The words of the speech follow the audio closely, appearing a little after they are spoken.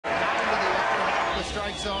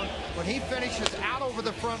zone. When he finishes out over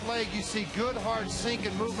the front leg, you see good hard sink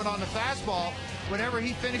and movement on the fastball. Whenever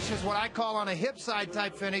he finishes what I call on a hip side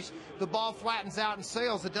type finish, the ball flattens out and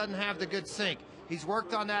sails. It doesn't have the good sink. He's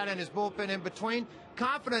worked on that in his bullpen in between.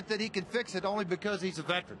 Confident that he can fix it only because he's a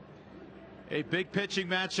veteran. A big pitching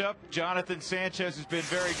matchup. Jonathan Sanchez has been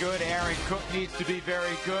very good. Aaron Cook needs to be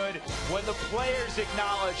very good. When the players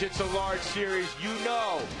acknowledge it's a large series, you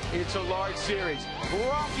know it's a large series.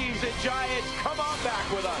 Rockies and Giants, come on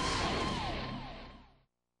back with us.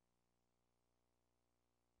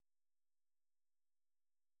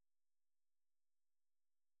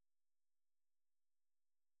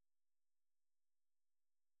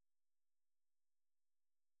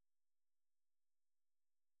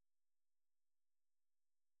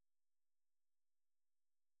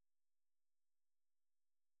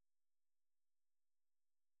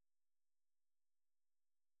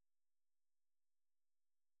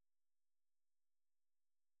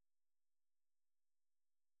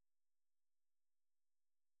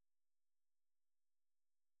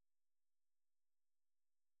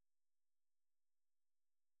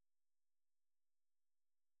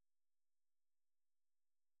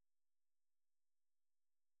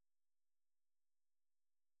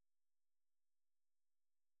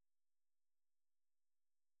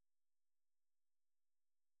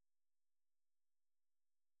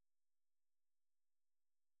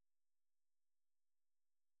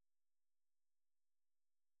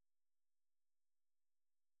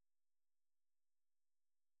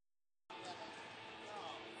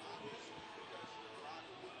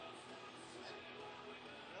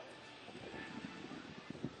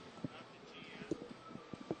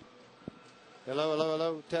 Hello, hello,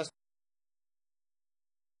 hello. Test.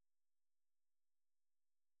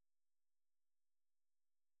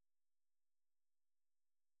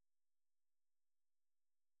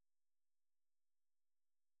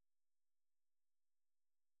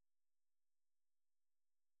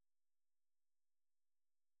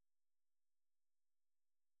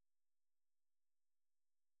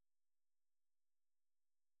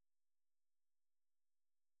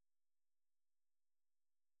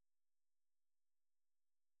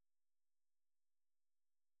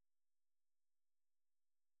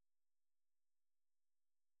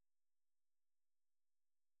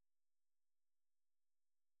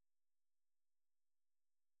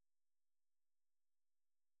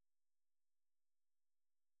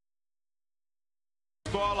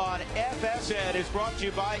 Ball on FSN is brought to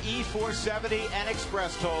you by E470 and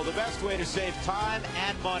Express Toll, the best way to save time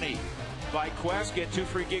and money. By Quest, get 2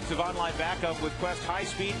 free gigs of online backup with Quest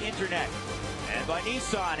high-speed internet. And by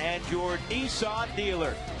Nissan and your Nissan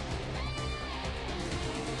dealer.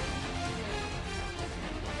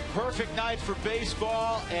 Perfect night for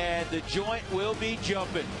baseball, and the joint will be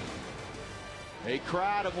jumping. A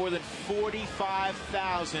crowd of more than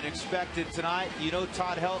 45,000 expected tonight. You know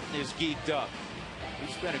Todd Helton is geeked up.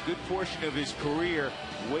 He spent a good portion of his career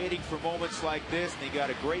waiting for moments like this, and he got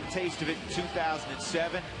a great taste of it in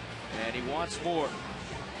 2007, and he wants more.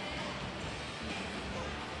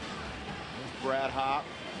 There's Brad Hopp,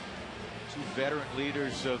 2 veteran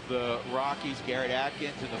leaders of the Rockies. Garrett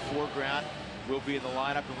Atkins in the foreground will be in the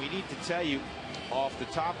lineup, and we need to tell you off the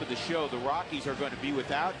top of the show, the Rockies are going to be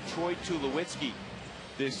without Troy Tulowitzki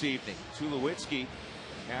this evening. Tulowitzki,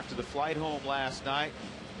 after the flight home last night,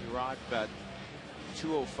 he arrived about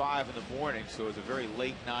 2:05 in the morning, so it was a very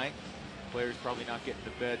late night. Players probably not getting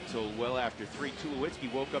to bed till well after 3.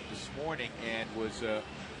 Tulowitzki woke up this morning and was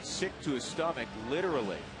sick to his stomach,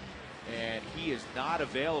 literally, and he is not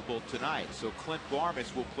available tonight. So Clint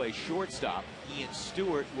Barmas will play shortstop. Ian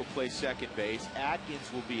Stewart will play second base.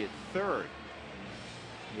 Atkins will be at third.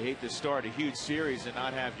 You hate to start a huge series and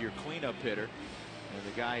not have your cleanup hitter, and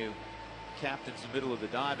the guy who captains the middle of the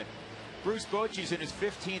diamond. Bruce Bochy's in his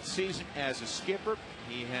 15th season as a skipper.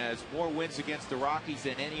 He has more wins against the Rockies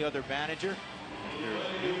than any other manager. There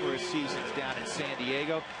are numerous seasons down in San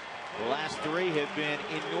Diego. The last 3 have been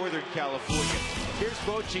in Northern California. Here's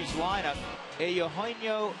Bochy's lineup.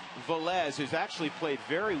 Eugenio Velez has actually played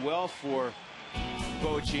very well for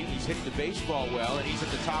Bochy. He's hitting the baseball well, and he's at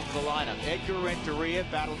the top of the lineup. Edgar Renteria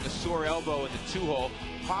battling a sore elbow in the 2-hole.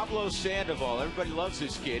 Pablo Sandoval, everybody loves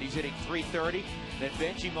this kid. He's hitting .330. Then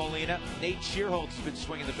Benji Molina. Nate Shearholt's been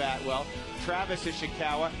swinging the bat well. Travis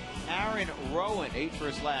Ishikawa. Aaron Rowan, 8 for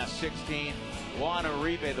his last 16. Juan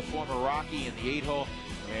Uribe, the former Rocky, in the 8-hole.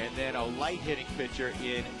 And then a light-hitting pitcher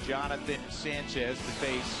in Jonathan Sanchez to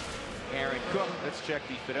face Aaron Cook. Let's check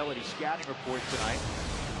the Fidelity scouting report tonight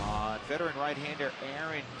on veteran right-hander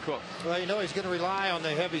Aaron Cook. Well, you know he's going to rely on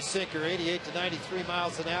the heavy sinker, 88 to 93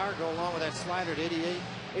 miles an hour, go along with that slider at 88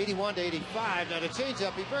 81 to 85. Now the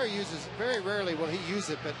changeup, he very rarely will he use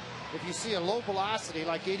it, but if you see a low velocity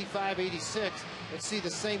like 85, 86, and see the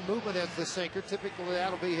same movement as the sinker, typically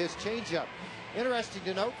that'll be his changeup. Interesting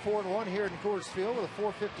to note, 4-1 here in Coors Field with a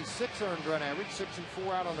 456 earned run average,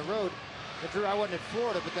 6-4 out on the road. And Drew, I wasn't in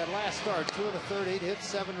Florida, but that last start, 2 1/3, 8 hits,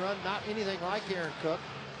 7 run, not anything like Aaron Cook.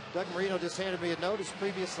 Doug Marino just handed me a note. His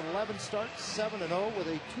previous 11 starts, 7-0 with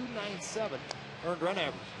a 297 earned run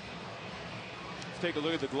average. Let's take a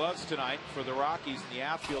look at the gloves tonight for the Rockies. In the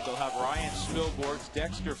outfield, they'll have Ryan Spilborghs,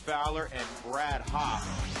 Dexter Fowler, and Brad Hopp.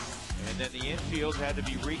 And then the infield had to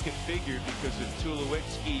be reconfigured because of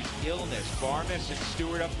Tulowitzki's illness. Barmes and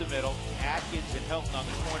Stewart up the middle, Atkins and Helton on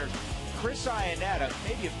the corners. Chris Iannetta,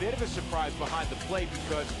 maybe a bit of a surprise behind the plate,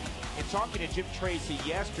 because in talking to Jim Tracy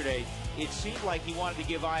yesterday, it seemed like he wanted to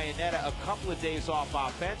give Iannetta a couple of days off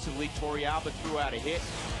offensively. Torey Alba threw out a hit,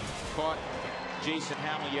 caught Jason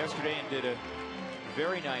Hamill yesterday and did a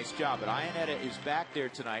very nice job. But Iannetta is back there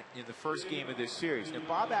tonight in the first game of this series. Now,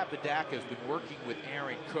 Bob Apodaca has been working with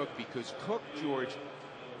Aaron Cook because Cook, George,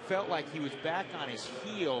 felt like he was back on his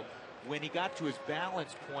heel when he got to his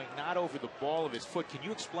balance point, not over the ball of his foot. Can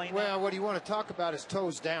you explain that? Well, what you want to talk about is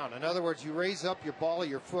toes down. In other words, you raise up your ball of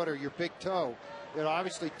your foot or your big toe. It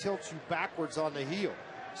obviously tilts you backwards on the heel.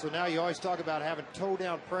 So now you always talk about having toe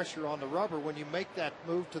down pressure on the rubber when you make that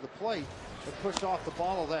move to the plate and push off the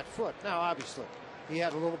ball of that foot. Now, obviously, he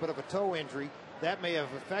had a little bit of a toe injury. That may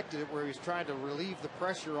have affected it, where he was trying to relieve the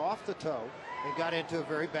pressure off the toe and got into a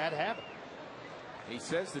very bad habit. He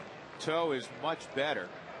says the toe is much better.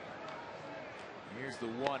 Here's the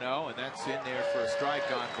 1-0, and that's in there for a strike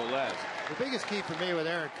on Velez. The biggest key for me with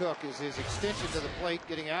Aaron Cook is his extension to the plate,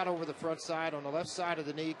 getting out over the front side on the left side of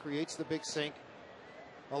the knee, creates the big sink,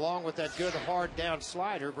 along with that good hard down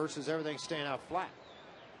slider versus everything staying out flat.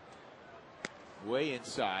 Way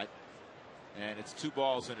inside, and it's 2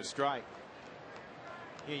 balls and a strike.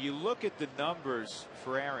 You look at the numbers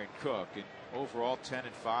for Aaron Cook, and overall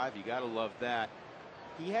 10-5, you got to love that.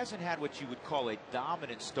 He hasn't had what you would call a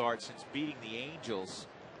dominant start since beating the Angels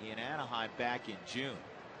in Anaheim back in June.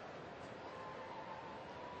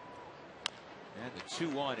 And the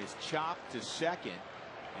 2-1 is chopped to second,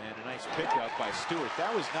 and a nice pickup by Stewart.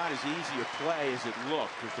 That was not as easy a play as it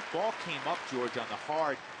looked, because the ball came up, George, on the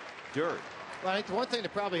hard dirt. Well, I think the one thing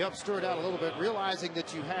that probably helped Stewart out a little bit, realizing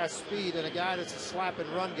that you have speed and a guy that's a slap and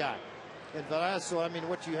run guy. And Velez, so I mean,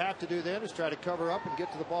 what you have to do then is try to cover up and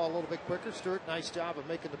get to the ball a little bit quicker. Stewart, nice job of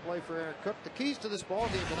making the play for Aaron Cook. The keys to this ball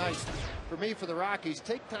game tonight, for me, for the Rockies,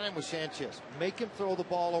 take time with Sanchez. Make him throw the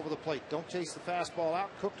ball over the plate. Don't chase the fastball out.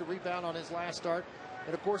 Cook to rebound on his last start.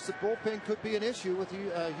 And of course, the bullpen could be an issue with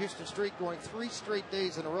Houston Street going 3 straight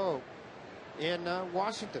days in a row in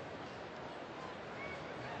Washington.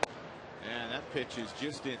 And that pitch is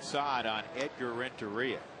just inside on Edgar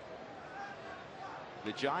Renteria.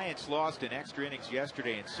 The Giants lost in extra innings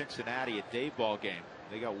yesterday in Cincinnati, a day ball game.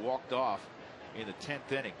 They got walked off in the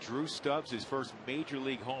 10th inning. Drew Stubbs, his first major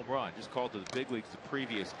league home run, just called to the big leagues the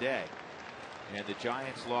previous day. And the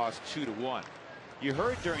Giants lost 2-1. You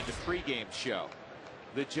heard during the pregame show,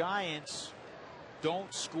 the Giants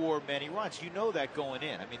don't score many runs. You know that going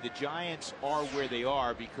in. I mean, the Giants are where they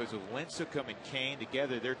are because of Lincecum and Kane.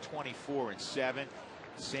 Together, they're 24-7.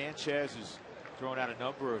 Sanchez has thrown out a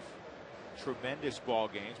number of tremendous ball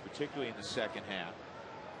games, particularly in the second half.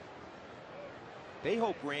 They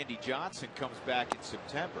hope Randy Johnson comes back in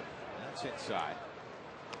September. That's inside.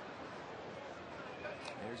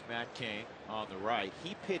 There's Matt Cain on the right.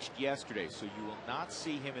 He pitched yesterday, so you will not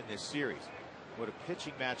see him in this series. What a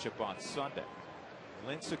pitching matchup on Sunday.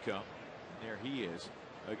 Lincecum, there he is,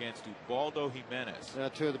 against Ubaldo Jimenez.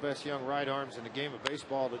 2 of the best young right arms in the game of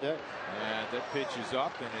baseball today. And that pitch is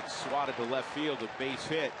up, and it's swatted to left field, a base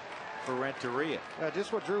hit for Renteria.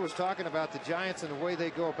 Just what Drew was talking about, the Giants and the way they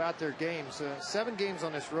go about their games. 7 games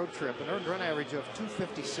on this road trip, an earned run average of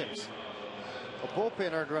 256. A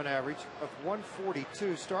bullpen earned run average of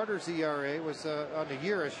 142. Starters ERA was on the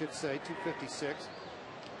year, I should say, 256.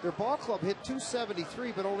 Their ball club hit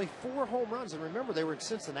 273, but only 4 home runs. And remember, they were in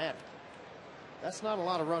Cincinnati. That's not a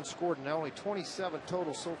lot of runs scored, and only 27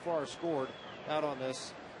 total so far scored out on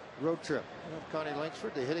this road trip. Connie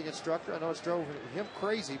Langsford, the hitting instructor, I know it's drove him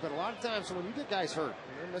crazy, but a lot of times when you get guys hurt,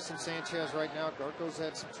 they're missing Sanchez right now. Garco's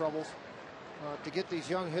had some troubles. To get these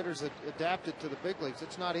young hitters adapted to the big leagues,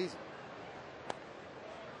 it's not easy.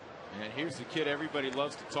 And here's the kid everybody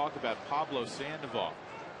loves to talk about, Pablo Sandoval.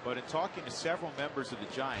 But in talking to several members of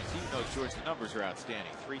the Giants, even though, George, the numbers are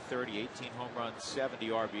outstanding, 330, 18 home runs, 70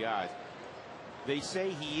 RBIs, they say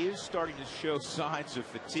he is starting to show signs of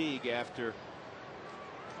fatigue after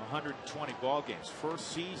 120 ball games.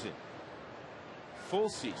 First season, full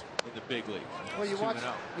season in the big league. Well, you watch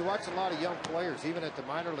a lot of young players, even at the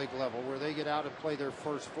minor league level, where they get out and play their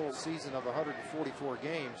first full season of 144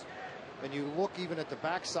 games. And you look even at the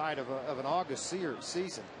backside of an August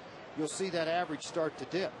season, you'll see that average start to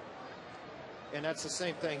dip. And that's the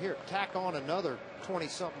same thing here. Tack on another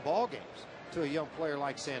 20-something ball games to a young player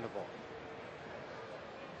like Sandoval.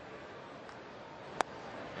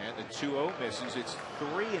 And the 2-0 misses. It's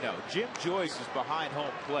 3-0. Jim Joyce is behind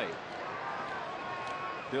home plate.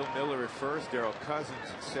 Bill Miller at first, Darrell Cousins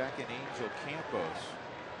at second, Angel Campos,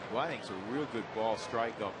 who I think is a real good ball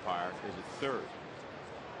strike umpire, is at third.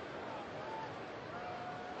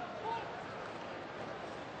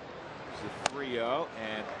 It's a 3-0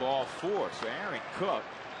 and ball 4. So Aaron Cook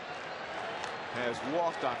has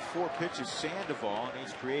walked on 4 pitches Sandoval, and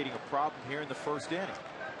he's creating a problem here in the first inning.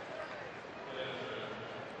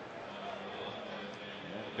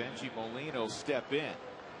 Benji Molina will step in.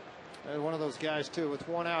 One of those guys, too. With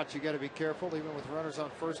 1 out, you got to be careful, even with runners on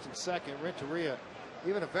first and second. Renteria,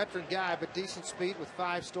 even a veteran guy, but decent speed with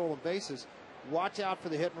 5 stolen bases. Watch out for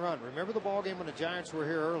the hit and run. Remember the ball game when the Giants were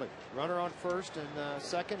here early. Runner on first and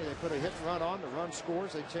second, and they put a hit and run on. The run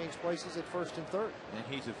scores. They change places at first and third. And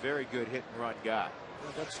he's a very good hit and run guy.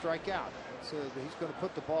 Well, that's strike out. So he's going to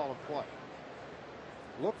put the ball in play.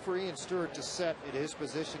 Look for Ian Stewart to set at his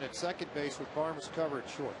position at second base with Barnes cover at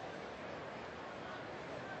short.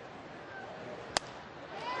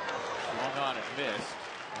 Swung on and missed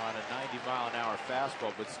on a 90-mile-an-hour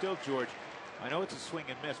fastball, but still, George, I know it's a swing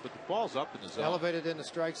and miss, but the ball's up in the zone. Elevated in the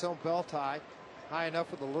strike zone, belt high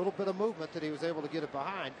enough with a little bit of movement that he was able to get it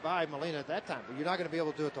by Molina at that time. But you're not going to be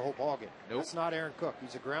able to do it the whole ball game. Nope. That's not Aaron Cook.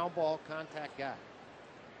 He's a ground ball contact guy.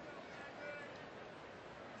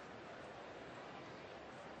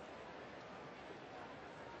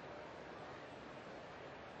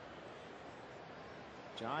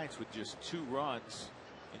 Giants with just 2 runs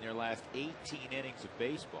in their last 18 innings of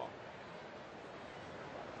baseball.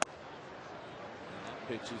 And that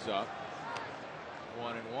pitch is up,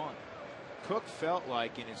 1-1. Cook felt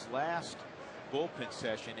like in his last bullpen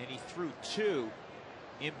session, and he threw 2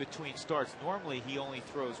 in between starts. Normally he only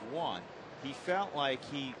throws 1. He felt like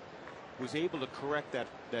he was able to correct that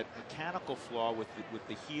mechanical flaw with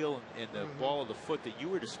the heel and the ball of the foot that you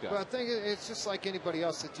were discussing. Well, I think it's just like anybody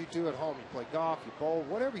else that you do at home. You play golf, you bowl,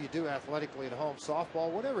 whatever you do athletically at home,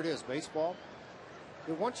 softball, whatever it is, baseball.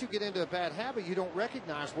 But once you get into a bad habit, you don't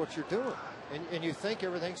recognize what you're doing, and you think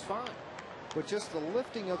everything's fine. But just the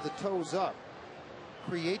lifting of the toes up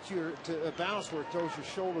creates a bounce where it throws your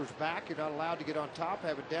shoulders back. You're not allowed to get on top,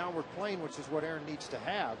 have a downward plane, which is what Aaron needs to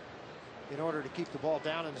have in order to keep the ball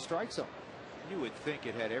down in the strike zone. You would think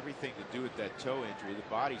it had everything to do with that toe injury. The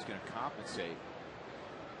body's going to compensate,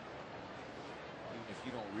 even if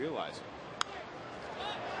you don't realize it.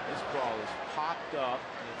 This ball is popped up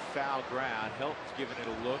in foul ground. Help's giving it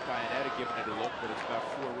a look. Iannetta giving it a look, but it's about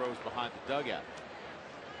 4 rows behind the dugout.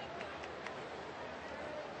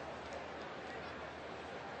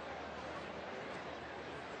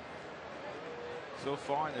 So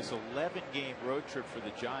far in this 11-game road trip for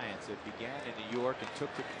the Giants that began in New York and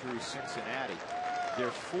took them through Cincinnati,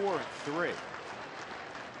 they're 4-3.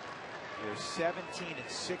 They're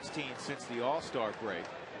 17-16 since the All-Star break.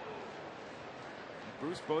 And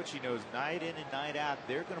Bruce Bochy knows night in and night out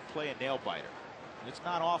they're going to play a nail-biter. And it's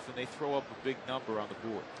not often they throw up a big number on the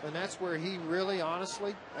board. And that's where he really,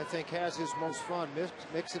 honestly, I think has his most fun,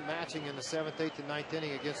 mix and matching in the 7th, 8th, and 9th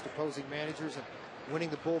inning against opposing managers and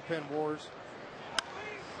winning the bullpen wars.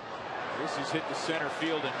 This is hit to center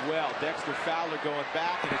field and well. Dexter Fowler going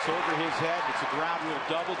back, and it's over his head. It's a ground rule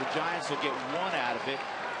double. The Giants will get 1 out of it,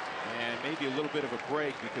 and maybe a little bit of a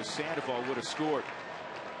break because Sandoval would have scored.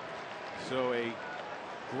 So a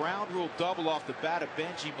ground rule double off the bat of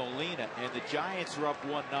Benji Molina, and the Giants are up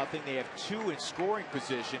 1-0. They have 2 in scoring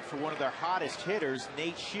position for one of their hottest hitters,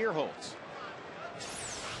 Nate Shearholtz.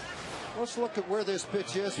 Let's look at where this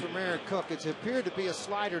pitch is from Aaron Cook. It's appeared to be a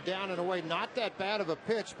slider down and away. Not that bad of a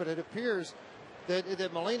pitch, but it appears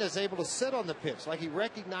that Molina is able to sit on the pitch, like he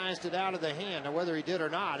recognized it out of the hand. Now, whether he did or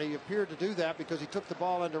not, he appeared to do that because he took the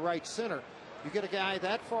ball into right center. You get a guy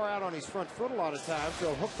that far out on his front foot a lot of times,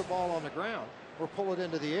 they'll hook the ball on the ground or pull it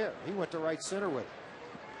into the air. He went to right center with it.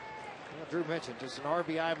 Drew mentioned just an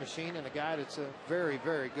RBI machine and a guy that's a very,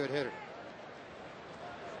 very good hitter.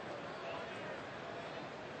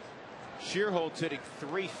 Shearholtz hitting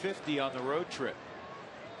 .350 on the road trip.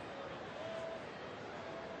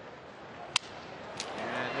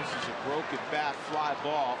 And this is a broken bat fly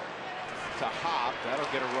ball to Hop. That'll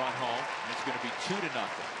get a run home. It's going to be 2-0.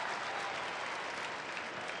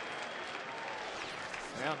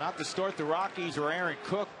 Well, not to start the Rockies or Aaron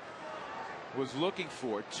Cook was looking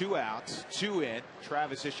for. 2 outs, 2 in.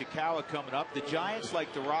 Travis Ishikawa coming up. The Giants,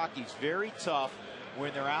 like the Rockies, very tough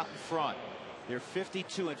when they're out in front. They're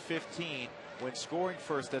 52-15 when scoring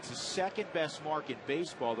first. That's the second best mark in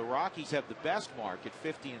baseball. The Rockies have the best mark at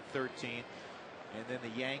 50-13. And then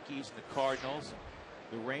the Yankees and the Cardinals,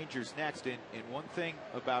 the Rangers next. And one thing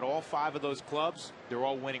about all 5 of those clubs, they're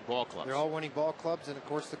all winning ball clubs. They're all winning ball clubs. And, of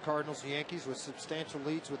course, the Cardinals and Yankees with substantial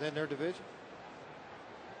leads within their division.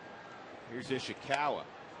 Here's Ishikawa.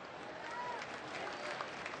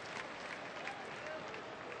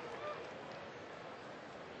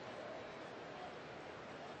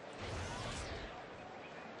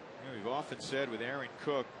 We've often said with Aaron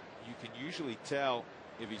Cook, you can usually tell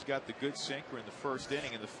if he's got the good sinker in the first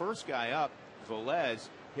inning. And the first guy up, Velez,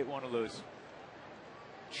 hit one of those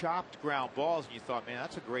chopped ground balls, and you thought, man,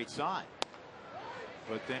 that's a great sign.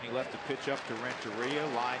 But then he left the pitch up to Renteria,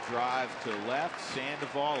 line drive to left.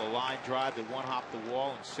 Sandoval, a line drive that one-hopped the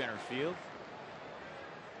wall in center field.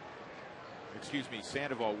 Excuse me,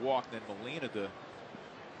 Sandoval walked, then Molina the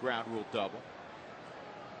ground rule double.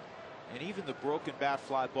 And even the broken bat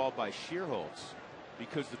fly ball by Shearholtz,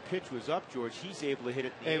 because the pitch was up, George, he's able to hit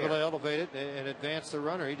it in the air. Able to elevate it and advance the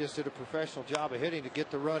runner. He just did a professional job of hitting to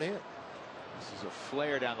get the run in. This is a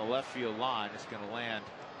flare down the left field line. It's going to land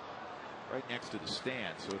right next to the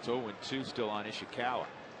stand. So it's 0-2 still on Ishikawa.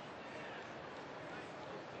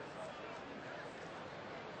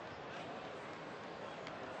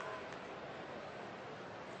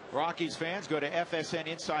 Rockies fans, go to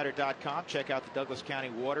FSNinsider.com. Check out the Douglas County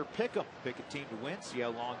Water. Pick 'em. Pick a team to win. See how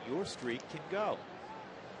long your streak can go.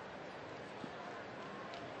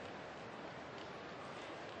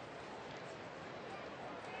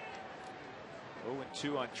 Oh,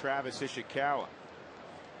 0-2 on Travis Ishikawa.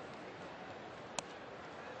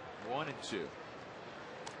 1-2.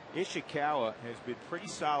 Ishikawa has been pretty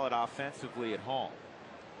solid offensively at home.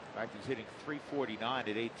 In fact, he's hitting .349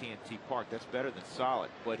 at AT&T Park. That's better than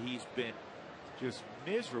solid, but he's been just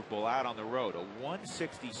miserable out on the road. A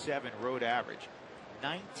 .167 road average,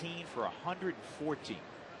 19 for 114.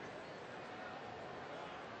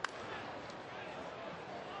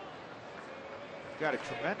 Got a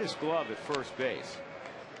tremendous glove at first base.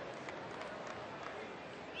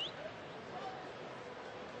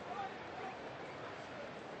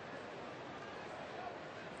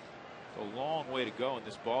 A long way to go in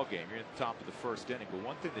this ball game. You're at the top of the first inning, but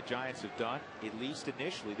one thing the Giants have done, at least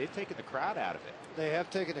initially, they've taken the crowd out of it. They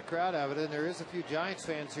have taken the crowd out of it, and there is a few Giants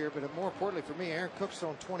fans here, but more importantly for me, Aaron Cook's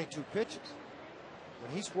thrown 22 pitches.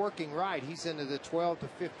 When he's working right, he's into the 12 to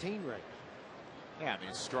 15 range. Yeah, I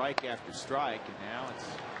mean, strike after strike, and now it's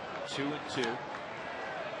 2-2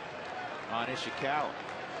 on Ishikawa.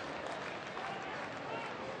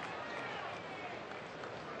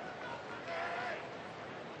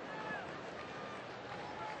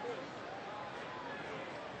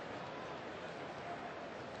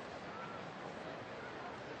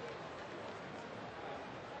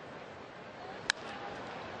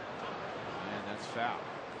 And that's foul.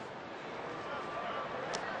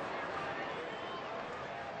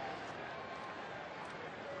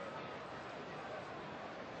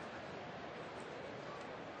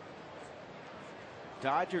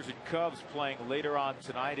 Dodgers and Cubs playing later on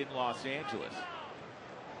tonight in Los Angeles.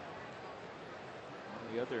 One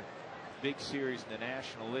of the other big series in the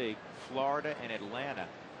National League, Florida and Atlanta.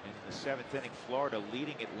 In the 7th inning, Florida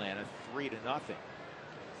leading Atlanta 3-0. That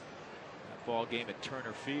ball game at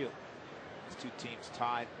Turner Field. These two teams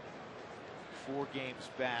tied 4 games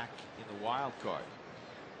back in the wild card.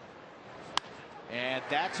 And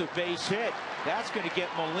that's a base hit. That's going to get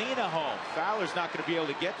Molina home. Fowler's not going to be able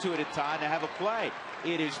to get to it in time to have a play.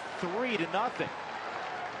 It is 3-0. And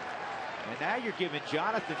now you're giving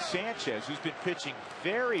Jonathan Sanchez, who's been pitching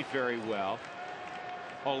very, very well,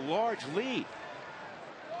 a large lead.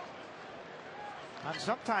 And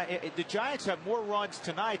sometimes the Giants have more runs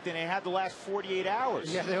tonight than they had the last 48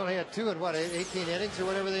 hours. Yeah, they only had 2 in what, 18 innings or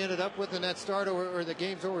whatever they ended up with in that start, or the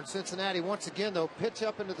game's over in Cincinnati. Once again, though, pitch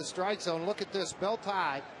up into the strike zone. Look at this, belt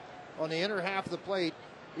high on the inner half of the plate.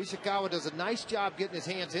 Ishikawa does a nice job getting his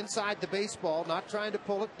hands inside the baseball, not trying to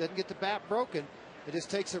pull it, doesn't get the bat broken. It just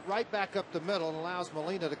takes it right back up the middle and allows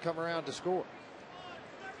Molina to come around to score.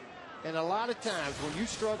 And a lot of times when you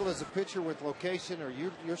struggle as a pitcher with location, or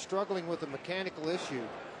you're struggling with a mechanical issue,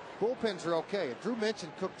 bullpens are okay. Drew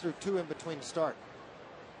mentioned Cook threw 2 in between the start.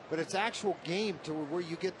 But it's actual game to where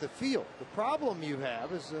you get the feel. The problem you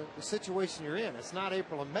have is the situation you're in. It's not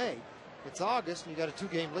April and May. It's August, and you got a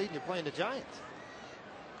 2-game lead, and you're playing the Giants.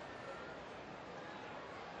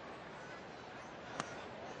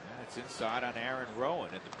 And it's inside on Aaron Rowan,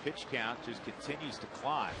 and the pitch count just continues to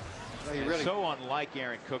climb. It's so unlike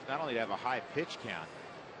Aaron Cook, not only to have a high pitch count,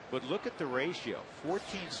 but look at the ratio.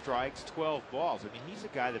 14 strikes, 12 balls. I mean, he's a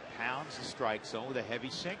guy that pounds the strike zone with a heavy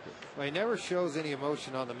sinker. Well, he never shows any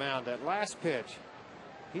emotion on the mound. That last pitch,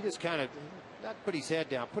 he just kind of not put his head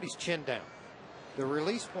down, put his chin down. The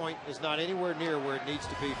release point is not anywhere near where it needs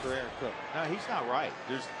to be for Aaron Cook. No, he's not right.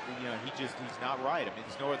 There's, he's not right. I mean,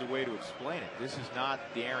 there's no other way to explain it. This is not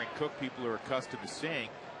the Aaron Cook people are accustomed to seeing.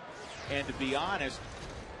 And to be honest,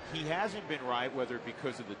 he hasn't been right, whether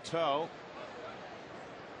because of the toe,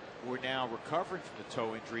 we're now recovering from the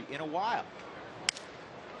toe injury in a while.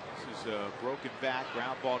 This is a broken back,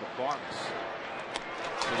 ground ball to Barnes.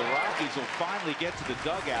 So the Rockies will finally get to the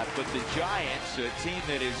dugout, but the Giants, a team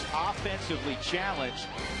that is offensively challenged,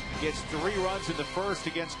 gets 3 runs in the first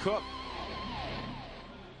against Cook.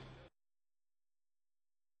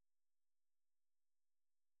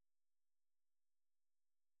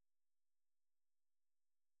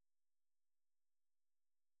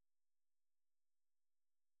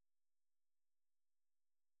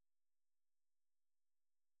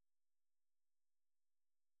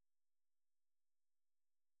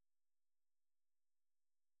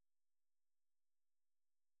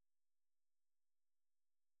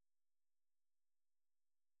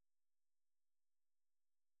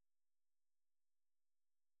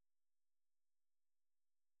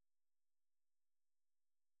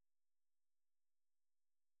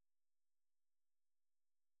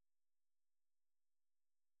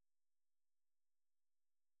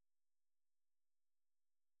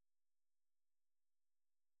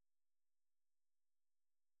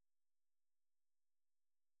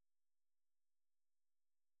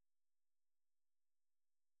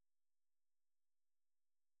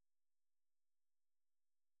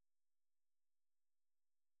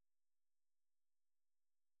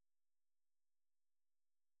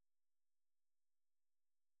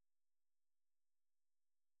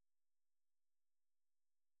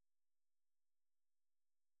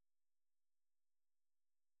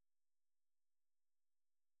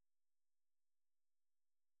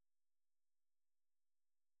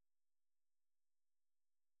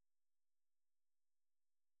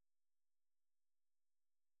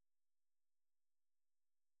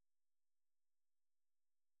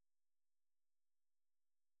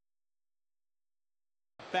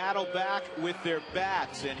 Battle back with their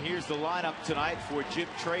bats, and here's the lineup tonight for Jim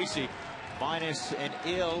Tracy, minus an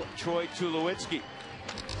ill Troy Tulowitzki.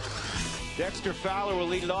 Dexter Fowler will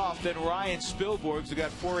lead off, then Ryan Spilborghs, who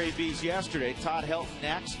got 4 ABs yesterday. Todd Helton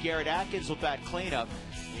next. Garrett Atkins will bat cleanup.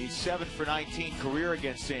 He's 7 for 19 career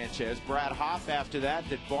against Sanchez. Brad Hoff after that,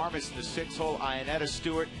 then Barmes in the 6-hole, Ionetta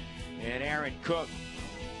Stewart, and Aaron Cook.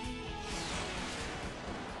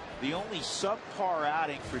 The only subpar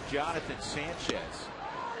outing for Jonathan Sanchez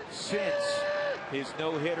since his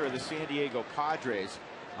no-hitter of the San Diego Padres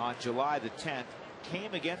on July the 10th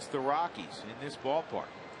came against the Rockies in this ballpark.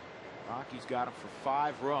 Rockies got him for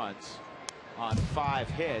 5 runs on 5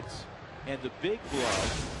 hits, and the big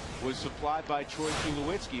blow was supplied by Troy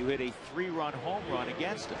Tulowitzki, who hit a 3-run home run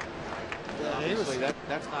against him. Obviously,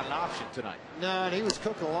 that's not an option tonight. No, and he was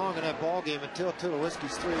cooking along in that ball game until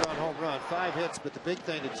Tulowitzki's 3-run home run. 5 hits, but the big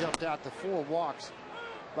thing that jumped out, the 4 walks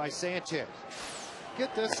by Sanchez.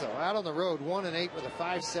 Get this, though, out on the road, 1-8 with a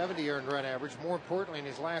 570 earned run average. More importantly, in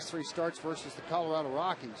his last 3 starts versus the Colorado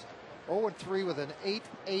Rockies, 0-3 with an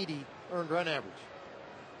 880 earned run average.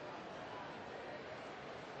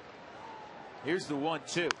 Here's the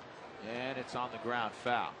 1-2, and it's on the ground,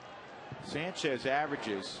 foul. Sanchez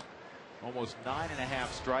averages almost 9.5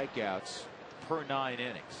 strikeouts per 9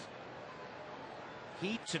 innings.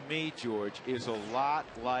 He, to me, George, is a lot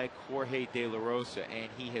like Jorge De La Rosa, and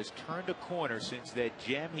he has turned a corner since that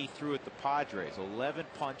gem he threw at the Padres. 11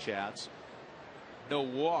 punch-outs, no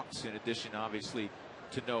walks, in addition, obviously,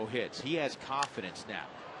 to no hits. He has confidence now.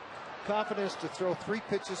 Confidence to throw 3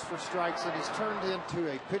 pitches for strikes, and he's turned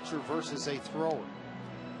into a pitcher versus a thrower.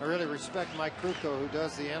 I really respect Mike Krukow, who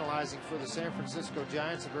does the analyzing for the San Francisco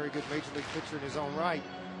Giants, a very good major league pitcher in his own right.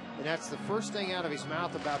 And that's the first thing out of his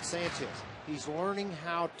mouth about Sanchez. He's learning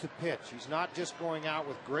how to pitch. He's not just going out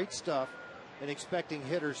with great stuff and expecting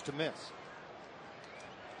hitters to miss.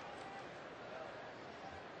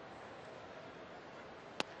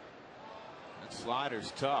 That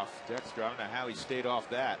slider's tough. Dexter, I don't know how he stayed off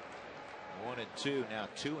that. 1-2, now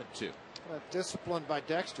 2-2. Disciplined by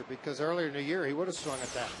Dexter, because earlier in the year he would have swung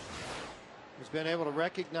at that. He's been able to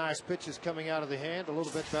recognize pitches coming out of the hand a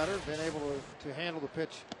little bit better, been able to handle the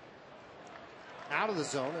pitch out of the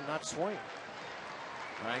zone and not swing.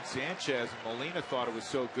 Right, Sanchez and Molina thought it was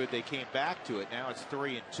so good they came back to it. Now it's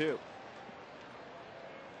 3-2.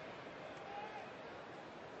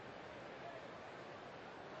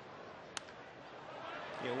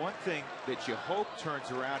 You know, one thing that you hope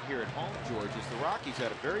turns around here at home, George, is the Rockies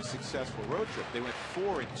had a very successful road trip. They went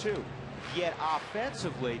 4-2. Yet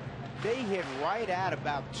offensively, they hit right at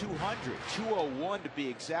about 200, 201 to be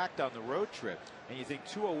exact on the road trip. And you think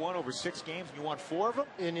 201 over 6 games and you want 4 of them?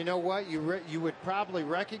 And you know what? You would probably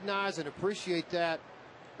recognize and appreciate that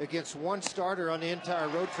against one starter on the entire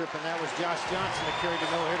road trip, and that was Josh Johnson that carried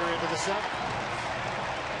the no-hitter into the 7th.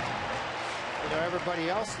 You know, everybody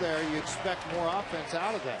else there, you expect more offense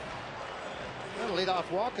out of that. Well, lead-off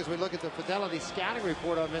walk as we look at the Fidelity scouting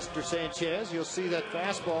report on Mr. Sanchez. You'll see that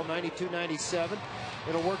fastball, 92-97.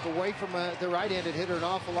 It'll work away from the right-handed hitter an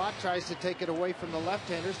awful lot. Tries to take it away from the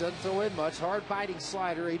left-handers. Doesn't throw in much. Hard-biting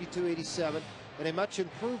slider, 82-87. And a much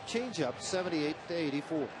improved changeup,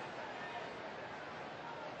 78-84.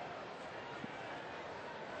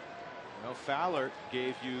 Well, Fowler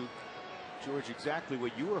gave you, George, exactly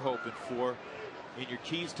what you were hoping for in your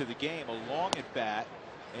keys to the game. A long at bat,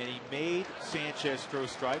 and he made Sanchez throw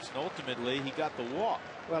strikes, and ultimately he got the walk.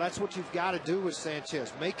 Well, that's what you've got to do with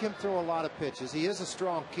Sanchez. Make him throw a lot of pitches. He is a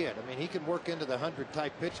strong kid. I mean, he can work into the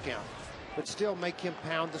 100-type pitch count, but still make him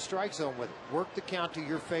pound the strike zone with it. Work the count to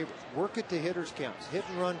your favor. Work it to hitters' counts, hit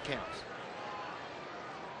and run counts.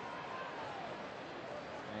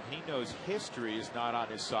 And he knows history is not on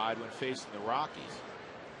his side when facing the Rockies.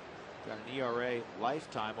 Got an ERA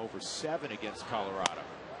lifetime over 7 against Colorado.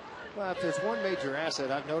 Well, if there's one major asset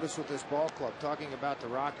I've noticed with this ball club, talking about the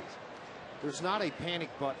Rockies, there's not a panic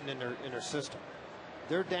button in their system.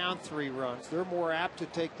 They're down 3 runs. They're more apt to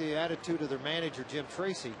take the attitude of their manager, Jim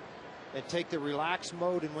Tracy, and take the relaxed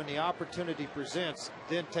mode, and when the opportunity presents,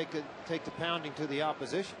 then take the pounding to the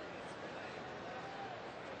opposition.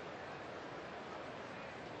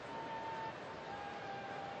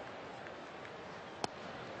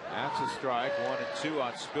 That's a strike. 1-2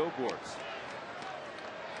 on Spilborghs.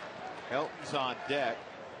 Helton's on deck.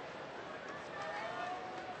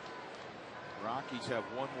 Rockies have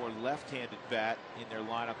one more left-handed bat in their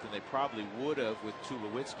lineup than they probably would have with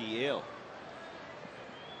Tulowitzki ill.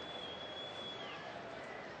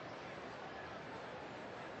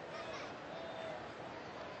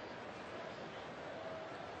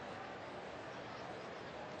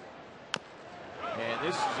 And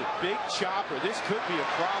this is a big chopper. This could be a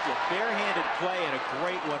problem. Barehanded play and a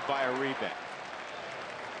great one by Uribe.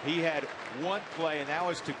 He had one play, and that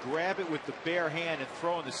was to grab it with the bare hand and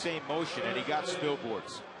throw in the same motion, and he got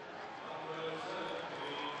Spilborghs.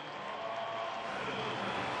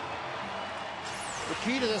 The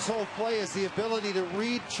key to this whole play is the ability to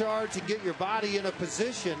read, charge, and get your body in a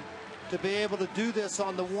position to be able to do this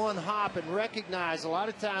on the one hop and recognize a lot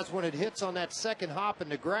of times when it hits on that second hop in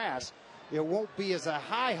the grass, it won't be as a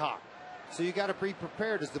high hop. So you got to be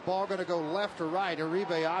prepared. Is the ball going to go left or right?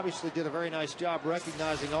 Uribe obviously did a very nice job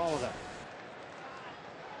recognizing all of that.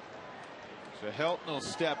 So Helton will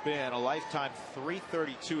step in, a lifetime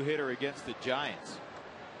 .332 hitter against the Giants.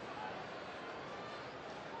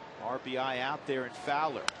 RBI out there in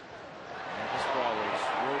Fowler. And this ball is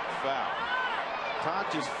rope foul.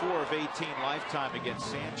 Todd is 4 of 18 lifetime against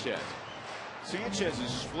Sanchez. Sanchez's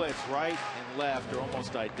splits right and left are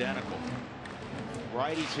almost identical.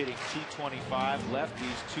 Righties hitting 225,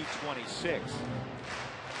 lefties 226.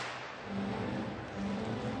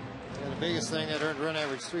 And the biggest thing, that earned run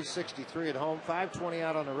average 363 at home, 520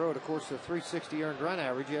 out on the road. Of course, the 360 earned run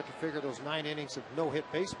average, you have to figure those 9 innings of no-hit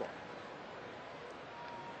baseball.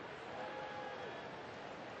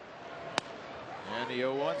 And the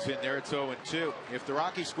 0-1's in there. It's 0-2. If the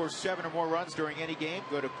Rockies score 7 or more runs during any game,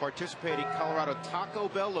 go to participating Colorado Taco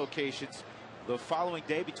Bell locations the following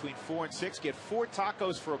day between 4 and 6. Get 4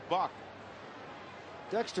 tacos for $1.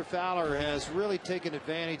 Dexter Fowler has really taken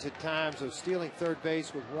advantage at times of stealing third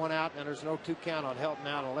base with 1 out, and there's no 2 count on Helton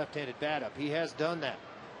out on a left-handed bat up. He has done that.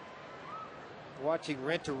 Watching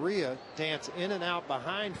Renteria dance in and out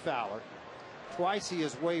behind Fowler. Twice he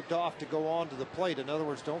has waved off to go on to the plate. In other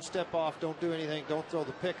words, don't step off, don't do anything, don't throw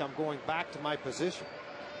the pick. I'm going back to my position.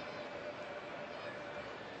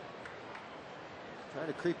 Trying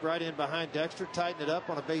to creep right in behind Dexter, tighten it up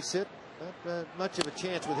on a base hit. Not much of a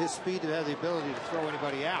chance with his speed to have the ability to throw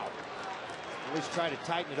anybody out. At least try to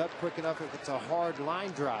tighten it up quick enough if it's a hard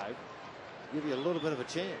line drive. Give you a little bit of a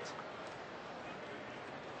chance.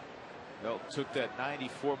 Well, took that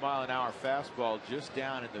 94-mile-an-hour fastball just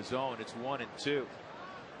down in the zone. It's 1-2.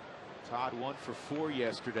 Todd 1 for 4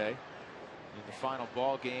 yesterday in the final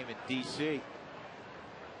ball game in D.C.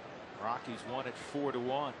 Rockies won it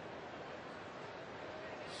 4-1.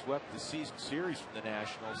 Swept the season series from the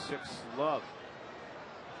Nationals, 6-love.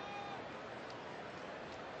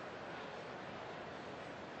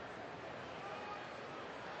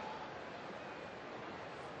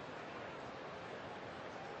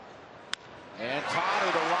 And Todd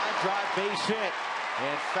with a line drive base hit.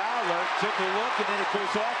 And Fowler took a look, and then it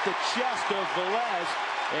goes off the chest of Velez.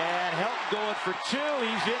 And Helton going for two.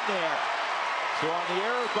 He's in there. So on the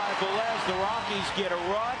error by Velez, the Rockies get a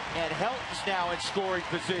run, and Helton's now in scoring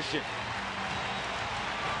position.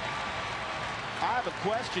 I have a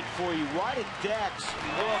question for you. Why did Dex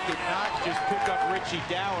look and not just pick up Richie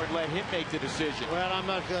Dower and let him make the decision? Well, I'm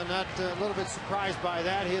not a little bit surprised by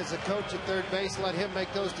that. He is a coach at third base. Let him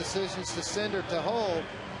make those decisions to send or to hold.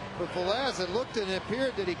 But Velez, it looked and it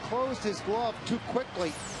appeared that he closed his glove too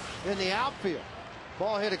quickly in the outfield.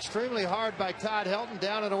 Ball hit extremely hard by Todd Helton,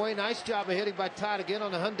 down and away. Nice job of hitting by Todd again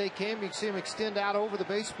on the Hyundai cam. You can see him extend out over the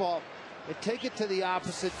baseball and take it to the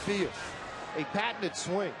opposite field. A patented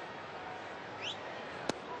swing.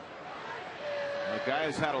 The guy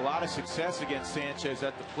who's had a lot of success against Sanchez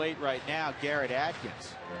at the plate right now, Garrett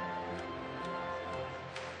Atkins.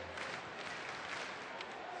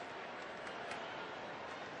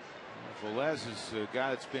 Velez is a guy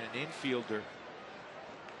that's been an infielder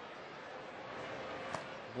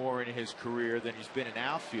more in his career than he's been an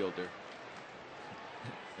outfielder.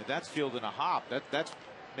 And that's fielding a hop. That's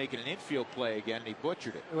making an infield play again, and he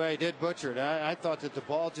butchered it. Well, he did butcher it. I thought that the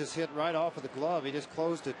ball just hit right off of the glove. He just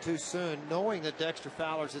closed it too soon, knowing that Dexter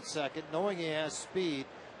Fowler's at second, knowing he has speed,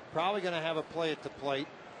 probably going to have a play at the plate.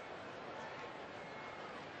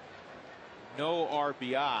 No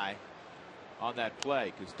RBI on that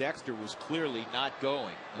play because Dexter was clearly not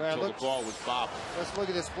going until the ball was bobbled. Let's look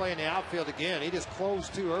at this play in the outfield again. He just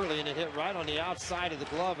closed too early, and it hit right on the outside of the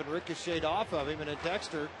glove and ricocheted off of him. And then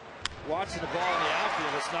Dexter watching the ball in the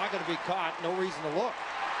outfield. It's not going to be caught. No reason to look.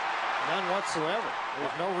 None whatsoever.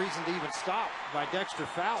 There's no reason to even stop by Dexter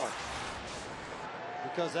Fowler,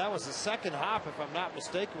 because that was the second hop, if I'm not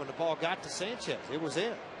mistaken, when the ball got to Sanchez. It was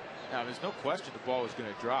in. Now, there's no question the ball was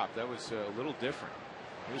going to drop. That was a little different.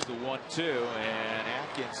 Here's the 1-2, and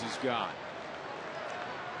Atkins is gone.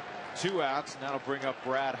 2 outs, and that'll bring up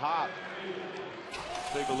Brad Hopp.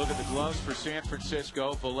 Take a look at the gloves for San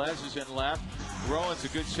Francisco. Velez is in left. Rowan's a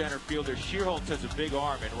good center fielder. Shearholtz has a big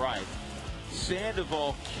arm in right.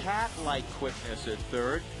 Sandoval, cat-like quickness at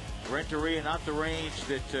third. Renteria, not the range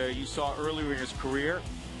that you saw earlier in his career.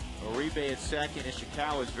 Oribe at second.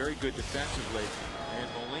 Ishikawa is very good defensively. And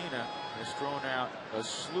Molina has thrown out a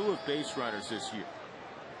slew of base runners this year.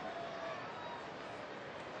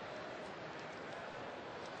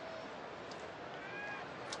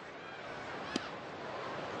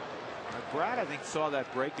 Brad, I think, saw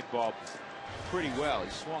that breaking ball pretty well. He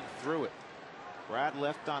swung through it. Brad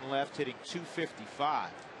left on left, hitting .255.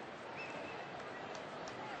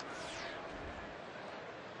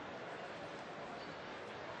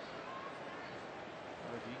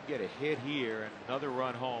 If you can get a hit here and another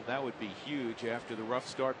run home, that would be huge after the rough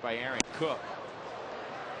start by Aaron Cook.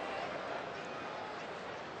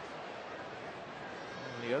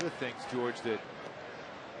 One of the other things, George, that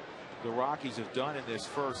the Rockies have done in this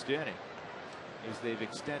first inning is they've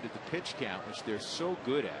extended the pitch count, which they're so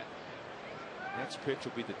good at. Next pitch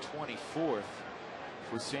will be the 24th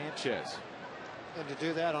for Sanchez. And to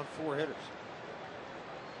do that on 4 hitters.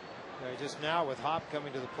 Just now with Hopp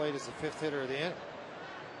coming to the plate as the 5th hitter of the inning.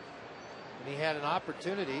 And he had an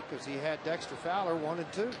opportunity because he had Dexter Fowler 1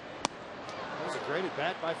 and 2. That was a great at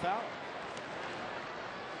bat by Fowler.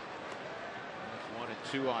 That's 1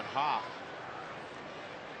 and 2 on Hopp.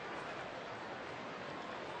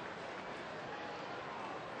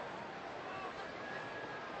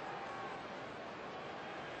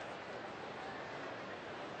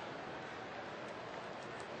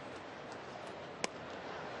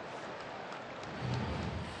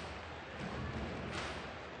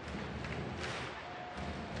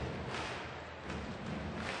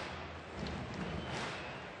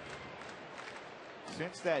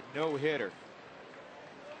 Since that no-hitter,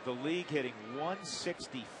 the league hitting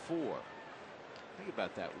 164. Think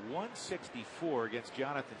about that, 164 against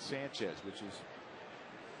Jonathan Sanchez, which is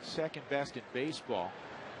second best in baseball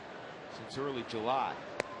since early July.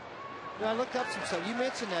 I looked up some stuff. You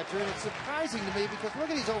mentioned that, Drew, and it's surprising to me because look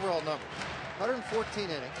at these overall numbers. 114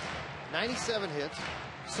 innings, 97 hits,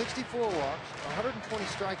 64 walks, 120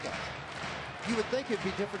 strikeouts. You would think it'd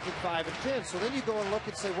be different than 5 and 10. So then you go and look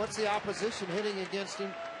and say, what's the opposition hitting against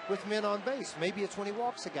him with men on base? Maybe it's when he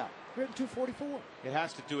walks a guy. You're hitting 244. It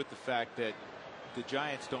has to do with the fact that the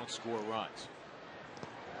Giants don't score runs.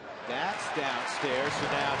 That's downstairs, so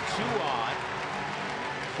now 2 on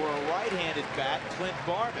for a right-handed bat, Clint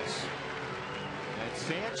Barnes. And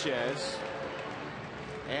Sanchez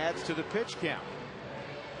adds to the pitch count.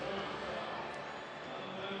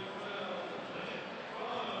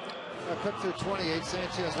 Cook through 28.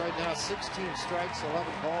 Sanchez right now 16 strikes,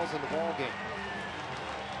 11 balls in the ball game.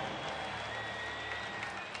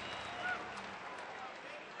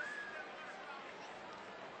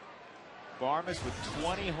 Barmes with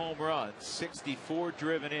 20 home runs, 64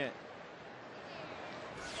 driven in.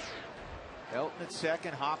 Helton at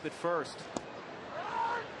second, Hop at first.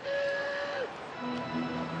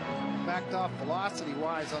 Backed off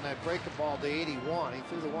velocity-wise on that breaking ball to 81. He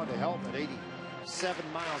threw the one to Helton at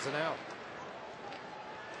 87 miles an hour.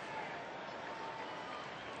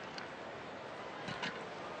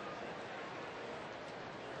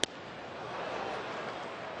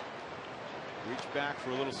 Reach back for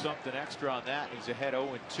a little something extra on that. He's ahead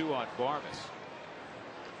 0-2 on Barmes.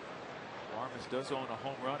 Barmes does own a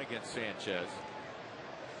home run against Sanchez.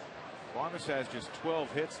 Barmes has just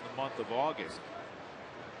 12 hits in the month of August,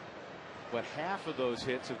 but half of those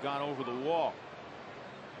hits have gone over the wall.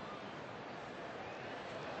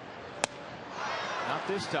 Not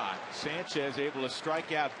this time. Sanchez able to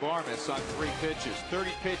strike out Barmes on 3 pitches.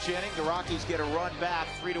 30-pitch inning. The Rockies get a run back.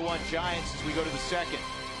 3-1 Giants as we go to the second.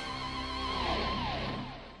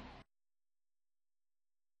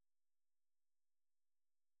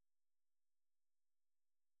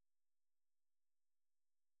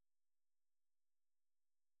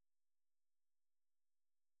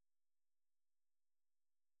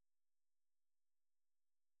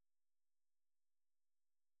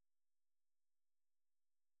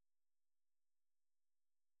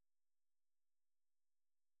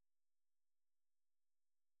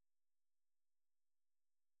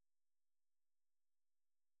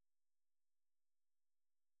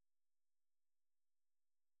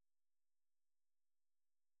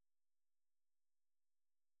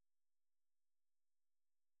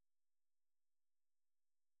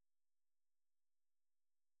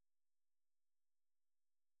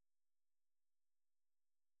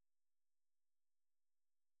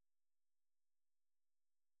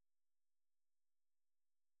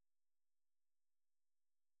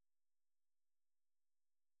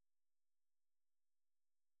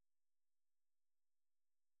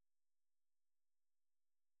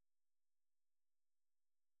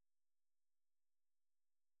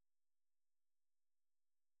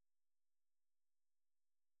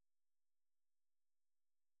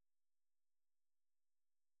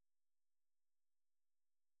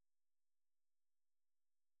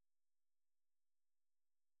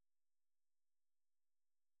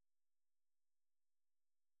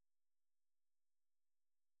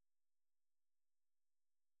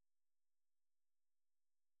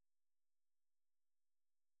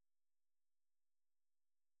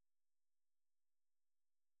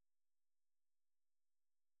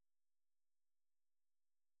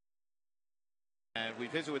 And we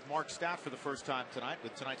visit with Mark Stout for the first time tonight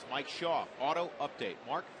with tonight's Mike Shaw auto update.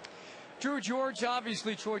 Mark? Drew, George,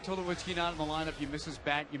 obviously Troy Tulowitzki not in the lineup. You miss his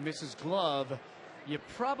bat, you miss his glove. You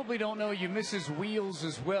probably don't know you miss his wheels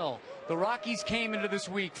as well. The Rockies came into this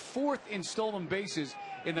week 4th in stolen bases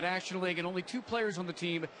in the National League, and only 2 players on the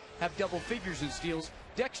team have double figures in steals.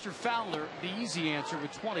 Dexter Fowler, the easy answer,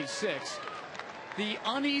 with 26. The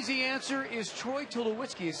uneasy answer is Troy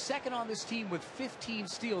Tulowitzki is second on this team with 15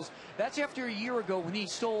 steals. That's after a year ago when he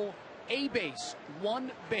stole a base,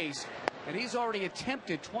 1 base. And he's already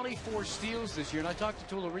attempted 24 steals this year. And I talked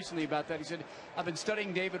to Tulo recently about that. He said, I've been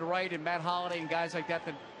studying David Wright and Matt Holliday and guys like that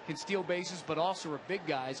can steal bases, but also are big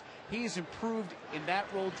guys. He has improved in that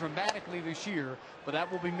role dramatically this year, but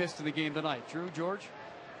that will be missed in the game tonight. Drew, George?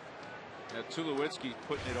 Now, Tulowitzki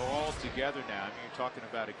putting it all together now. I mean, you're talking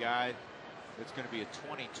about a guy that's going to be a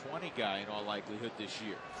 2020 guy in all likelihood this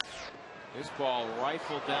year. This ball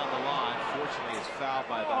rifled down the line. Fortunately, it's fouled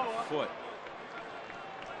by about a foot.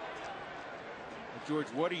 George,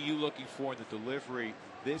 what are you looking for in the delivery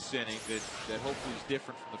this inning that hopefully is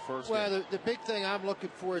different from the first inning? Well, the big thing I'm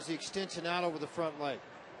looking for is the extension out over the front leg.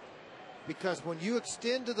 Because when you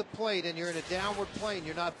extend to the plate and you're in a downward plane,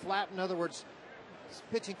 you're not flat. In other words,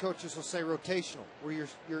 pitching coaches will say rotational, where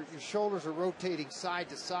your shoulders are rotating side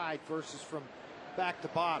to side versus from back to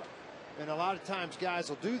bottom. And a lot of times guys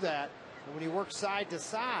will do that. And when you work side to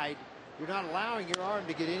side, you're not allowing your arm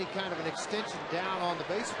to get any kind of an extension down on the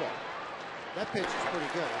baseball. That pitch is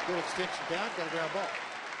pretty good. A good extension down, got a ground ball.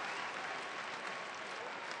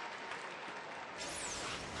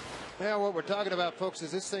 Now what we're talking about, folks,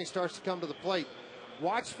 is this thing starts to come to the plate.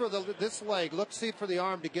 Watch for this leg. Look, see for the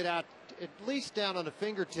arm to get out at least down on the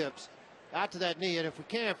fingertips, out to that knee. And if we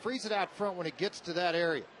can, freeze it out front when it gets to that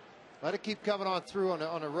area. Let it keep coming on through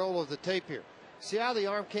on a roll of the tape here. See how the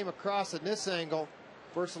arm came across at this angle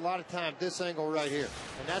versus a lot of times this angle right here.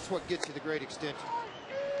 And that's what gets you the great extension.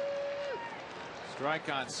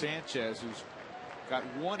 Strike on Sanchez, who's got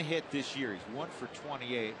 1 hit this year. He's 1 for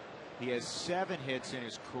 28. He has 7 hits in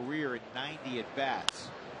his career in 90 at bats.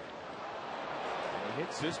 And he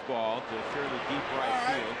hits this ball to fairly deep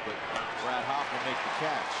right field, but Brad Hop will make the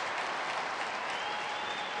catch.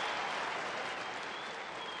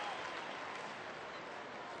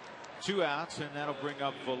 Two outs, and that'll bring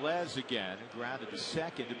up Velez again, who grounded to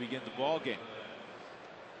second to begin the ball game.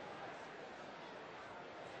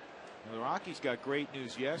 Now, the Rockies got great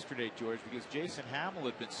news yesterday, George, because Jason Hamill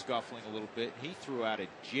had been scuffling a little bit. He threw out a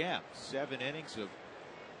gem, 7 innings of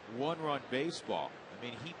 1-run baseball. I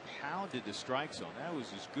mean, he pounded the strike zone. That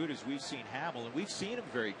was as good as we've seen Hamill, and we've seen him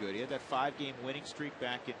very good. He had that 5-game winning streak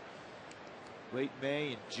back in late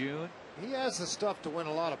May and June. He has the stuff to win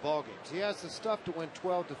a lot of ball games. He has the stuff to win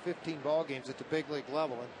 12 to 15 ball games at the big league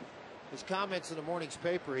level. And his comments in the morning's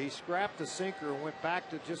paper, he scrapped the sinker and went back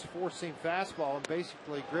to just 4-seam fastball and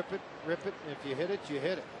basically grip it, rip it, and if you hit it, you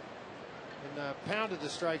hit it. And pounded the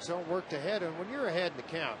strike zone, worked ahead. And when you're ahead in the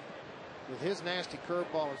count with his nasty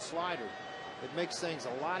curveball and slider, it makes things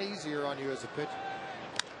a lot easier on you as a pitcher.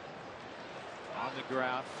 On the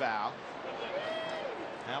ground, foul.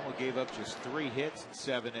 Hamill gave up just 3 hits in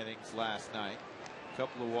 7 innings last night. A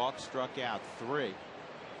couple of walks, struck out 3.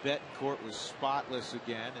 Betancourt was spotless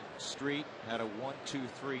again, and Street had a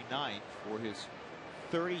 1-2-3 ninth for his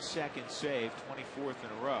 32nd save, 24th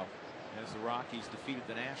in a row, as the Rockies defeated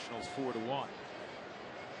the Nationals 4-1.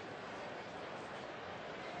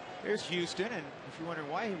 Here's Houston, and if you're wondering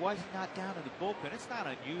why he's not down in the bullpen, it's not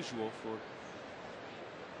unusual for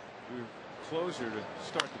your closer to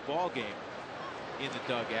start the ball game in the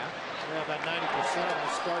dugout. Yeah, about 90% of them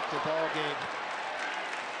start the ball game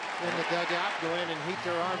in the dugout, go in and heat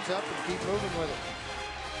their arms up and keep moving with it.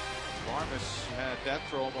 Varmus had that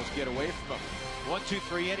throw almost get away from him.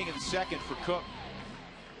 1-2-3 inning in the second for Cook.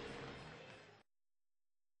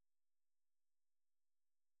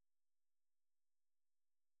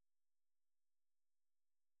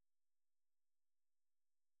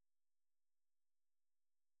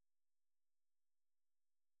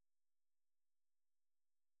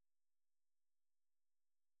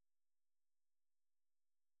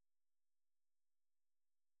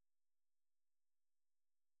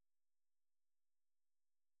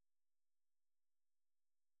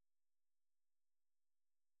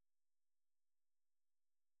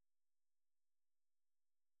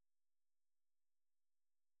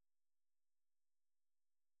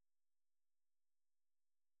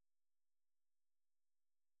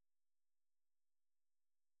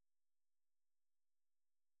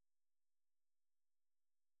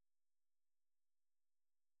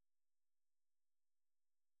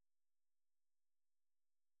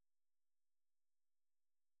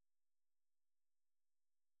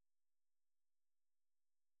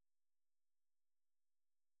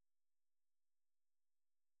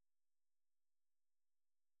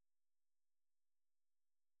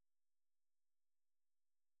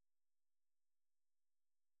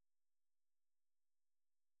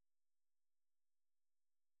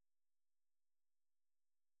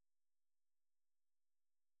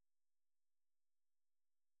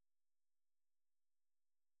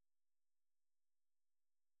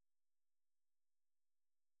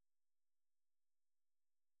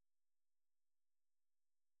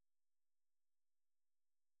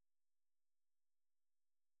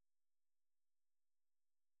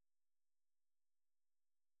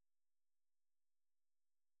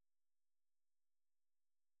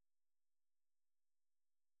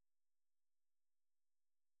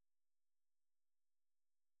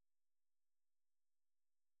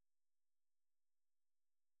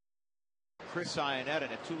 Chris Iannetta,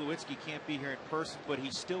 and Tulowitzki can't be here in person, but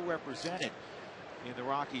he's still represented in the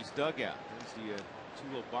Rockies dugout. There's the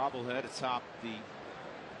Tulo bobblehead atop the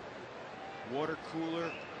water cooler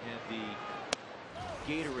and the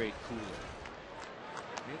Gatorade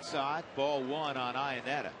cooler. Inside, ball 1 on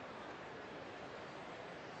Iannetta.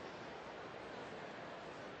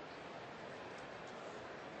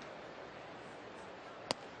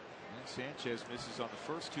 And Sanchez misses on the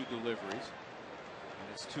first 2 deliveries. And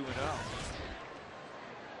it's 2-0.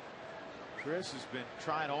 Chris has been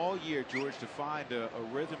trying all year, George, to find a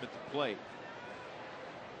rhythm at the plate.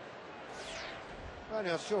 Well,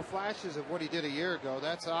 he'll show flashes of what he did a year ago.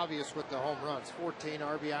 That's obvious with the home runs. 14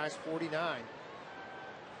 RBIs, 49.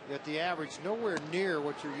 Yet the average nowhere near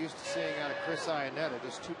what you're used to seeing out of Chris Iannetta,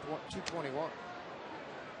 just 221.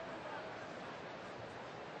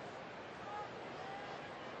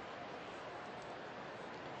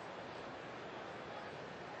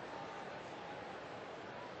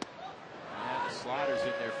 Slider's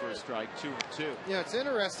in there for a strike, 2-2. Yeah, it's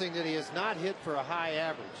interesting that he has not hit for a high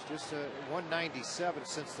average, just 197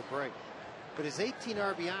 since the break. But his 18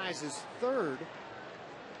 RBIs is third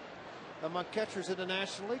among catchers in the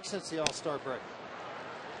National League since the All-Star break.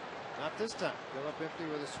 Not this time. Go up empty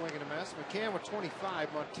with a swing and a miss. McCann with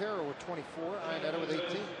 25, Montero with 24, Iannetta with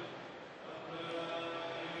 18.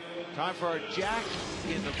 Time for our Jack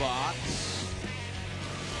in the box.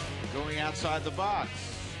 Going outside the box.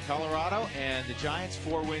 Colorado and the Giants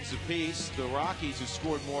 4 wins apiece. The Rockies have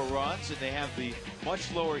scored more runs and they have the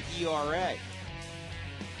much lower ERA.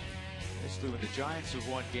 Basically, when the Giants have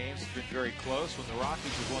won games, it's been very close. When the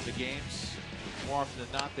Rockies have won the games, more often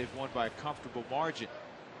than not, they've won by a comfortable margin.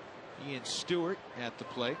 Ian Stewart at the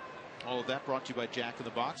plate. All of that brought to you by Jack in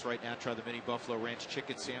the Box. Right now, try the mini Buffalo Ranch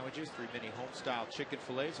chicken sandwiches, 3 mini home-style chicken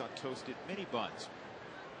fillets on toasted mini buns.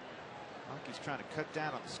 Rockies trying to cut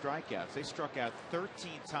down on the strikeouts. They struck out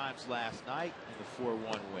 13 times last night in the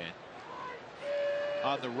 4-1 win.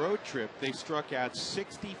 On the road trip, they struck out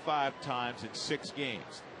 65 times in 6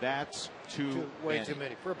 games. That's way too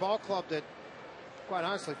many. For a ball club that, quite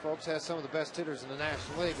honestly, folks, has some of the best hitters in the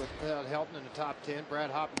National League, with Helton in the top 10, Brad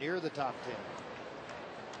Hopp near the top 10.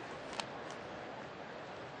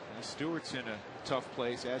 And Stewart's in a tough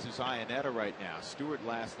place, as is Iannetta right now. Stewart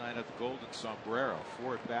last night at the Golden Sombrero,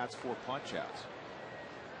 4 at bats, 4 punch outs.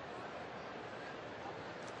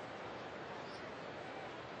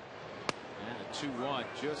 And a 2-1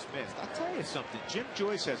 just missed. I'll tell you something, Jim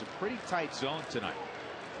Joyce has a pretty tight zone tonight.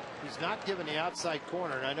 He's not given the outside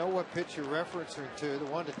corner, and I know what pitch you're referencing to, the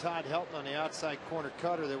one to Todd Helton on the outside corner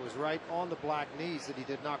cutter that was right on the black knees that he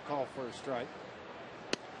did not call for a strike.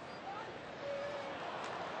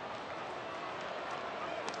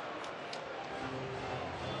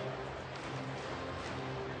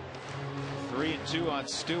 Three and 2 on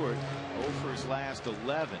Stewart. 0 for his last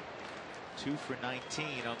 11. 2 for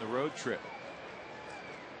 19 on the road trip.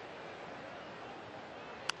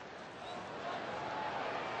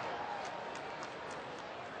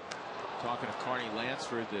 Talking to Carney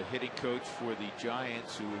Lansford, the hitting coach for the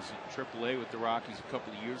Giants, who was in AAA with the Rockies a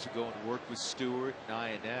couple of years ago and worked with Stewart and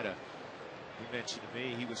Iannetta. He mentioned to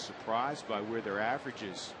me he was surprised by where their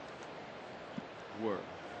averages were.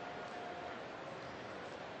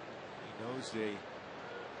 He knows they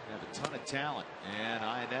have a ton of talent, and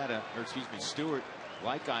Stewart,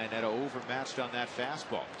 like Iannetta, overmatched on that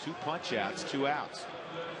fastball. 2 punch outs, 2 outs.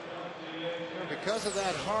 Because of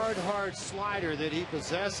that hard slider that he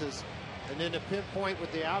possesses, and then to pinpoint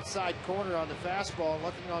with the outside corner on the fastball, and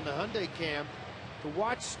looking on the Hyundai cam to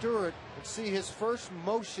watch Stewart and see his first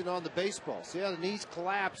motion on the baseball. See how the knees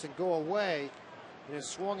collapse and go away, and it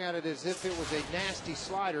swung at it as if it was a nasty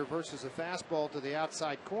slider versus a fastball to the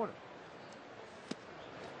outside corner.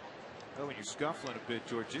 Well, when you're scuffling a bit,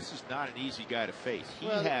 George, this is not an easy guy to face. He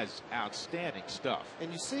has outstanding stuff.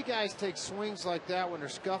 And you see guys take swings like that when they're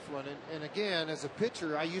scuffling. And again, as a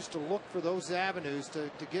pitcher, I used to look for those avenues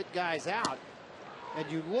to get guys out.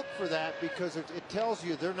 And you look for that because it tells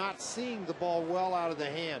you they're not seeing the ball well out of the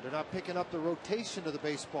hand. They're not picking up the rotation of the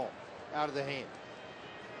baseball out of the hand.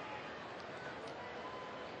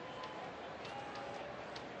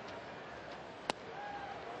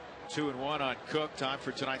 Two and 1 on Cook. Time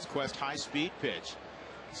for tonight's Quest high-speed pitch.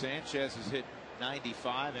 Sanchez has hit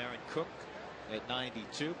 95. Aaron Cook at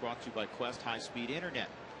 92. Brought to you by Quest high-speed internet.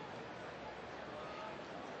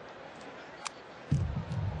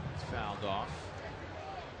 It's fouled off.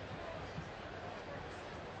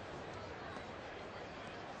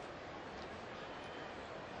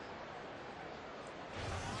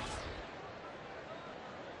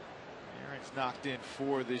 Aaron's knocked in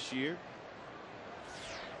 4 this year.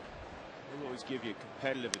 He'll always give you a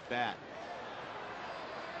competitive at bat.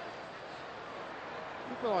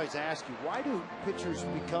 People always ask you, why do pitchers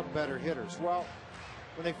become better hitters? Well,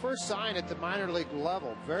 when they first sign at the minor league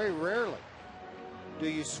level, very rarely do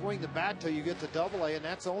you swing the bat till you get to Double-A, and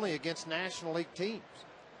that's only against National League teams.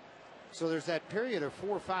 So there's that period of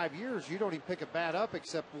 4 or 5 years you don't even pick a bat up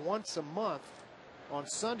except once a month on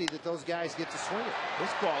Sunday that those guys get to swing it. This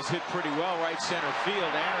ball's hit pretty well right center field.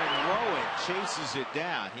 Aaron Rowan chases it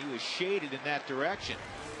down. He was shaded in that direction.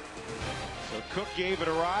 So Cook gave it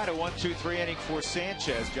a ride. A 1-2-3 inning for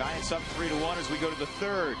Sanchez. Giants up 3-1 as we go to the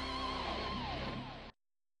 3rd.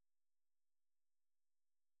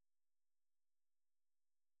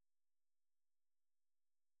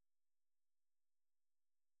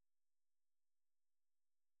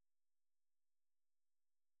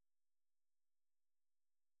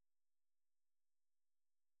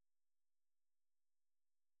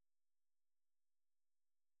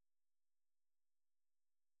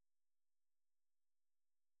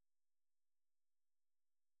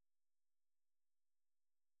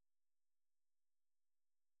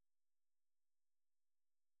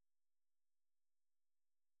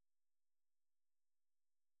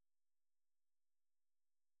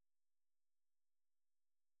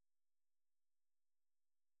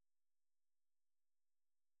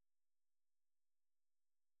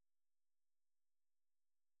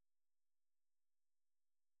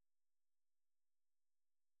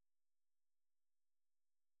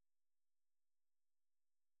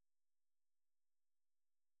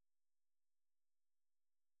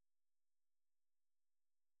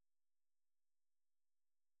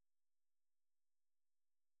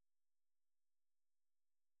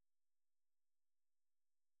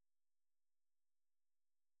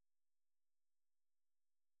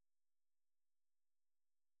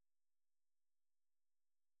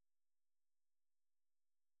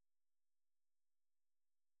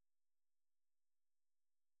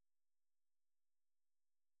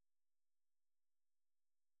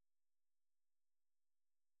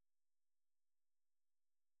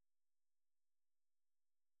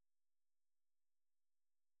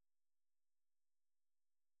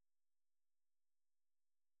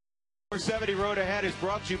 470 Road Ahead is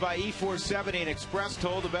brought to you by E470 and Express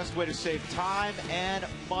Toll, the best way to save time and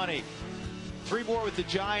money. 3 more with the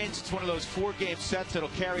Giants. It's one of those 4-game sets that'll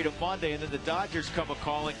carry to Monday, and then the Dodgers come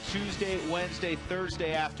a-calling Tuesday, Wednesday,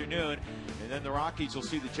 Thursday afternoon. And then the Rockies will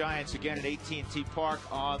see the Giants again at AT&T Park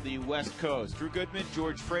on the West Coast. Drew Goodman,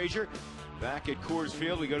 George Frazier, back at Coors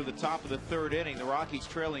Field. We go to the top of the 3rd inning. The Rockies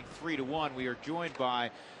trailing 3-1. We are joined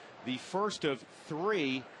by the first of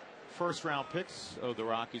 3 first-round picks of the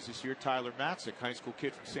Rockies this year, Tyler Matzik, high school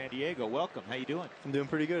kid from San Diego. Welcome. How you doing? I'm doing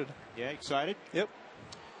pretty good. Yeah, excited? Yep.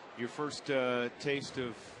 Your first taste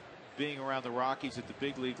of being around the Rockies at the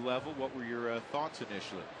big league level. What were your thoughts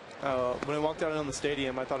initially? When I walked out on the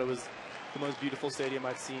stadium, I thought it was the most beautiful stadium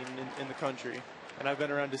I've seen in the country, and I've been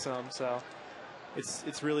around to some, so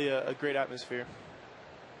it's really a great atmosphere.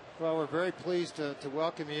 Well, we're very pleased to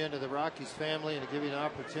welcome you into the Rockies family and to give you an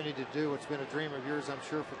opportunity to do what's been a dream of yours, I'm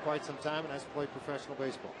sure, for quite some time, and that's play professional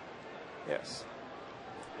baseball. Yes.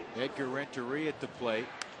 Edgar Renteria at the plate,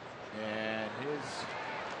 and his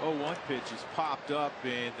 0-1 pitch is popped up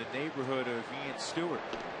in the neighborhood of Ian Stewart,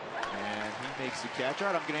 and he makes the catch.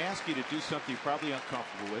 All right, I'm going to ask you to do something you're probably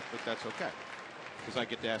uncomfortable with, but that's okay, because I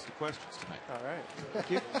get to ask the questions tonight. All right.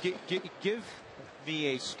 Give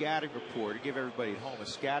me a scouting report, or give everybody at home a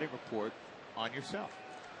scouting report on yourself.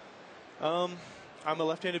 I'm a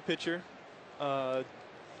left-handed pitcher.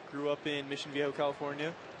 Grew up in Mission Viejo,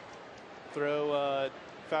 California. Throw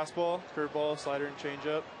fastball, curveball, slider, and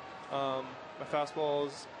changeup. My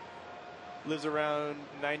fastball lives around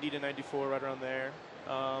 90 to 94, right around there.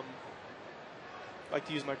 Like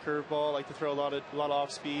to use my curveball. Like to throw a lot of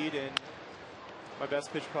off speed, and my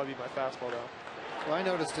best pitch would probably be my fastball, though. Well, I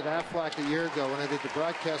noticed at Aflac a year ago when I did the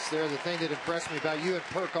broadcast there, the thing that impressed me about you and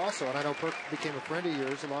Perk also, and I know Perk became a friend of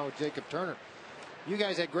yours along with Jacob Turner, you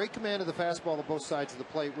guys had great command of the fastball on both sides of the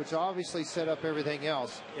plate, which obviously set up everything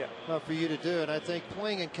else for you to do. And I think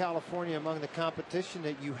playing in California among the competition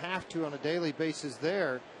that you have to on a daily basis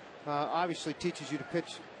there obviously teaches you to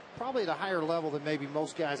pitch probably at a higher level than maybe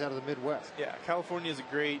most guys out of the Midwest. Yeah, California is a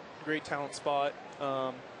great talent spot.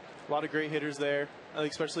 A lot of great hitters there,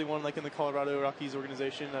 especially one like in the Colorado Rockies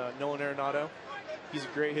organization, Nolan Arenado. He's a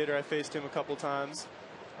great hitter. I faced him a couple times.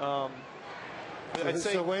 I'd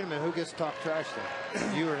say, so wait a minute, who gets to talk trash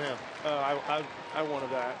then? You or him? I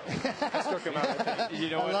wanted that. I struck him out, I think. You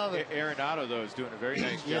know I love it. Arenado, though, is doing a very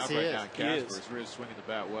nice Yes, job he right is. now in Casper. He's really swinging the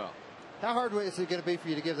bat well. How hard is it going to be for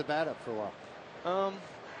you to give the bat up for a while?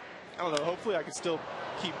 I don't know. Hopefully I can still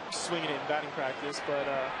keep swinging it in batting practice, but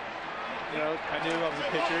you know, I knew I was a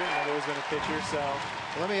pitcher, and I've always been a pitcher, so.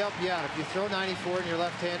 Let me help you out. If you throw 94 and you're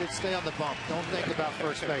left-handed, stay on the bump. Don't think about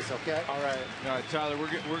first base, okay? All right. All right, Tyler, we're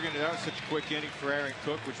going to, that was such a quick inning for Aaron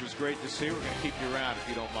Cook, which was great to see. We're going to keep you around if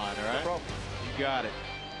you don't mind, all right? No problem. You got it.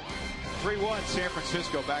 3-1 San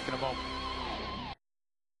Francisco, back in a moment.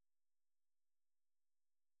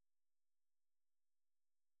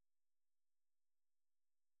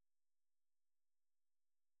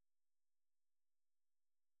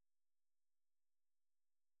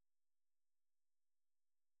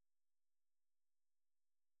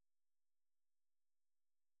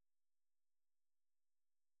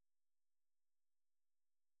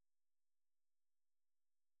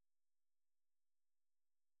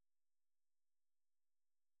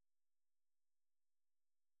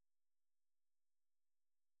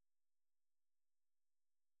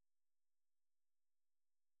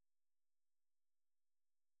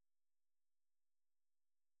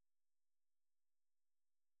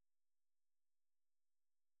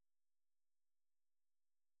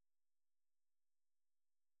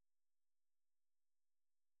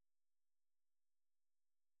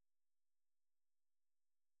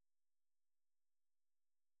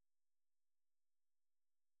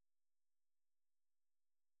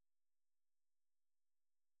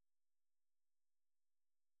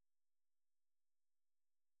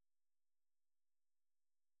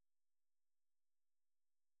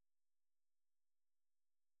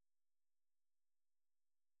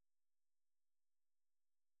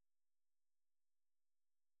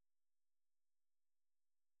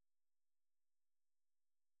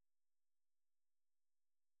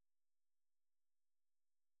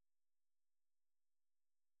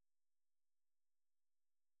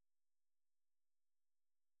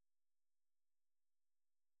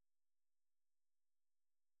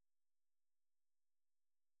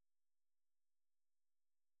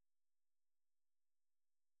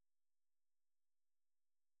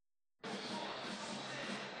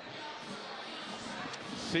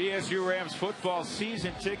 CSU Rams football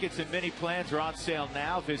season tickets and many plans are on sale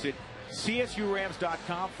now. Visit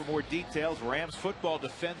CSURams.com for more details. Rams football,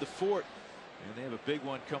 defend the fort And they have a big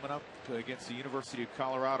one coming up against the University of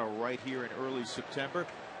Colorado right here in early September.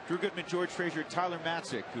 Drew Goodman, George Frazier, Tyler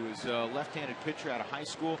Matzik, who is a left-handed pitcher out of high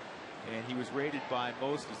school, and he was rated by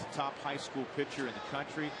most as the top high school pitcher in the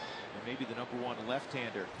country, and maybe the #1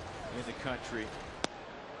 left-hander in the country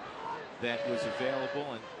that was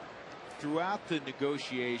available. And throughout the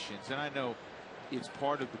negotiations, and I know it's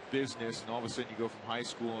part of the business, and all of a sudden you go from high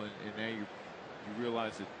school and now you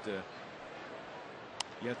realize that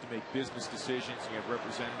you have to make business decisions, and you have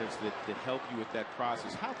representatives that help you with that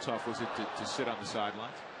process. How tough was it to sit on the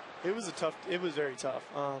sidelines? It was very tough.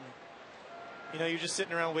 You know, you're just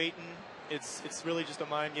sitting around waiting. It's really just a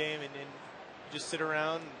mind game, and you just sit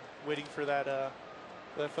around waiting for that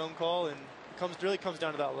phone call, and it really comes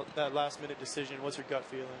down to that last minute decision. What's your gut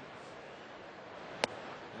feeling?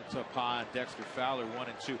 That's up high. Dexter Fowler,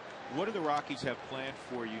 1-2. What do the Rockies have planned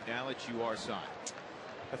for you now that you are signed?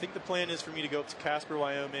 I think the plan is for me to go up to Casper,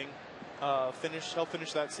 Wyoming, help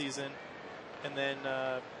finish that season, and then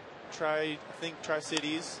try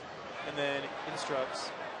Tri-Cities, and then Instructs.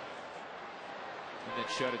 And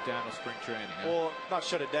then shut it down with spring training. Huh? Well, not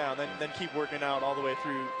shut it down, then keep working out all the way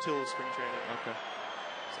through till spring training. Okay.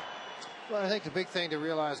 Well, I think the big thing to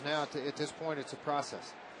realize now at this point, it's a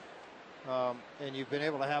process. And you've been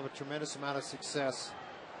able to have a tremendous amount of success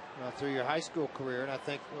through your high school career. And I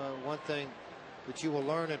think one thing that you will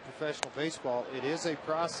learn in professional baseball, it is a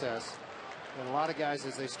process. And a lot of guys,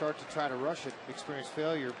 as they start to try to rush it, experience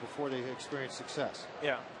failure before they experience success.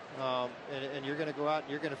 Yeah. And you're going to go out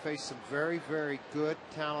and you're going to face some very, very good,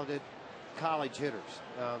 talented college hitters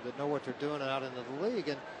that know what they're doing out into the league.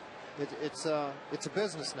 And it's a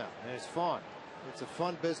business now, and it's fun. It's a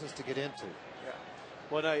fun business to get into. Yeah.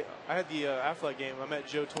 When I had the Aflac game, I met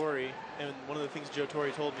Joe Torre, and one of the things Joe Torre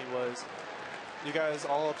told me was, you guys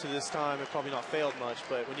all up to this time have probably not failed much,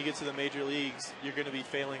 but when you get to the major leagues, you're going to be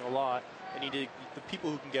failing a lot, and the people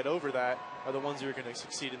who can get over that are the ones who are going to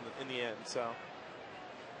succeed in the end. So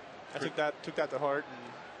I took that to heart.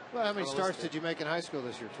 And well, how many starts did you make in high school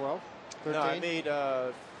this year? 12? 13? No, I made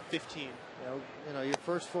 15. You know, your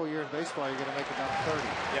first full year in baseball, you're going to make about 30.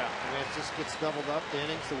 Yeah. I mean, it just gets doubled up. The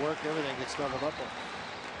innings, the work, everything gets doubled up on.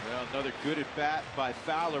 Well, another good at bat by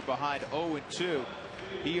Fowler behind 0-2.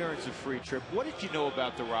 He earns a free trip. What did you know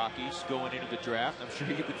about the Rockies going into the draft? I'm sure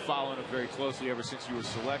you've been following them very closely ever since you were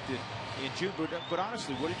selected in June. But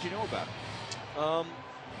honestly, what did you know about them?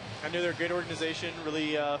 I knew they're a great organization,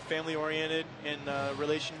 really family-oriented, and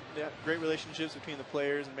great relationships between the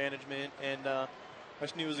players and management. And I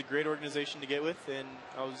just knew it was a great organization to get with, and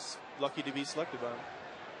I was lucky to be selected by them.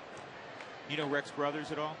 You know Rex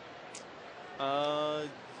Brothers at all?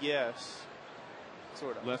 Yes,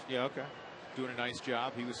 sort of. Yeah, okay. Doing a nice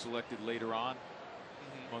job. He was selected later on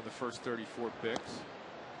the first 34 picks.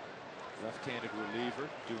 Left-handed reliever,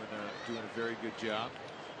 doing a very good job.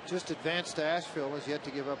 Just advanced to Asheville, has yet to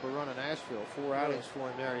give up a run in Asheville. 4 outings for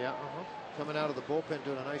him there, yeah. Coming out of the bullpen,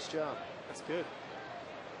 doing a nice job. That's good.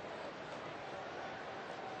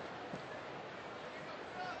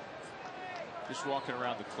 Just walking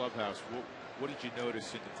around the clubhouse, what did you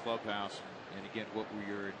notice in the clubhouse? And again, what were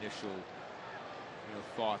your initial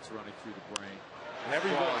thoughts running through the brain?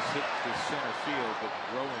 Everybody hit the center field, but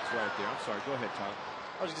Rowan's right there. I'm sorry, go ahead, Tyler.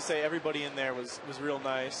 I was just going to say, everybody in there was real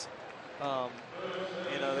nice.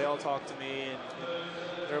 They all talked to me, and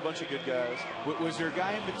they're a bunch of good guys. Was there a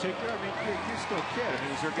guy in particular? I mean, you're still a kid. I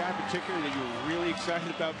mean, was there a guy in particular that you were really excited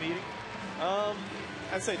about meeting?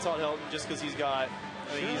 I'd say Todd Helton, just because he's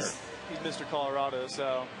Mr. Colorado,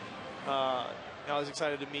 so I was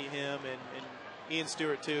excited to meet him, and Ian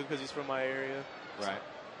Stewart too, because he's from my area. Right.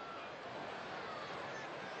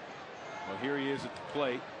 Well, here he is at the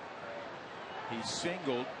plate. He's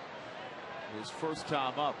singled his first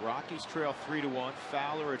time up. Rockies trail 3-1.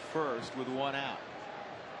 Fowler at first with 1 out.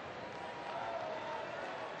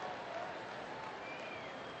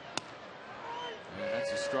 And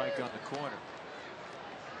that's a strike on the corner.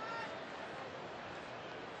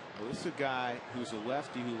 Well, this is a guy who's a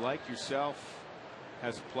lefty who, like yourself,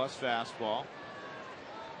 has a plus fastball.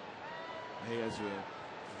 He has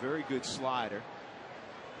a very good slider.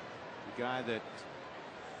 The guy that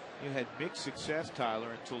had mixed success,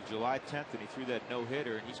 Tyler, until July 10th, and he threw that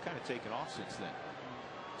no-hitter, and he's kind of taken off since then.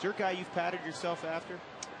 Is there a guy you've patterned yourself after?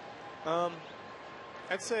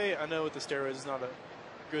 I'd say, I know with the steroids is not a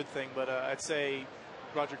good thing, but I'd say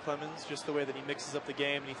Roger Clemens, just the way that he mixes up the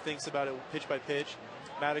game and he thinks about it pitch by pitch.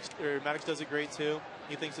 Maddox does it great too.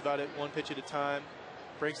 He thinks about it one pitch at a time,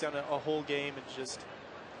 breaks down a whole game in just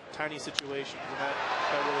tiny situations, and that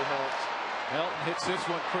really helps. Helton hits this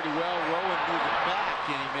one pretty well. Rowan moving back,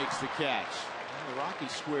 and he makes the catch. The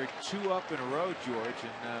Rockies squared 2 up in a row, George,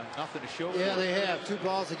 and nothing to show for it. Yeah, they have. 2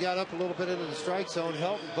 balls that got up a little bit into the strike zone.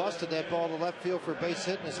 Helton busted that ball to left field for a base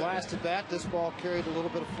hit in his last at bat. This ball carried a little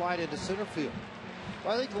bit of flight into center field.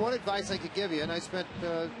 Well, I think the one advice I could give you, and I spent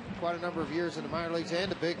quite a number of years in the minor leagues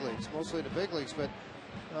and the big leagues, mostly in the big leagues, but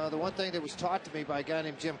the one thing that was taught to me by a guy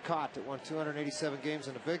named Jim Cott that won 287 games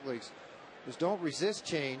in the big leagues was don't resist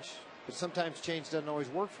change, but sometimes change doesn't always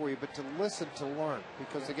work for you, but to listen to learn,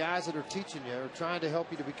 because the guys that are teaching you are trying to help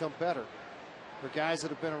you to become better. The guys that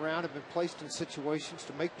have been around have been placed in situations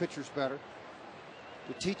to make pitchers better,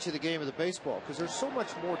 to teach you the game of the baseball, because there's so much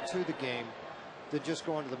more to the game than just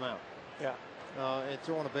going to the mound. Yeah. And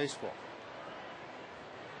throwing a baseball.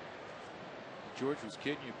 George was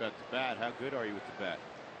kidding you about the bat. How good are you with the bat?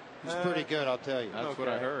 He's pretty good, I'll tell you. That's what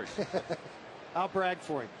I heard. I'll brag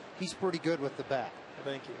for him. He's pretty good with the bat.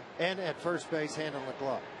 Thank you. And at first base, handling the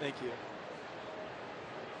glove. Thank you.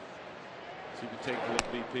 So you've been taking a little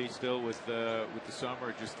BP still with the summer,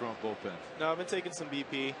 or just throwing bullpens? No, I've been taking some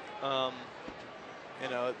BP. You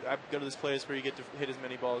know, I go to this place where you get to hit as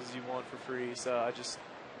many balls as you want for free, so I just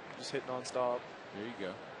hit nonstop. There you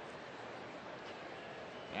go.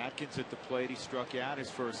 Atkins at the plate. He struck out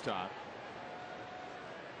his first time.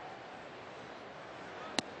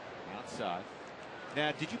 Outside.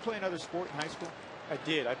 Now, did you play another sport in high school? I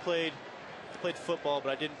did. I played football,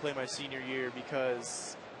 but I didn't play my senior year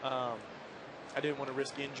because I didn't want to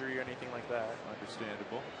risk injury or anything like that.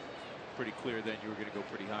 Understandable. Pretty clear then you were going to go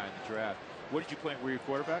pretty high in the draft. What did you play? Were you a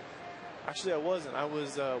quarterback? Actually, I wasn't. I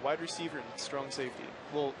was wide receiver and strong safety.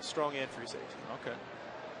 Well, strong and free safety. Okay.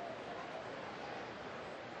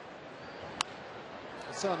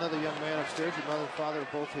 I saw another young man upstairs. Your mother and father are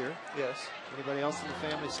both here. Yes. Anybody else in the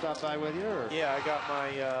family stop by with you? Or? Yeah, I got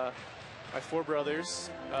my 4 brothers,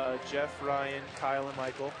 Jeff, Ryan, Kyle, and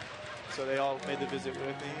Michael. So they all made the visit with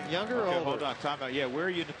me. Younger or older? Hold on, time out. Yeah, where are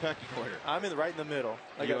you in the pecking order? I'm right in the middle.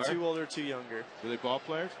 I got 2 older, 2 younger. Were they ball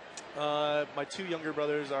players? My 2 younger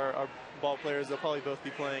brothers are ball players. They'll probably both be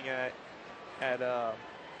playing at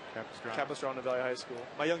Capistrano Valley High School.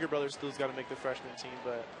 My younger brother still's got to make the freshman team,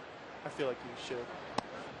 but I feel like he should.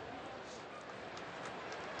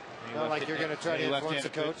 Not like you're going to try to influence the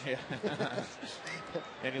coach? Yeah.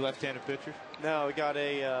 Any left-handed pitchers? No, we got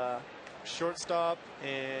a shortstop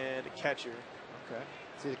and a catcher. Okay.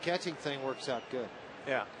 See, the catching thing works out good.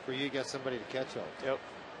 Yeah. For you got somebody to catch all. Yep.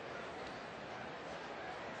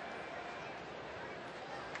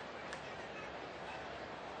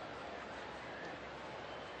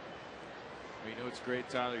 Well, you know it's great,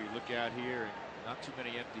 Tyler. You look out here and not too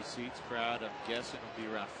many empty seats. Crowd, I'm guessing, will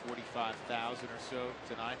be around 45,000 or so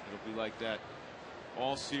tonight. It'll be like that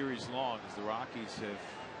all series long, as the Rockies have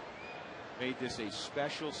made this a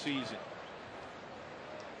special season.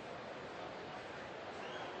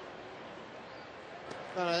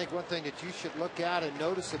 And I think one thing that you should look at and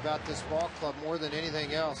notice about this ball club more than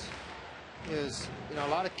anything else is, you know, a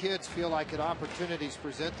lot of kids feel like that opportunities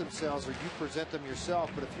present themselves or you present them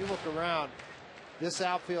yourself. But if you look around this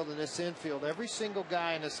outfield and this infield, every single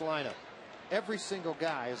guy in this lineup, every single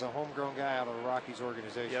guy is a homegrown guy out of the Rockies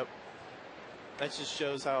organization. Yep. That just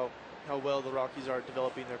shows how well the Rockies are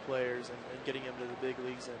developing their players and getting them to the big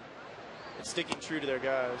leagues and sticking true to their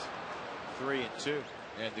guys. 3-2.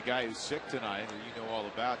 And the guy who's sick tonight, who you know all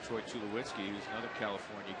about, Troy Tulowitzki, who's another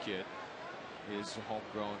California kid, is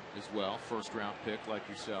homegrown as well. First round pick like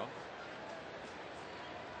yourself.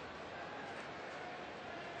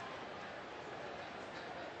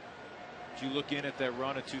 Did you look in at that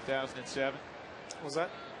run in 2007? What was that?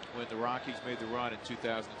 When the Rockies made the run in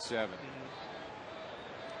 2007.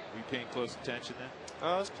 Were you paying close attention then?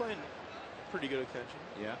 I was paying pretty good attention.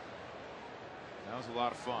 Yeah. That was a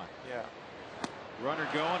lot of fun. Yeah. Runner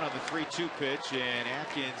going on the 3-2 pitch, and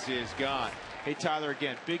Atkins is gone. Hey, Tyler,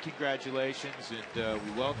 again, big congratulations, and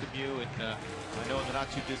we welcome you. And I know in the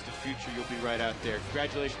not-too-distant future you'll be right out there.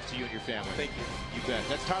 Congratulations to you and your family. Thank you. You bet.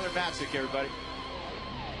 That's Tyler Matzik, everybody.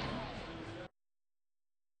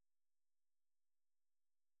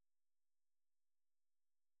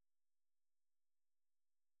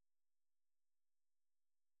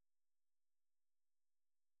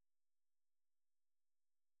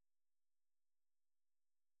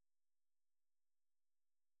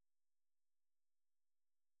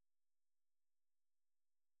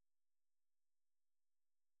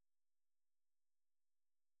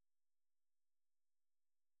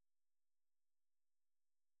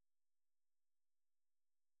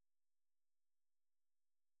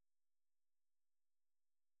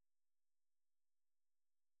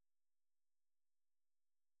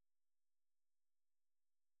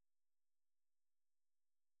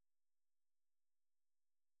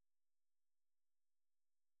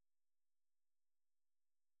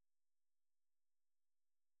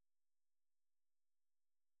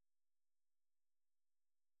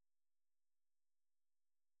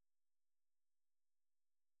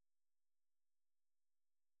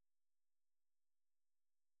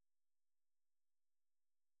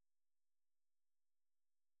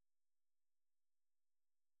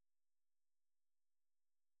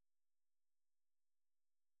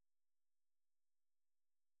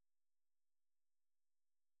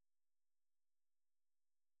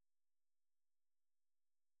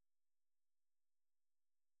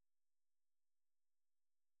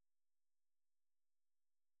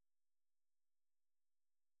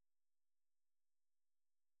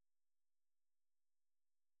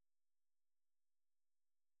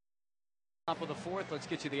 Top of the fourth, let's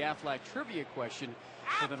get you the Aflac trivia question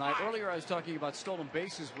for the night. Earlier, I was talking about stolen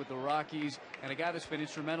bases with the Rockies, and a guy that's been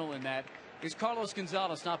instrumental in that is Carlos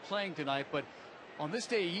Gonzalez, not playing tonight, but on this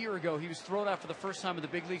day a year ago, he was thrown out for the first time in the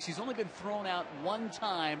big leagues. He's only been thrown out one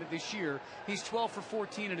time this year. He's 12 for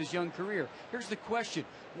 14 in his young career. Here's the question.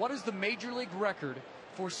 What is the major league record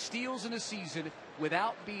for steals in a season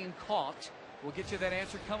without being caught? We'll get you that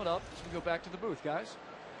answer coming up as we go back to the booth, guys.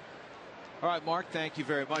 All right, Mark, thank you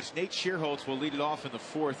very much. Nate Shearholtz will lead it off in the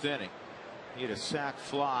fourth inning. He had a sac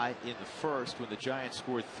fly in the first when the Giants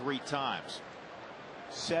scored 3 times.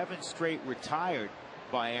 7 straight retired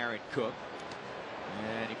by Aaron Cook.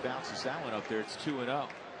 And he bounces that one up there. It's 2-0.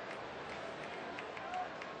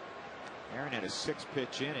 Aaron had a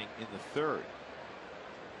 6-pitch inning in the third.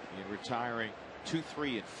 And retiring 2,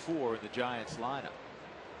 3, and 4 in the Giants lineup.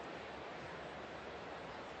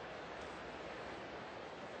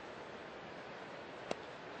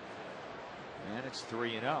 And it's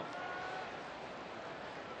 3-0.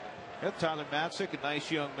 Yep, Tyler Matzik, a nice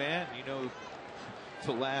young man. You know,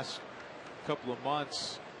 the last couple of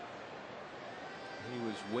months, he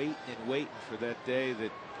was waiting and waiting for that day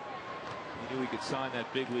that he knew he could sign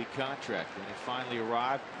that big league contract. And it finally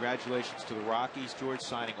arrived. Congratulations to the Rockies, George,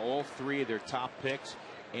 signing all 3 of their top picks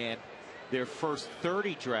and their first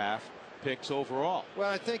 30 draft picks overall.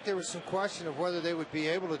 Well, I think there was some question of whether they would be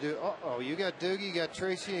able to do. You got Doogie, you got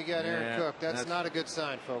Tracy, you got Aaron Cook. That's not a good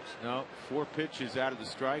sign, folks. No, 4 pitches out of the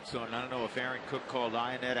strike zone. I don't know if Aaron Cook called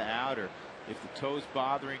Ionetta out or if the toe's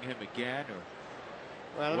bothering him again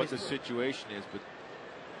or what the situation is, but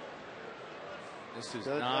this is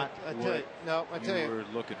not what you were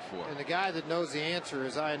looking for. And the guy that knows the answer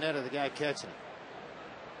is Ionetta, the guy catching it.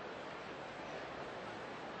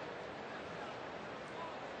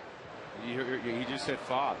 He just said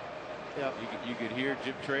Fob. Yep. You could hear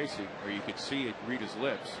Jim Tracy, or you could see it read his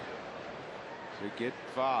lips. So get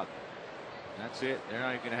Fob. That's it. They're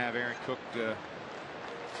not even going to have Aaron Cook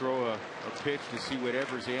throw a pitch to see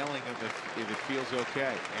whatever's ailing him if it feels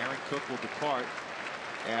okay. Aaron Cook will depart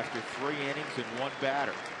after 3 innings and 1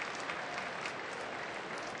 batter.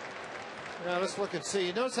 Now let's look and see.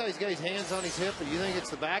 You notice how he's got his hands on his hip, but you think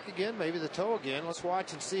it's the back again, maybe the toe again. Let's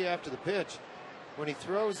watch and see after the pitch. When he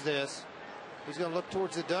throws this, he's going to look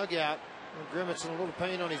towards the dugout, grimacing a little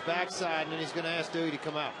pain on his backside, and then he's going to ask Dewey to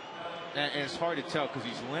come out. And it's hard to tell because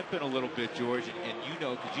he's limping a little bit, George, and you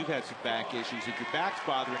know, because you've had some back issues. If your back's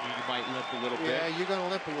bothering you, you might limp a little bit. Yeah, you're going to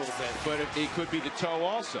limp a little bit. But it could be the toe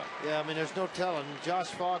also. Yeah, I mean, there's no telling. Josh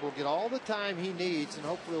Fogg will get all the time he needs, and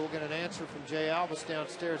hopefully we'll get an answer from Jay Albus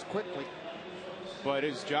downstairs quickly. But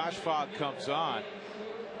as Josh Fogg comes on,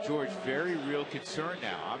 George, very real concern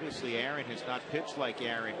now. Obviously, Aaron has not pitched like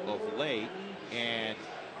Aaron of late, and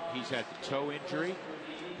he's had the toe injury.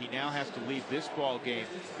 He now has to leave this ball game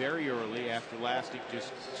very early after lasting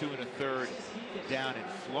just 2 1/3 down in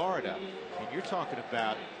Florida. And you're talking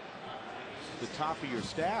about the top of your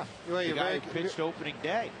staff, the guy who pitched opening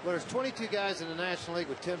day. Well, there's 22 guys in the National League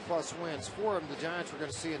with 10+ wins. 4 of them the Giants were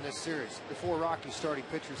going to see in this series. The 4 Rockies starting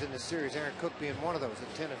pitchers in this series, Aaron Cook being one of those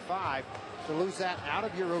at 10-5. To lose that out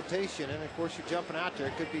of your rotation, and of course you're jumping out there.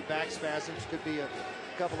 It could be back spasms, could be a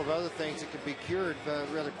couple of other things that could be cured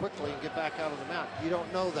rather quickly and get back out of the mound. You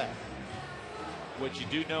don't know that. What you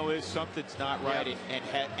do know is something's not right,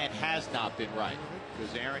 and has not been right,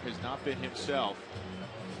 because Aaron has not been himself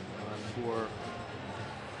for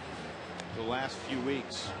the last few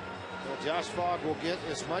weeks. Well, Josh Fogg will get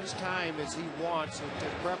as much time as he wants in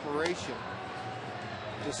preparation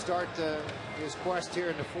to start his quest here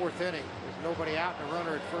in the 4th inning. There's nobody out and a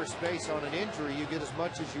runner at first base on an injury. You get as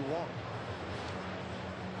much as you want.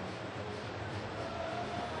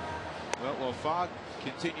 Well, while Fogg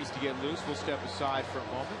continues to get loose, we'll step aside for a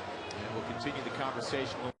moment, and we'll continue the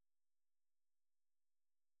conversation.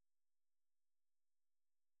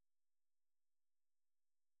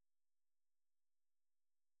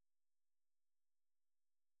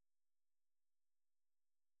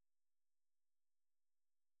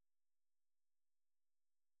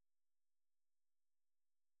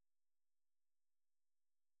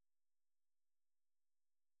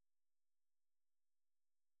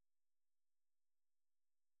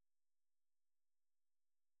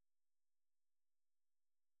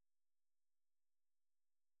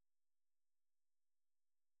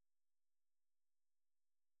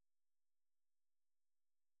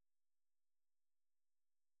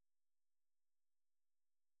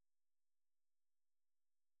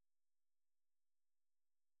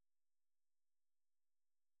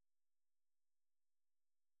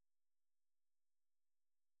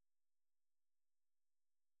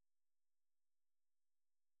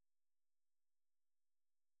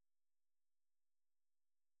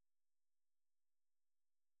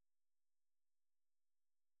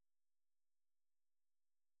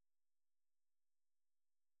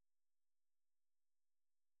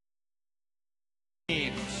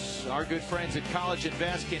 Our good friends at College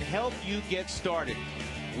Invest can help you get started.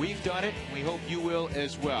 We've done it. We hope you will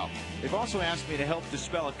as well. They've also asked me to help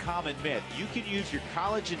dispel a common myth. You can use your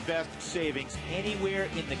College Invest savings anywhere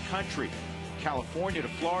in the country, California to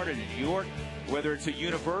Florida to New York, whether it's a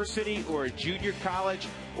university or a junior college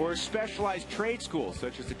or a specialized trade school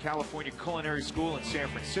such as the California Culinary School in San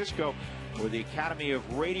Francisco or the Academy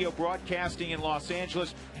of Radio Broadcasting in Los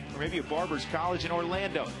Angeles, or maybe a barber's college in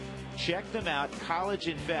Orlando. Check them out,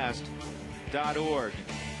 collegeinvest.org.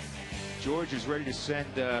 George is ready to send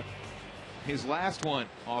his last one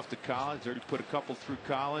off to college. Already put a couple through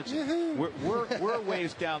college. We're a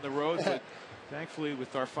ways down the road, but thankfully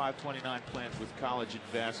with our 529 plans with College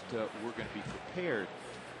Invest, we're going to be prepared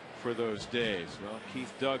for those days. Well,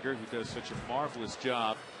 Keith Duggar, who does such a marvelous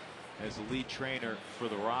job as the lead trainer for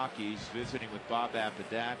the Rockies, visiting with Bob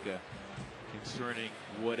Apodaca concerning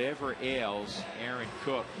whatever ails Aaron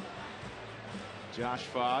Cook. Josh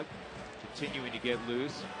Fogg continuing to get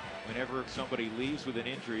loose. Whenever somebody leaves with an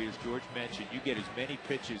injury, as George mentioned, you get as many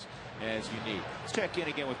pitches as you need. Let's check in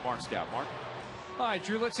again with Mark Stout. Mark? All right,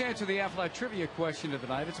 Drew, let's answer the Aflac trivia question of the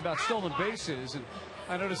night. It's about stolen bases. And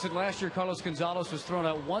I noticed that last year Carlos Gonzalez was thrown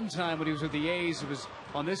out one time when he was with the A's. It was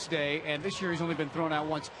on this day, and this year he's only been thrown out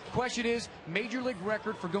once. Question is, major league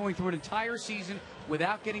record for going through an entire season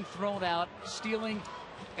without getting thrown out, stealing.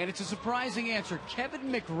 And it's a surprising answer.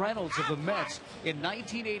 Kevin McReynolds of the Mets in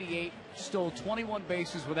 1988 stole 21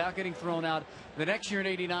 bases without getting thrown out. The next year in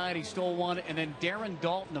 '89 he stole one, and then Darren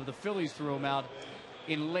Dalton of the Phillies threw him out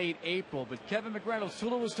in late April. But Kevin McReynolds,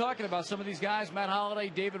 Tulo was talking about some of these guys, Matt Holliday,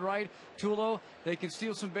 David Wright, Tulo, they can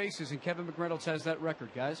steal some bases, and Kevin McReynolds has that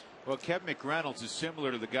record, guys. Well, Kevin McReynolds is similar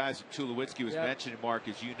to the guys that Tulowitzki was mentioning, Mark,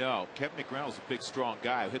 as you know. Kevin McReynolds is a big, strong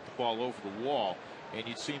guy who hit the ball over the wall, and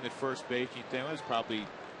you'd see him at first base, and you'd think, well, he's probably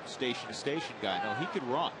station-to-station guy. No, he could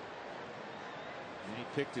run. And he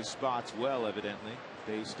picked his spots well, evidently,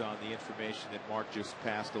 based on the information that Mark just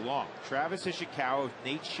passed along. Travis Ishikawa with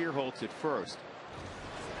Nate Shearholtz at first.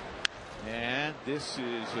 And this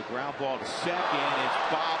is a ground ball to second. It's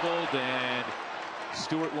bobbled, and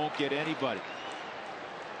Stewart won't get anybody.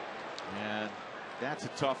 And that's a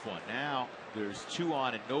tough one. Now there's 2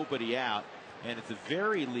 on and nobody out. And at the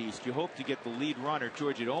very least, you hope to get the lead runner.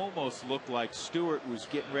 George, it almost looked like Stewart was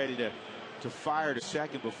getting ready to fire to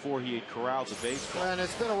second before he had corralled the baseball. And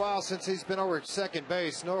it's been a while since he's been over at second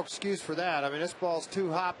base. No excuse for that. I mean, this ball's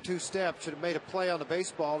 2 hop, 2 step. Should have made a play on the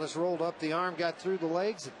baseball. Just rolled up the arm, got through the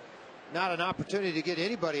legs. Not an opportunity to get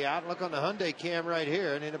anybody out. Look on the Hyundai cam right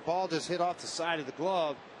here. And then the ball just hit off the side of the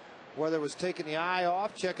glove. Whether it was taking the eye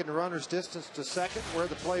off, checking the runner's distance to second, where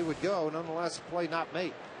the play would go. Nonetheless, the play not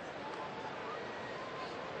made.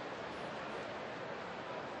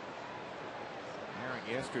 Aaron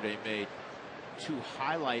yesterday made 2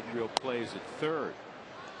 highlight reel plays at third.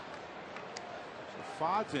 So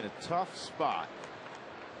Fogg's in a tough spot.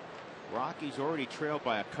 Rockies already trailed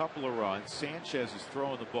by a couple of runs. Sanchez is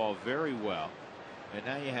throwing the ball very well. And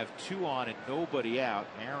now you have 2 on and nobody out.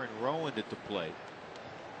 Aaron Rowand at the plate,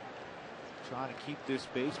 trying to keep this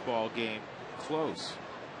baseball game close.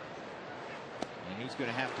 And he's going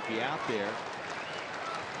to have to be out there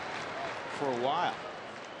for a while.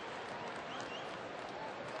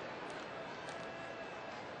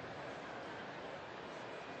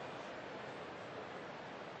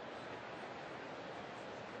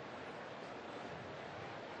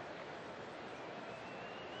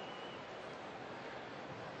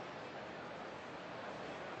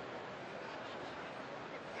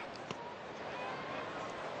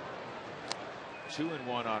 Two and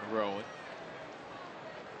one on Rowan.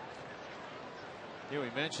 We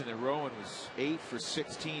mentioned that Rowan was 8 for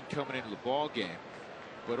 16 coming into the ball game,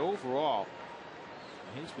 but overall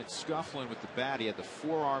he's been scuffling with the bat. He had the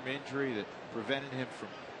forearm injury that prevented him from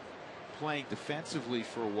playing defensively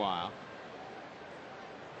for a while.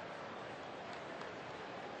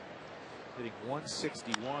 Hitting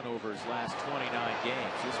 161 over his last 29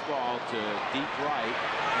 games. This ball to deep right.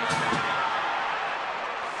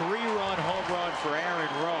 3-run home run for Aaron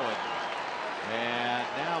Rowan. And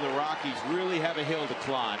now the Rockies really have a hill to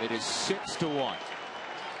climb. It is 6-1.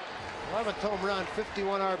 11th home run,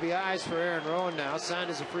 51 RBIs for Aaron Rowan now. Signed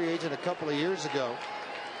as a free agent a couple of years ago.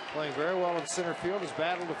 Playing very well in center field. Has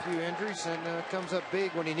battled a few injuries and comes up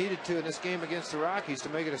big when he needed to in this game against the Rockies to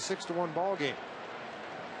make it a 6-1 ball game.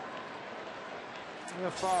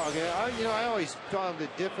 Fogg, I always found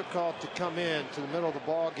it difficult to come in to the middle of the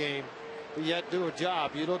ball game, but yet do a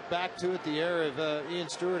job. You look back to it, the error of Ian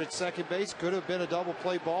Stewart at second base could have been a double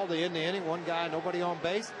play ball to end the inning. One guy, nobody on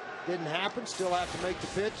base. Didn't happen. Still have to make the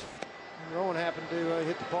pitch. Rowan happened to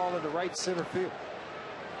hit the ball into right center field.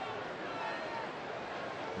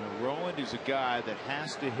 Now, Rowland is a guy that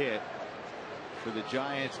has to hit for the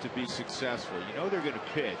Giants to be successful. You know they're going to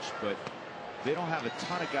pitch, but they don't have a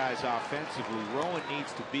ton of guys offensively. Rowland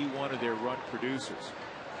needs to be one of their run producers.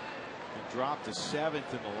 He dropped to 7th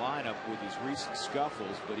in the lineup with his recent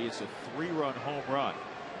scuffles, but he has a 3-run home run.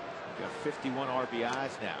 Got 51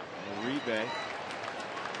 RBIs now. Uribe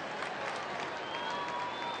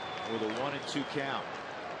with a 1-2 count.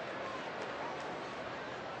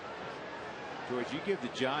 George, you give the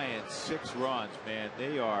Giants 6 runs, man,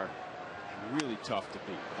 they are really tough to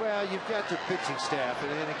beat. Well, you've got their pitching staff,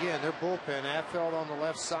 and then again, their bullpen. Affeld on the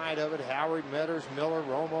left side of it, Howard, Metters, Miller,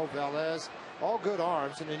 Romo, Velez, all good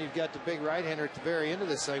arms, and then you've got the big right-hander at the very end of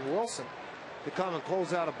this thing, Wilson, to come and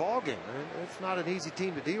close out a ball game. It's not an easy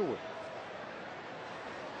team to deal with.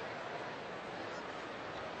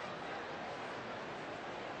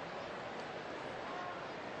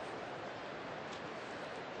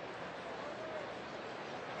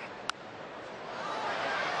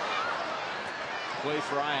 Play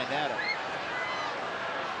for Ionetta.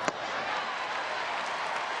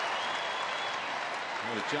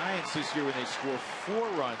 Well, the Giants this year, when they score 4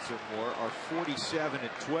 runs or more, are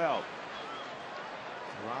 47-12.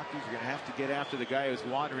 The Rockies are going to have to get after the guy who's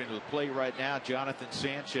wandering to the plate right now, Jonathan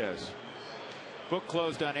Sanchez. Book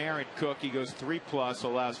closed on Aaron Cook. He goes 3+,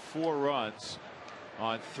 allows 4 runs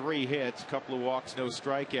on 3 hits, a couple of walks, no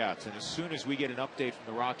strikeouts. And as soon as we get an update from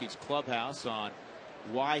the Rockies clubhouse on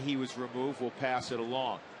why he was removed, we'll pass it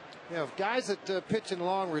along. Yeah, guys that pitch in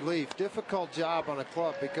long relief, difficult job on a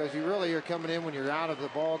club, because you really are coming in when you're out of the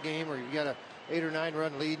ball game, or you got a 8 or 9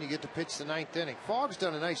 run lead and you get to pitch the 9th inning. Fogg's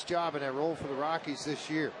done a nice job in that role for the Rockies this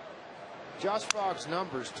year. Josh Fogg's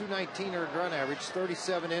numbers: 219 earned run average,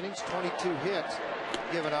 37 innings, 22 hits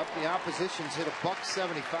given up. The opposition's hit a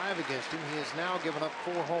 $175 against him. He has now given up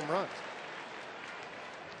 4 home runs.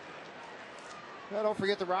 Now, don't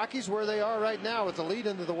forget the Rockies, where they are right now with the lead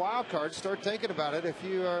into the wild card. Start thinking about it. If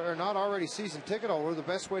you are not already season ticket holder, the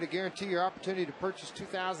best way to guarantee your opportunity to purchase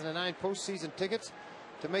 2009 postseason tickets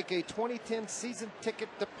to make a 2010 season ticket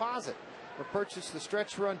deposit, or purchase the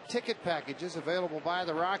stretch run ticket packages available by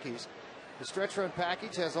the Rockies. The stretch run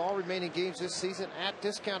package has all remaining games this season at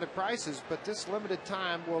discounted prices, but this limited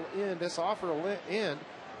time will end. This offer will end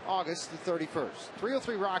August the 31st.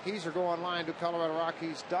 303 Rockies, or go online to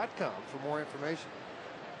ColoradoRockies.com for more information.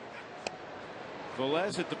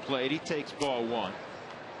 Velez at the plate. He takes ball 1.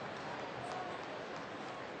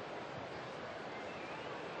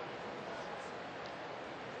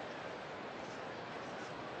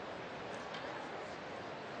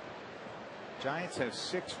 Giants have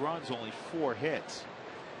 6 runs, only 4 hits.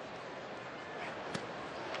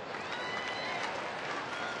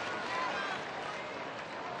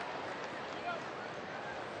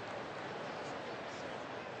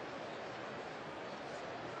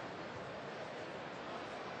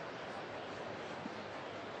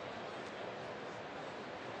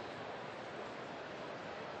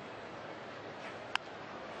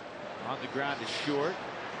 On the ground is short.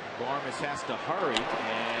 Barmes has to hurry,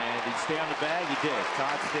 and he'd stay on the bag. He did.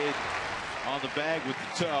 Todd stayed on the bag with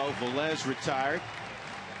the toe. Velez retired.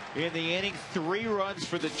 In the inning, 3 runs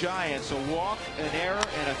for the Giants. A walk, an error,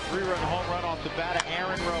 and a 3-run home run off the bat of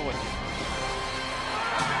Aaron Rowand.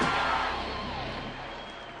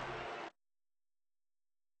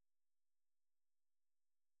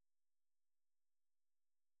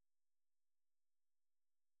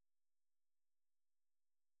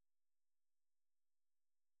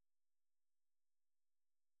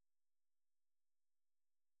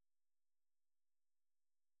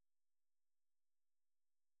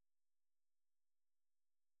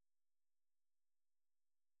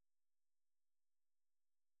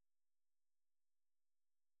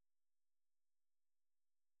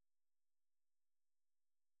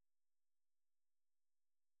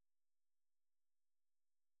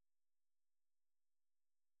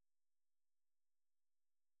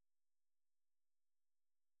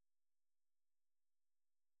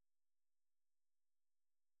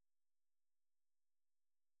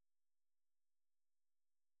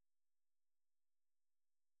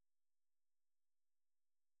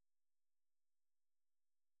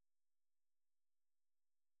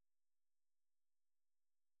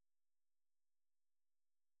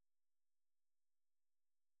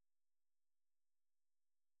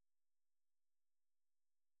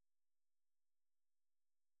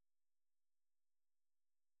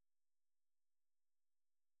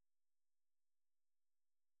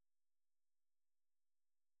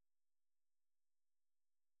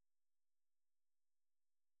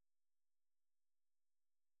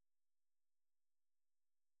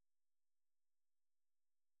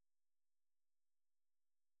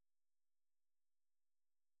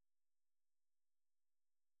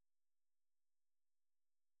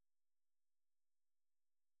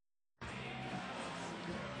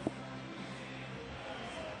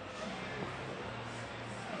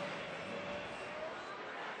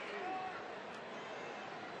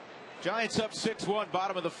 Giants up 6-1,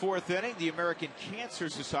 bottom of the 4th inning. The American Cancer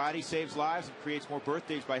Society saves lives and creates more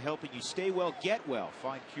birthdays by helping you stay well, get well,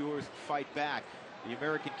 find cures, fight back. The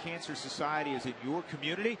American Cancer Society is in your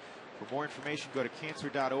community. For more information, go to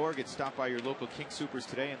cancer.org and stop by your local King Soopers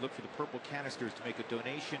today and look for the purple canisters to make a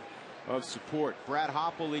donation of support. Brad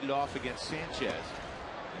Hopp will lead it off against Sanchez.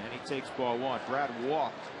 And he takes ball 1. Brad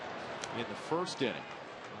walked in the first inning.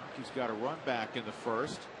 He's got a run back in the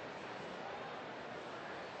first.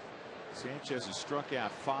 Sanchez has struck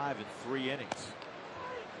out 5 in 3 innings.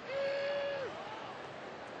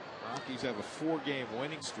 Rockies have a 4-game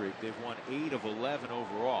winning streak. They've won 8 of 11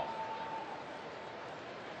 overall.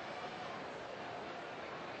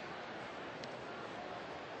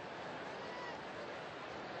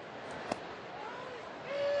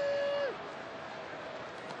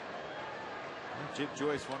 Jim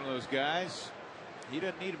Joyce, one of those guys, he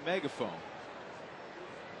doesn't need a megaphone.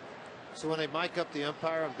 So when they mic up the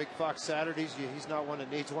umpire on Big Fox Saturdays, he's not one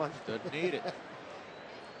that needs one? Doesn't need it. Comes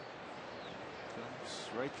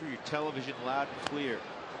right through your television loud and clear.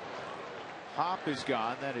 Hopp is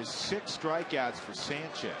gone. That is 6 strikeouts for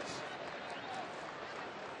Sanchez.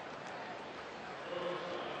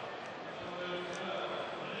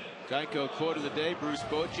 Geico quote of the day, Bruce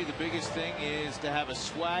Bochy, the biggest thing is to have a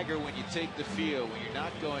swagger when you take the field. When you're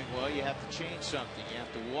not going well, you have to change something. You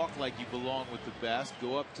have to walk like you belong with the best,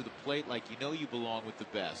 go up to the plate like you know you belong with the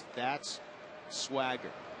best. That's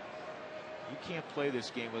swagger. You can't play this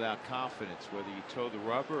game without confidence, whether you toe the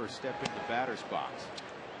rubber or step in the batter's box.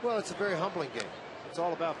 Well, it's a very humbling game. It's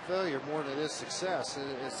all about failure more than it is success.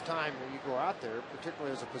 It's time when you go out there,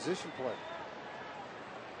 particularly as a position player.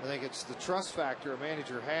 I think it's the trust factor a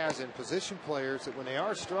manager has in position players that when they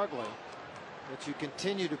are struggling, that you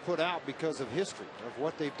continue to put out because of history, of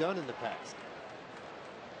what they've done in the past.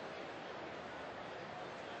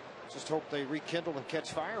 Just hope they rekindle and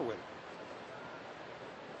catch fire with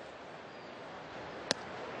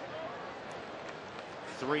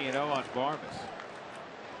it. 3-0 on Barmes.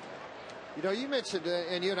 You know, you mentioned,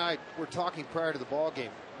 and you and I were talking prior to the ball game,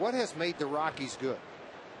 what has made the Rockies good?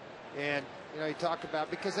 And you know, you talked about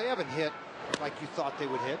because they haven't hit like you thought they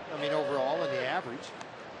would hit. I mean, overall in the average.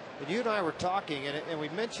 And you and I were talking, and we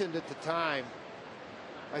mentioned at the time,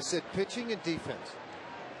 I said pitching and defense.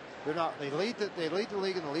 They're not. They lead the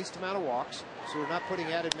league in the least amount of walks, so they're not putting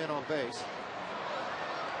added men on base.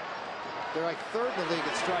 They're like 3rd in the league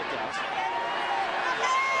in strikeouts.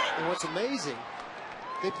 And what's amazing,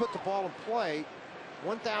 they put the ball in play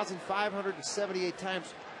 1,578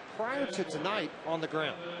 times prior to tonight on the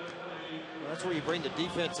ground. That's where you bring the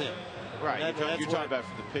defense in. Right. You're talking about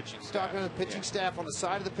from the pitching staff. Talking about the pitching staff, on the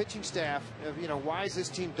side of the pitching staff, you know, why is this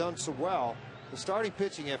team done so well? The starting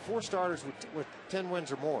pitching had 4 starters with 10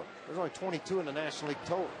 wins or more. There's only 22 in the National League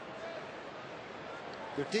total.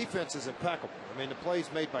 Their defense is impeccable. I mean, the plays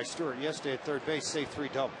made by Stewart yesterday at third base saved 3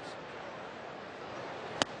 doubles.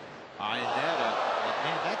 And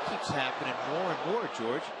man, that keeps happening more and more,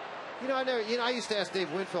 George. You know, I used to ask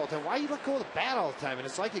Dave Winfield, why do you let go of the bat all the time? And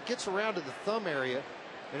it's like it gets around to the thumb area,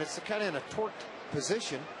 and it's kind of in a torqued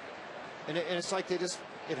position, and it's like it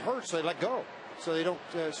hurts, so they let go, so they don't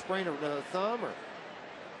sprain a thumb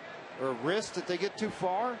or a wrist that they get too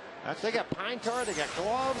far. They got pine tar, they got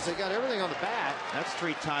gloves, they got everything on the bat. That's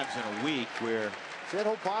 3 times in a week where see, that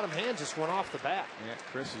whole bottom hand just went off the bat. Yeah,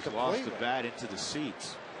 Chris has lost the bat into the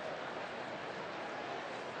seats.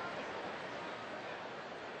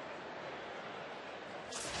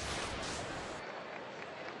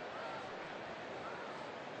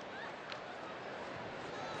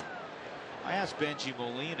 I asked Benji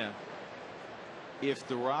Molina if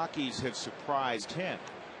the Rockies have surprised him,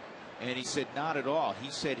 and he said not at all.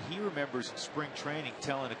 He said he remembers in spring training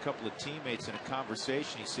telling a couple of teammates in a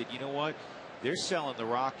conversation, he said, you know what, they're selling the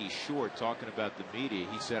Rockies short, talking about the media.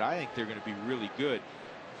 He said, I think they're going to be really good.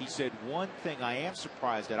 He said, one thing I am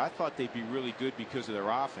surprised at, I thought they'd be really good because of their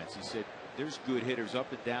offense. He said, there's good hitters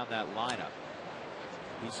up and down that lineup.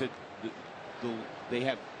 He said, they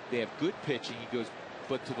have good pitching. He goes,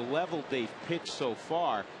 but to the level they've pitched so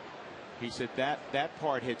far, he said that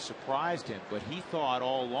part had surprised him, but he thought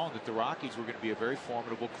all along that the Rockies were going to be a very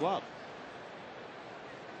formidable club.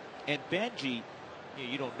 And Benji,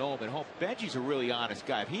 you don't know him at home. Benji's a really honest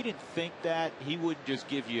guy. If he didn't think that, he wouldn't just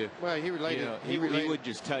give you. Well, he related. He wouldn't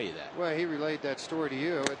just tell you that. Well, he relayed that story to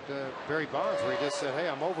you at Barry Bonds, where he just said, "Hey,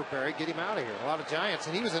 I'm over, Barry. Get him out of here." A lot of Giants,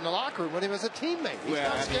 and he was in the locker room with him as a teammate. He's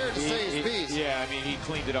not scared to say his piece. Yeah, I mean, he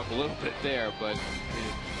cleaned it up a little bit there, but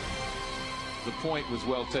the point was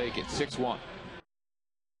well taken. 6-1.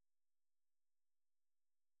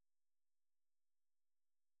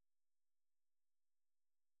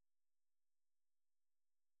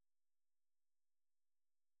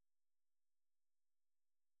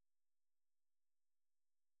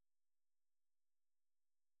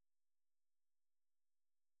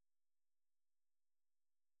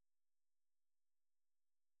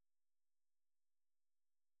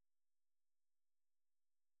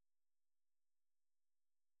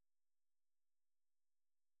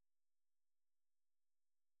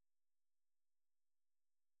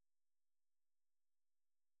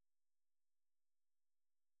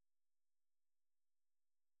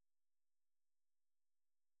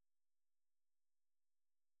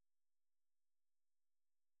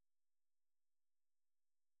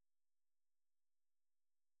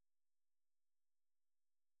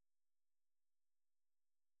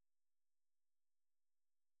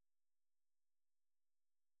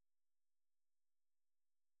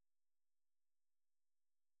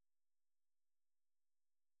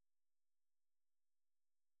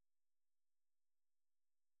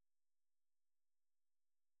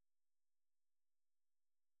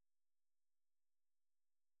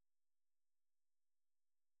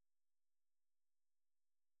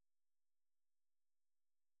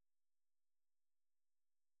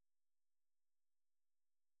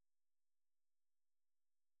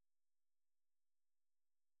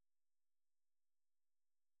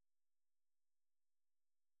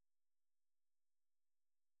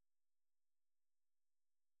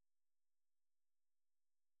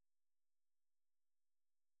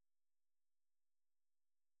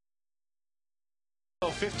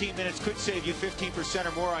 15 minutes could save you 15%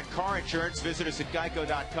 or more on car insurance. Visit us at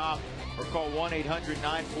geico.com or call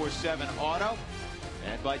 1-800-947-AUTO.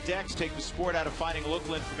 And by Dex, take the sport out of finding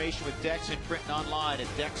local information with Dex in print and online at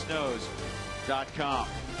dexknows.com.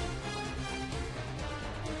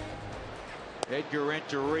 Edgar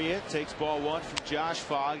Renteria takes ball one from Josh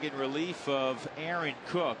Fogg in relief of Aaron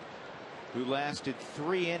Cook, who lasted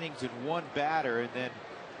 3 innings and 1 batter and then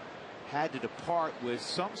had to depart with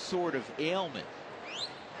some sort of ailment.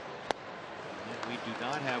 And we do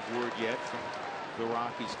not have word yet from the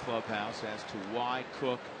Rockies clubhouse as to why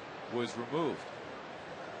Cook was removed.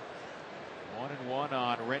 1-1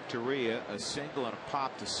 on Renteria, a single and a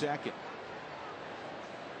pop to second.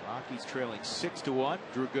 Rockies trailing 6-1.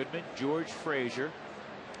 Drew Goodman, George Frazier,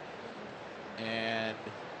 and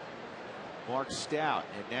Mark Stout.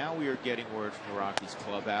 And now we are getting word from the Rockies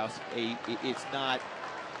clubhouse. It's not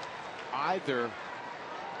either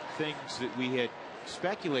things that we had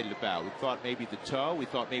speculated about. We thought maybe the toe, we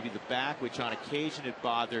thought maybe the back, which on occasion had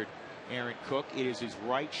bothered Aaron Cook. It is his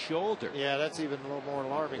right shoulder. Yeah, that's even a little more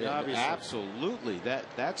alarming, obviously. Absolutely.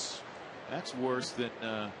 That's worse than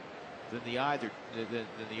the other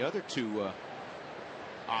two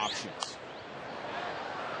options.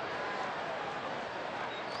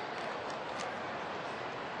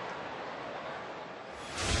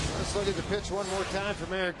 Let's look at the pitch one more time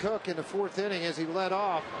from Aaron Cook in the 4th inning as he led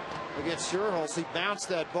off against Scherholz. He bounced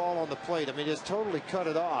that ball on the plate. I mean, just totally cut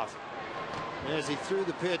it off. And as he threw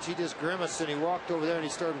the pitch, he just grimaced and he walked over there and he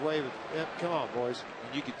started waving. Yep, come on, boys.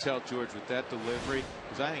 And you could tell, George, with that delivery,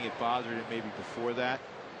 because I think it bothered him maybe before that.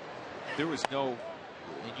 There was no,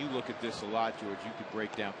 and you look at this a lot, George, you could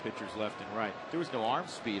break down pitchers left and right. There was no arm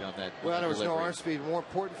speed on that. Well, there was no arm speed. More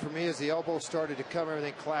important for me is the elbow started to come,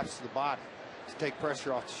 everything collapsed to the body to take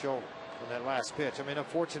pressure off the shoulder on that last pitch. I mean,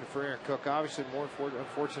 unfortunate for Aaron Cook, obviously more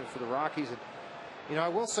unfortunate for the Rockies. And, you know, I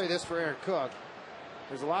will say this for Aaron Cook.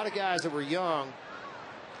 There's a lot of guys that were young.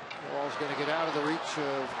 The ball's going to get out of the reach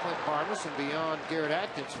of Clint Harmless and beyond Garrett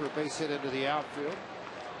Atkins for a base hit into the outfield.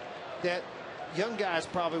 That young guys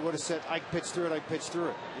probably would have said, I can pitch through it, I can pitch through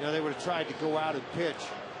it. You know, they would have tried to go out and pitch.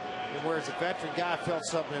 And whereas a veteran guy felt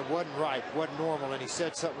something that wasn't right, wasn't normal, and he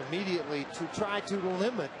said something immediately to try to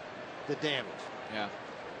limit the damage. Yeah. I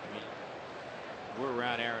mean, we're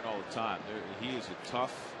around Aaron all the time. He is a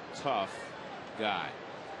tough guy.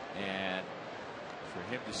 And for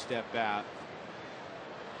him to step out,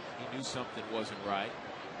 he knew something wasn't right.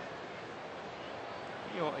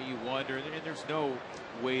 You know, you wonder, and there's no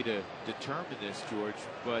way to determine this, George,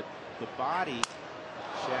 but the body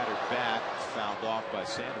shattered back, fouled off by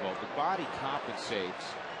Sandoval. The body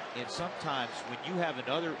compensates, and sometimes when you have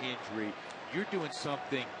another injury, you're doing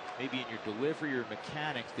something maybe in your delivery or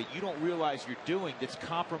mechanics that you don't realize you're doing that's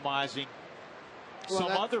compromising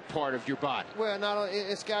some other part of your body. Well, not only,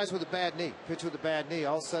 it's guys with a bad knee, pitch with a bad knee.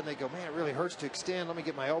 All of a sudden they go, man, it really hurts to extend. Let me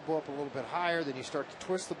get my elbow up a little bit higher. Then you start to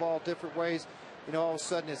twist the ball different ways. You know, all of a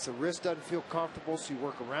sudden it's the wrist doesn't feel comfortable, so you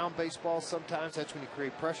work around baseball sometimes. That's when you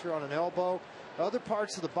create pressure on an elbow. Other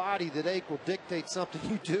parts of the body that ache will dictate something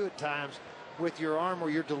you do at times with your arm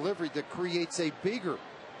or your delivery that creates a bigger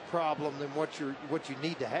problem than what you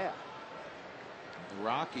need to have. The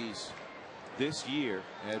Rockies this year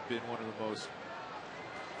have been one of the most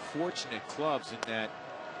fortunate clubs in that,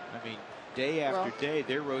 I mean, day after day,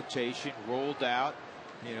 their rotation rolled out.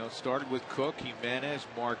 You know, started with Cook, Jimenez,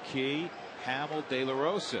 Marquis, Hamill, De La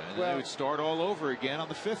Rosa, and then they would start all over again on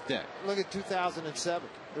the 5th deck. Look at 2007.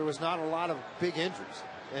 There was not a lot of big injuries,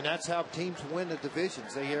 and that's how teams win the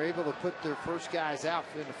divisions. They are able to put their first guys out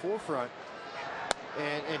in the forefront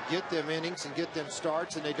and get them innings and get them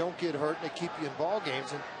starts, and they don't get hurt, and they keep you in ball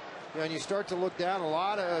games. And you know, and you start to look down a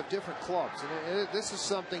lot of different clubs, and this is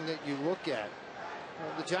something that you look at.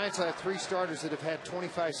 The Giants have 3 starters that have had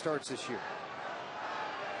 25 starts this year.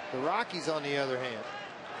 The Rockies, on the other hand,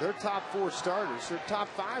 their top 4 starters, their top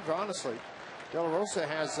 5, honestly. De La Rosa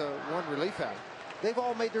has 1 relief out. They've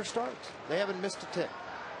all made their starts. They haven't missed a tick.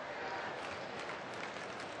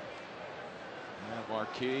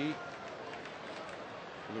 Marquis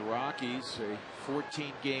for the Rockies, a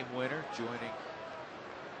 14-game winner, joining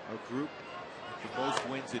a group with the most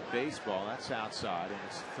wins in baseball. That's outside, and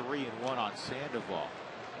it's 3-1 on Sandoval.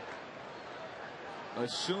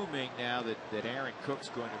 Assuming now that Aaron Cook's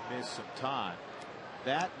going to miss some time,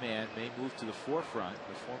 that man may move to the forefront.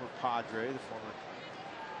 The former Padre, the former,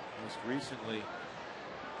 most recently,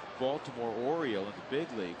 Baltimore Oriole in the big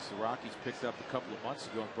leagues. The Rockies picked up a couple of months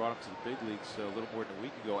ago and brought him to the big leagues a little more than a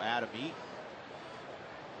week ago. Adam Eaton.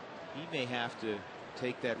 He may have to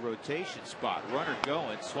take that rotation spot. Runner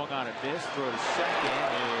going, swung on a miss, throw to second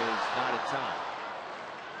is not in time.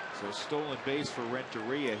 So stolen base for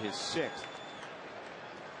Renteria, his 6th.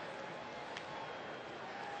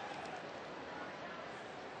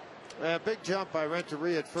 Big jump by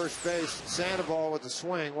Renteria at first base. Sandoval with the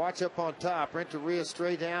swing. Watch up on top. Renteria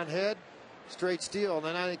straight down head. Straight steal. And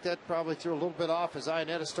then I think that probably threw a little bit off as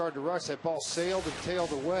Ionetta started to rush. That ball sailed and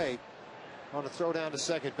tailed away on a throw down to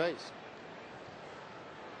second base.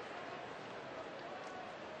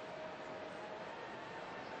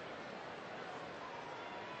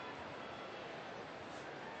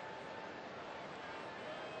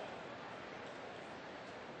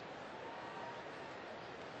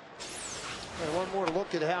 And one more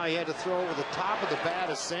look at how he had to throw over the top of the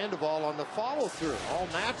bat as Sandoval on the follow through. All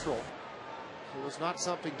natural. It was not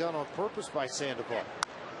something done on purpose by Sandoval.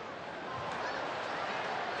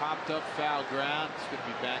 Popped up, foul ground. It's going to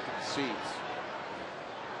be back in the seats.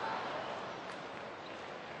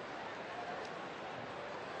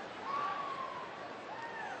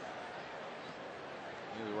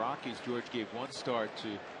 The Rockies, George, gave one start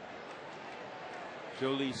to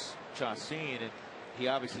Jolice Chacin, and he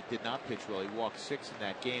obviously did not pitch well. He walked 6 in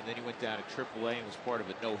that game. Then he went down to AAA and was part of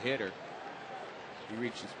a no-hitter. He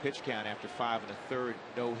reached his pitch count after 5 1/3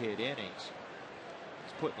 no-hit innings.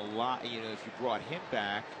 He's putting a lot, you know, if you brought him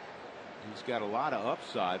back, he's got a lot of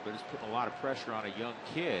upside, but he's putting a lot of pressure on a young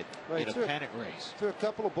kid in a pennant race. Threw a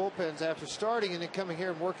couple of bullpens after starting and then coming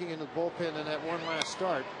here and working into the bullpen in that one last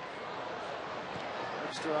start.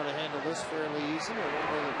 Webster ought to handle this fairly easy. I don't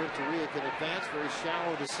know that Renteria can advance very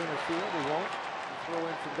shallow to center field. He won't. Throw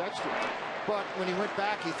in from Dexter. But when he went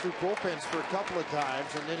back, he threw bullpens for a couple of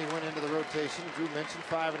times, and then he went into the rotation. Drew mentioned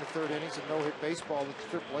 5 1/3 innings of no-hit baseball that the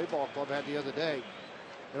AAA ball club had the other day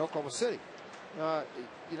in Oklahoma City.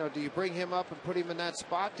 You know, do you bring him up and put him in that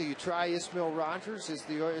spot? Do you try Ismail Rogers? Is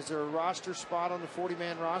there a roster spot on the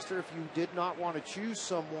 40-man roster if you did not want to choose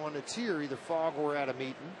someone that's here, either Fogg or Adam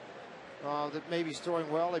Eaton, that maybe is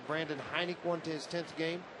throwing well? Like Brandon Heineck won to his 10th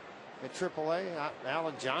game at AAA.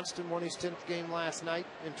 Alan Johnston won his 10th game last night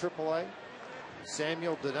in AAA.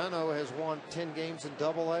 Samuel Donato has won 10 games in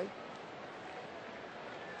AA.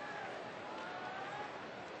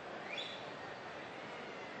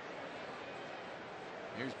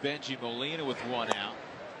 Here's Benji Molina with 1 out.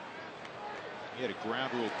 He had a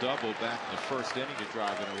ground rule double back in the 1st inning to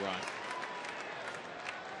drive in a run.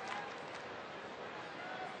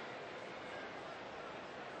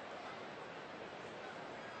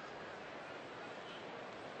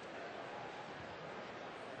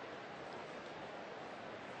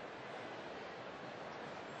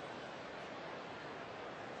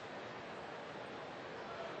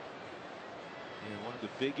 One of the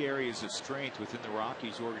big areas of strength within the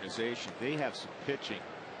Rockies organization, they have some pitching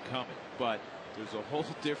coming, but there's a whole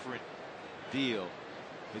different deal.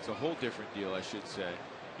 It's a whole different deal, I should say,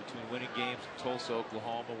 between winning games in Tulsa,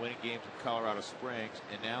 Oklahoma, winning games in Colorado Springs,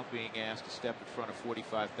 and now being asked to step in front of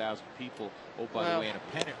 45,000 people, oh, by the way, in a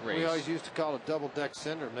pennant race. We always used to call it double-deck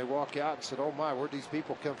syndrome. They walk out and said, oh, my, where'd these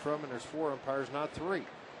people come from? And there's 4 umpires, not 3.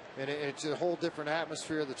 And it's a whole different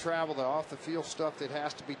atmosphere, the travel, the off-the-field stuff that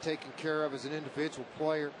has to be taken care of as an individual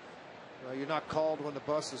player. You're not called when the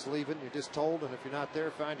bus is leaving. You're just told, and if you're not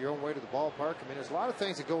there, find your own way to the ballpark. I mean, there's a lot of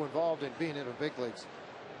things that go involved in being in the big leagues.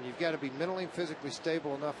 And you've got to be mentally and physically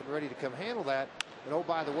stable enough and ready to come handle that. And, oh,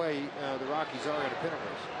 by the way, the Rockies are in a pennant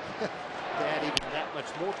race. To add even that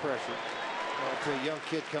much more pressure to a young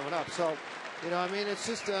kid coming up. So, you know, I mean, it's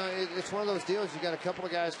just it's one of those deals. You got a couple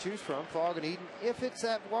of guys to choose from, Fogg and Eaton. If it's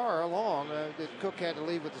that far along, that Cook had to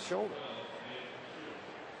leave with the shoulder.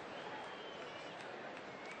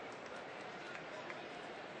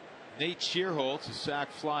 Nate Shearholtz, a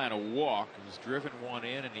sac fly on a walk, has driven one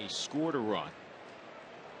in, and he scored a run.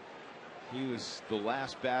 He was the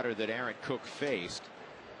last batter that Aaron Cook faced.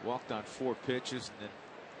 Walked on 4 pitches, and then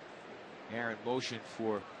Aaron motioned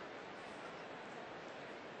for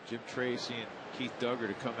Jim Tracy and Keith Duggar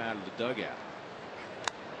to come out of the dugout.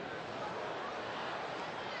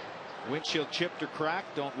 Windshield chipped or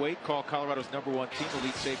cracked? Don't wait. Call Colorado's #1 team,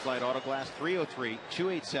 Elite Safelite Auto Glass,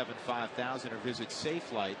 303-287-5000, or visit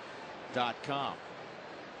safelight.com.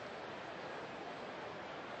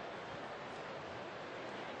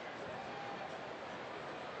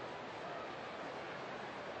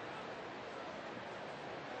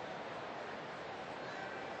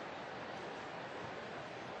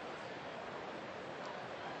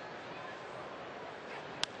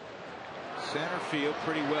 Center field,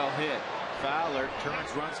 pretty well hit. Fowler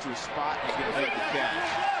turns, runs to a spot, and he's going to make the catch.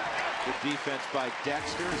 Good defense by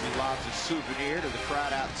Dexter as he lobs a souvenir to the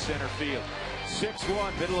crowd out in center field.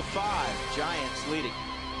 6-1, middle of 5, Giants leading.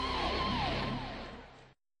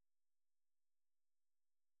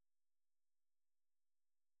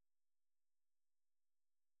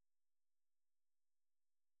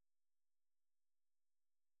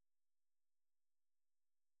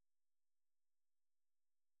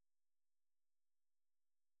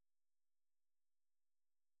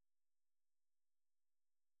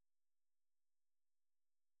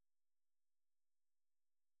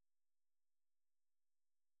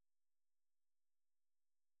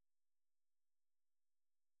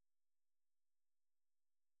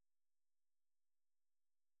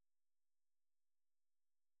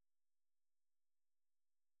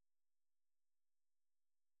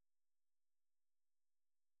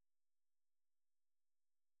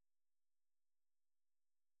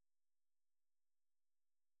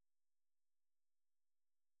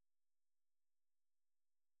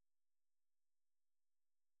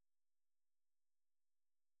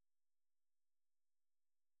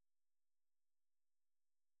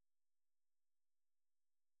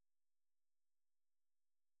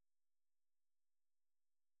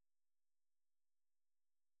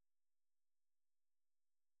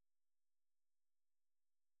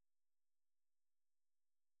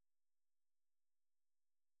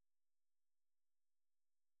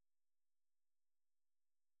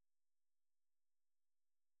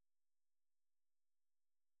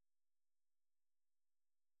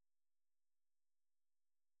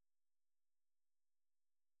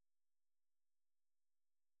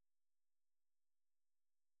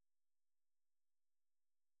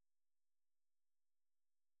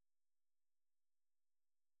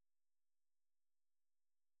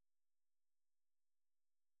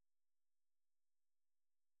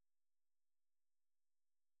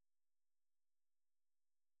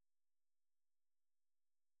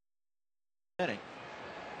 inning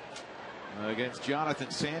against Jonathan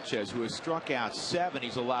Sanchez, who has struck out 7.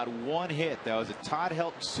 He's allowed 1 hit. That was a Todd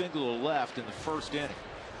Helton single to left in the first inning.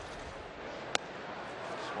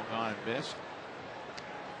 Swung on and missed.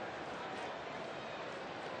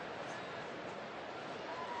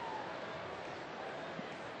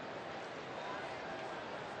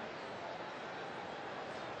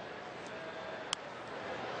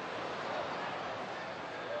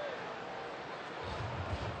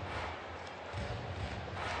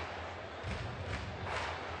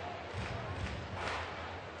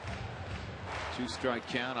 Two-strike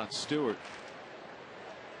count on Stewart.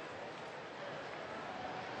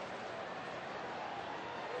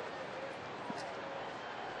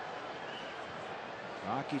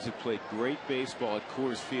 Rockies have played great baseball at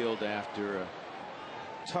Coors Field after a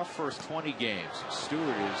tough first 20 games. Stewart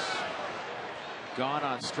is gone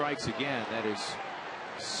on strikes again. That is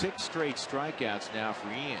 6 straight strikeouts now for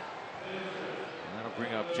Ian. And that'll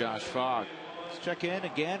bring up Josh Fogg. Let's check in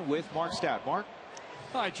again with Mark Stout. Mark?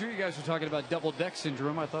 All right, you guys were talking about double deck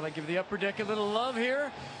syndrome. I thought I'd give the upper deck a little love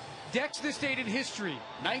here. Decks this date in history.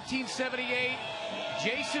 1978,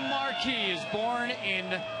 Jason Marquis is born in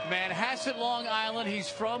Manhasset, Long Island. He's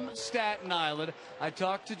from Staten Island. I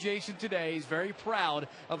talked to Jason today. He's very proud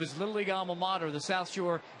of his Little League alma mater, the South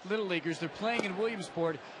Shore Little Leaguers. They're playing in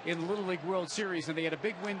Williamsport in the Little League World Series, and they had a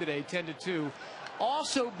big win today, 10-2.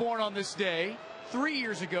 Also born on this day, 3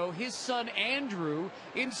 years ago, his son Andrew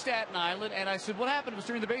in Staten Island. And I said, what happened? It was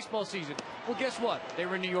during the baseball season. Well, guess what? They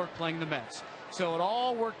were in New York playing the Mets. So it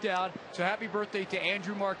all worked out. So happy birthday to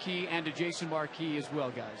Andrew Marquis and to Jason Marquis as well,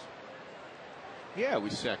 guys. Yeah, we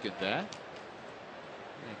second that.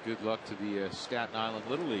 And good luck to the Staten Island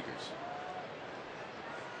Little Leaguers.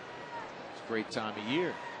 It's a great time of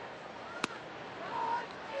year.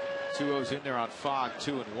 2-0's in there on Fogg,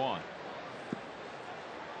 2-1.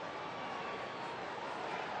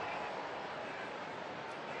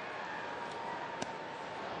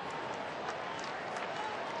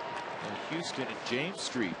 Houston and James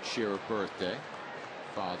Street share a birthday,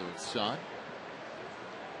 father and son.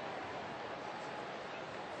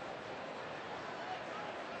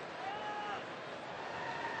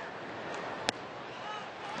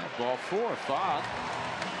 And ball 4, Fogg.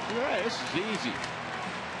 Yeah, this is easy.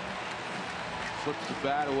 Flips the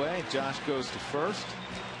bat away. Josh goes to first.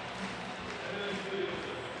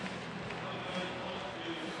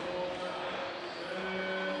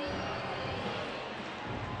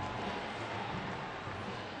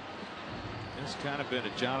 It's kind of been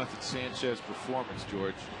a Jonathan Sanchez performance,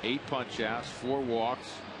 George. 8 punch outs, 4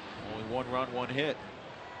 walks, only 1 run, 1 hit.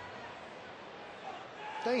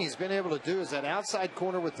 The thing he's been able to do is that outside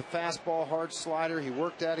corner with the fastball, hard slider. He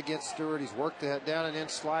worked that against Stewart. He's worked that down and in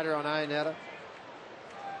slider on Iannetta.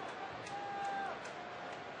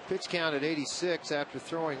 Pitch count at 86 after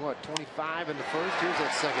throwing, what, 25 in the first? Here's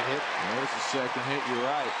that second hit. There's the second hit, you're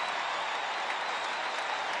right.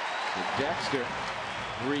 So Dexter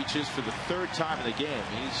reaches for the 3rd time in the game.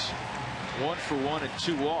 He's 1 for 1 and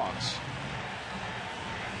 2 walks.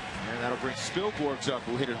 And that'll bring Spilborghs up,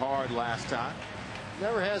 who hit it hard last time.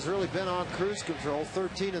 Never has really been on cruise control.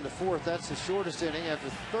 13 in the 4th. That's the shortest inning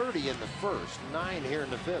after 30 in the 1st. 9 here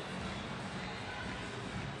in the 5th.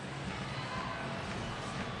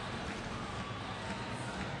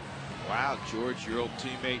 Wow, George, your old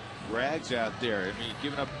teammate Rags out there. I mean,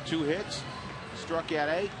 giving up 2 hits, struck out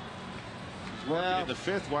 8. He's working in the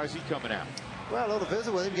 5th. Why is he coming out? Well, a little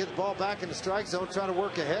visit with him, get the ball back in the strike zone, try to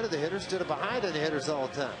work ahead of the hitters instead of behind the hitters all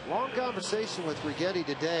the time. Long conversation with Righetti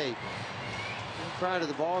today prior to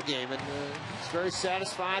the ball game, and he's very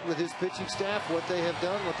satisfied with his pitching staff, what they have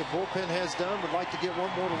done, what the bullpen has done. Would like to get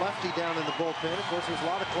one more lefty down in the bullpen. Of course, there's a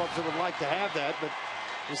lot of clubs that would like to have that, but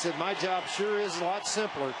he said, my job sure is a lot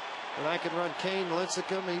simpler. And I can run Kane,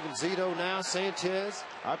 Lincecum, even Zito now, Sanchez.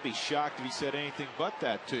 I'd be shocked if he said anything but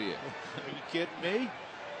that to you. Are you kidding me?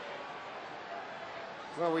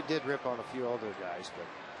 Well, we did rip on a few other guys, but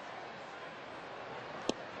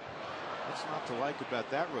what's not to like about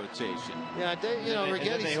that rotation? Yeah, you know, and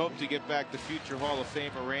then they hope to get back the future Hall of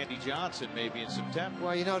Famer Randy Johnson maybe in September.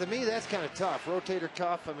 Well, you know, to me that's kind of tough. Rotator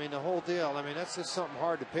cuff, I mean, the whole deal. I mean, that's just something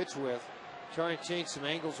hard to pitch with. Try and change some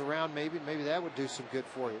angles around, maybe that would do some good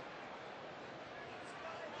for you.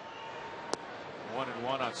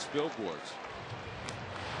 1-1 on Spilborghs.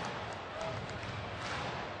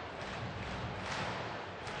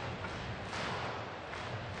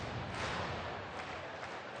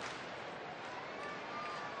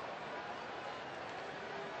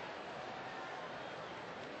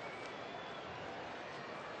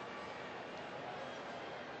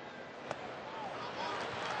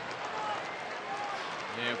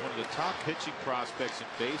 And one of the top pitching prospects in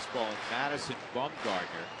baseball, Madison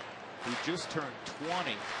Bumgarner, who just turned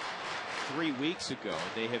 20 3 weeks ago.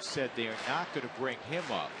 They have said they are not going to bring him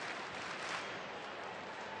up.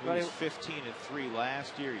 He was 15-3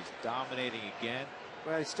 last year. He's dominating again.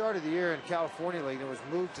 Well, he started the year in California League and was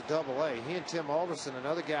moved to Double-A. He and Tim Alderson,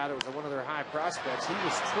 another guy that was one of their high prospects, he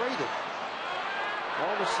was traded.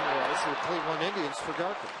 Alderson was to the Cleveland Indians for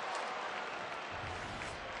Garker.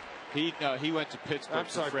 He went to Pittsburgh. I'm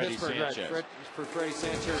sorry, for Freddie Pittsburgh, Sanchez. right, for Freddie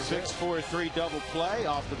Sanchez. 6-4-3 double play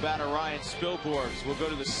off the bat of Ryan Spilborghs. We'll go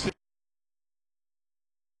to the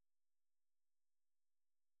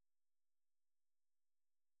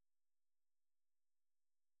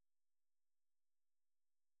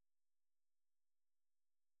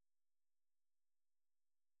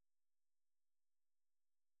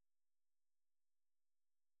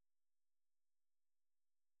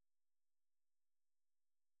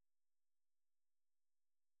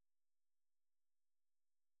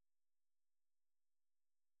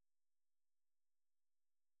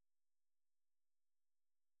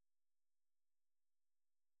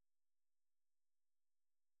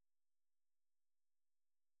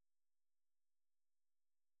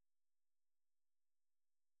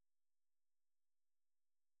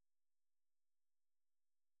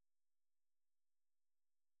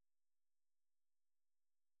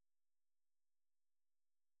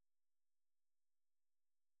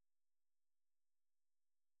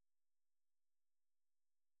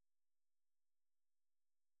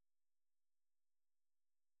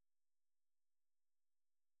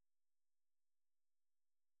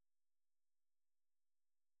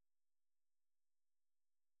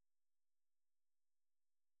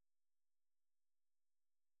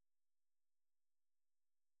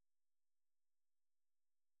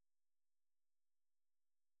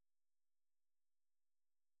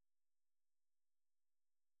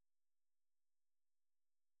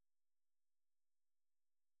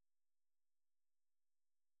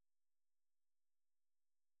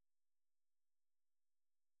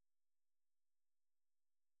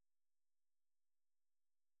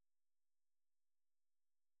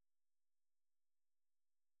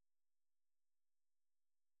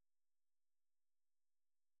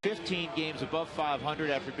 $15 games above 500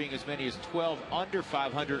 after being as many as 12 under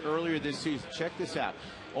 500 earlier this season. Check this out.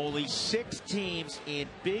 Only 6 teams in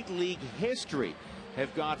big league history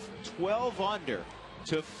have gone from 12 under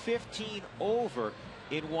to 15 over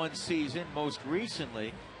in one season. Most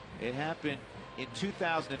recently, it happened in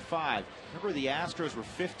 2005. Remember, the Astros were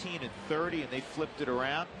 15-30 and they flipped it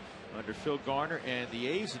around under Phil Garner, and the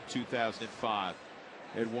A's in 2005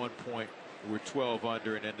 at one point were 12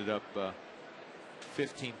 under and ended up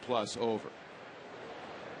 15 plus over.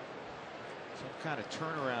 Some kind of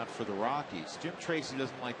turnaround for the Rockies. Jim Tracy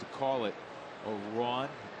doesn't like to call it a run.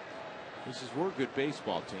 He says we're a good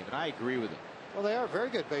baseball team, and I agree with him. Well, they are a very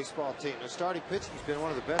good baseball team. Their starting pitching has been one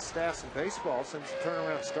of the best staffs in baseball since the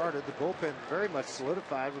turnaround started. The bullpen very much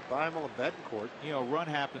solidified with Beimel and Betancourt. You know, a run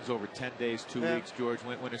happens over 10 days, 2 weeks, George.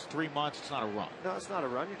 When it's 3 months, it's not a run. No, it's not a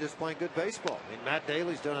run. You're just playing good baseball. I mean, Matt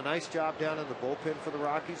Daly's done a nice job down in the bullpen for the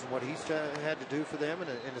Rockies and what he's had to do for them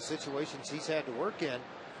in the situations he's had to work in.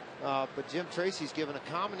 But Jim Tracy's given a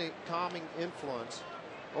calming influence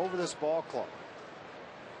over this ball club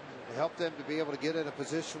to help them to be able to get in a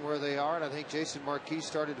position where they are. And I think Jason Marquis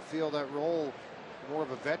started to feel that role, more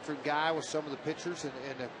of a veteran guy with some of the pitchers in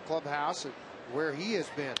the clubhouse and where he has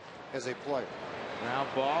been as a player. Ground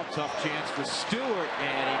ball, tough chance for Stewart,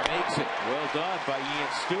 and he makes it. Well done by Ian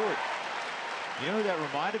Stewart. You know who that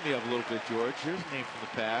reminded me of a little bit, George? Here's a name from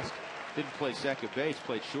the past. Didn't play second base,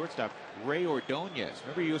 played shortstop. Ray Ordonez.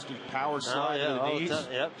 Remember, he used to power slide to the knees?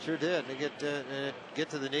 Yep, sure did. They get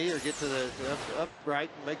to the knee or get to the upright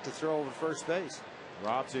and make the throw over first base.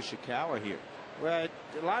 Rob Ishikawa here. Well,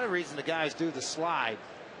 a lot of reason the guys do the slide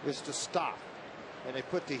is to stop, and they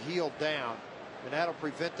put the heel down, and that'll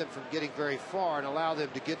prevent them from getting very far and allow them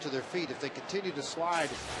to get to their feet. If they continue to slide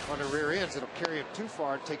on their rear ends, it'll carry them too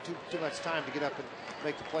far and take too much time to get up and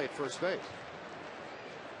make the play at first base.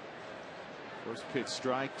 First pitch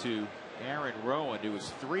strike to Aaron Rowan. It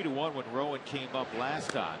was 3-1 when Rowan came up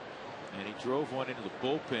last time, and he drove one into the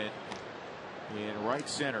bullpen in right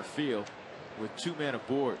center field with 2 men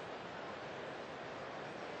aboard.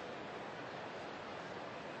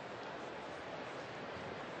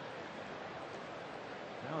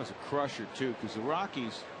 That was a crusher too, because the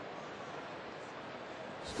Rockies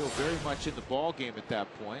still very much in the ball game at that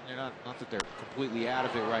point. They're not that they're completely out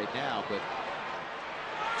of it right now, but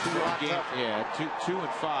 2 and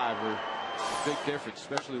 5 are a big difference,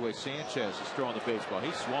 especially the way Sanchez is throwing the baseball.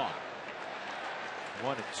 He swung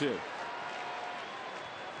 1 and 2.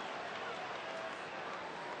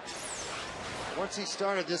 Once he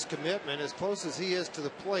started this commitment, as close as he is to the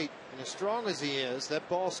plate and as strong as he is, that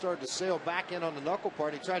ball started to sail back in on the knuckle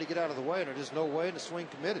part. He tried to get out of the way, and there's just no way, and the swing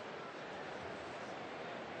committed.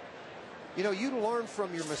 You know, you learn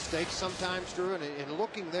from your mistakes sometimes, Drew, and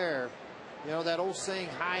looking there, you know, that old saying,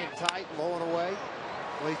 high and tight, low and away.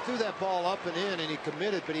 Well, he threw that ball up and in, and he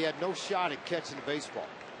committed, but he had no shot at catching the baseball.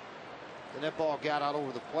 And that ball got out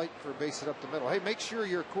over the plate for a base hit up the middle. Hey, make sure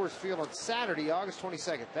you're at Coors Field on Saturday, August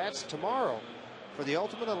 22nd. That's tomorrow for the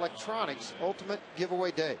Ultimate Electronics Ultimate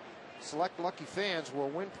Giveaway Day. Select lucky fans will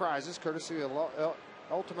win prizes courtesy of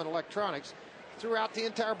Ultimate Electronics throughout the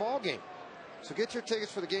entire ball game. So get your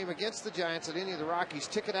tickets for the game against the Giants at any of the Rockies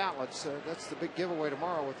ticket outlets. That's the big giveaway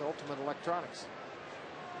tomorrow with Ultimate Electronics.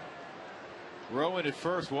 Rowan at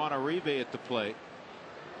first, Juan Uribe at the plate.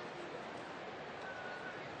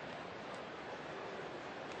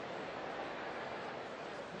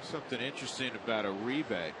 Something interesting about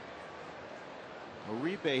Uribe.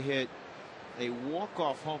 Uribe hit a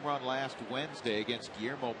walk-off home run last Wednesday against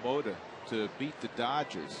Guillermo Mota to beat the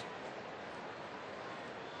Dodgers.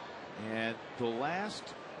 And the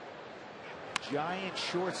last Giant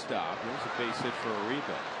shortstop, there's a base hit for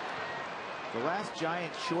Uribe. The last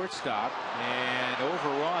Giant shortstop and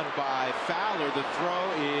overrun by Fowler. The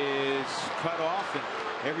throw is cut off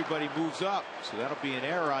and everybody moves up. So that'll be an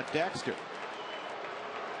error on Dexter.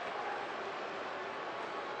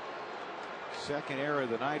 Second error of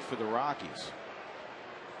the night for the Rockies.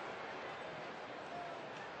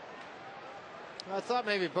 I thought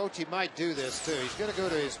maybe Bochy might do this too. He's going to go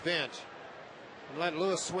to his bench and let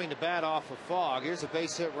Lewis swing the bat off of Fogg. Here's a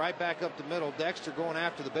base hit right back up the middle. Dexter going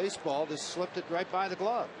after the baseball, just slipped it right by the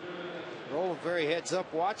glove. Rolling very heads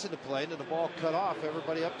up watching the play, and then the ball cut off.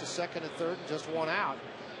 Everybody up to second and third, and just one out.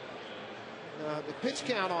 The pitch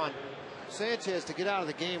count on Sanchez to get out of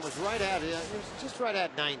the game was right at it. It was just right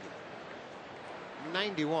at 90.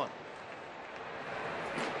 91.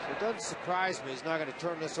 So it doesn't surprise me he's not going to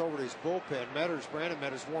turn this over to his bullpen. Brandon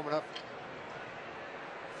Metters warming up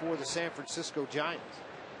for the San Francisco Giants.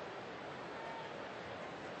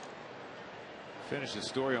 Finish the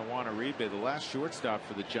story on Juan Uribe. The last shortstop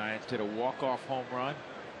for the Giants hit a walk-off home run.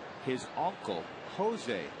 His uncle,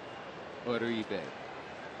 Jose Uribe.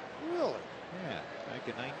 Really? Yeah, back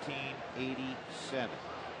in 1987.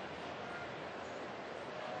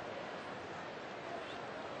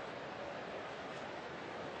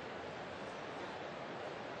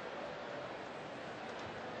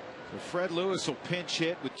 So Fred Lewis will pinch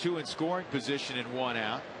hit with two in scoring position and one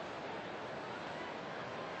out.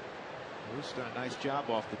 Lewis done a nice job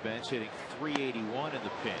off the bench, hitting .381 in the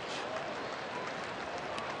pinch.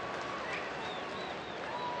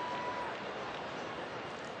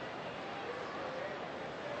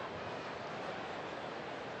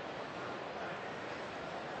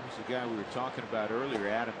 Here's the guy we were talking about earlier,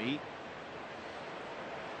 Adam Eaton.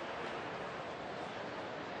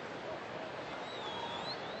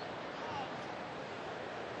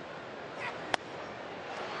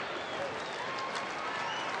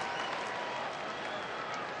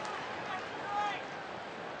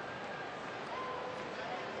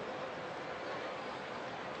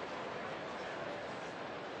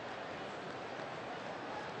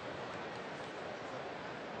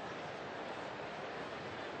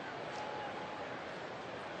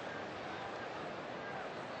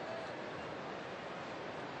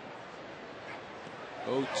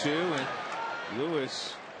 Oh-2, and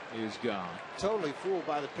Lewis is gone. Totally fooled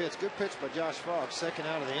by the pitch. Good pitch by Josh Fogg, second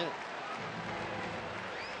out of the inning.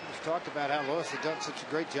 We just talked about how Lewis had done such a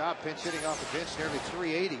great job pinch hitting off the bench, nearly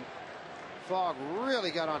 .380. Fogg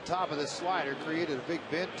really got on top of this slider, created a big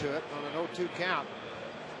bend to it on an 0-2 count.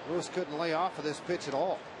 Lewis couldn't lay off of this pitch at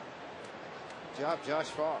all. Good job, Josh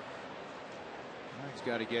Fogg. He's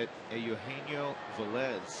got to get a Eugenio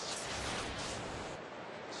Velez.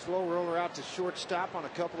 Slow roller out to shortstop on a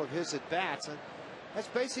couple of his at bats, and that's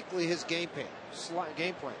basically his game plan.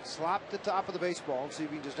 Slop the top of the baseball and see if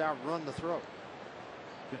he can just outrun the throw.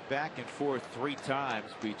 Been back and forth 3 times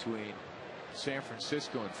between San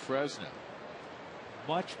Francisco and Fresno.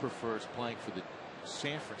 Much prefers playing for the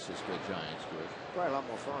San Francisco Giants group. Probably a lot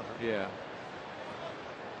more fun, huh? Yeah.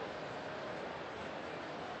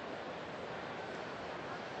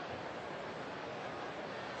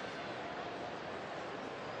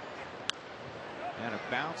 And a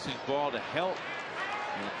bouncing ball to help.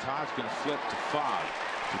 And Todd's going to flip to Fogg.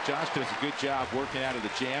 So Josh does a good job working out of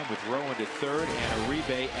the jam with Rowan to third and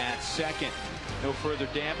Uribe at second. No further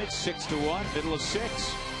damage. 6-1, middle of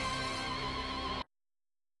 6.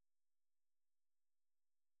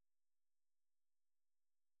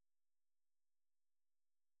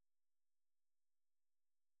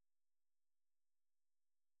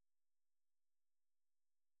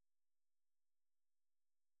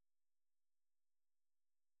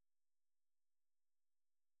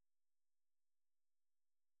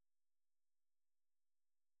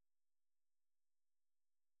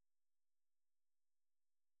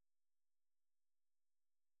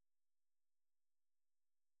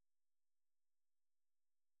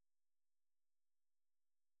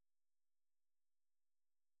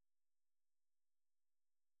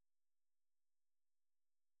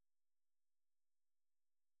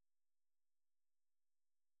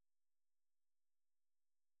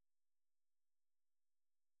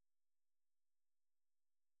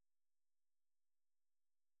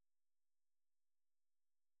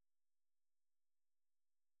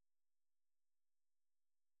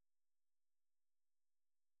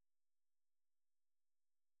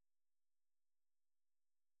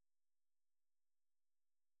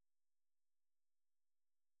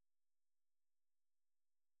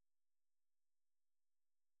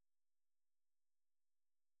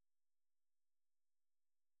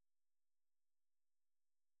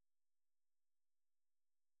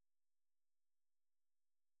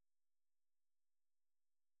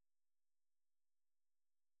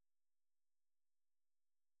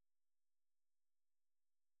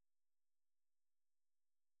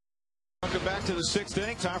 Welcome back to the 6th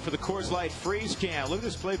inning. Time for the Coors Light Freeze Can. Look at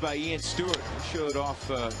this play by Ian Stewart. He showed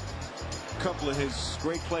off a couple of his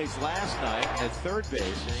great plays last night at third base,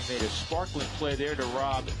 and he made a sparkling play there to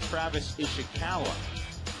rob Travis Ishikawa.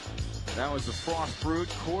 That was the Frost Brewed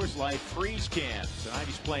Coors Light Freeze Can. Tonight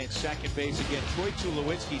he's playing second base again. Troy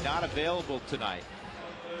Tulowitzki not available tonight.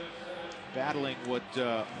 Battling what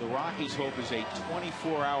the Rockies hope is a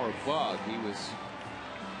 24-hour bug. He was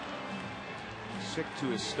sick to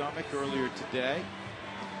his stomach earlier today.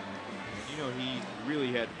 And, you know, he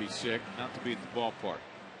really had to be sick not to be at the ballpark.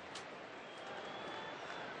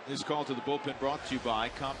 This call to the bullpen brought to you by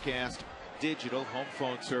Comcast Digital Home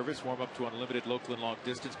Phone Service. Warm up to unlimited local and long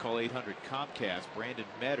distance. Call 800 Comcast. Brandon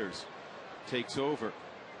Metters takes over.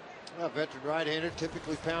 Well, veteran right-hander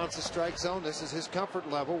typically pounds the strike zone. This is his comfort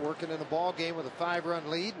level, working in a ball game with a 5-run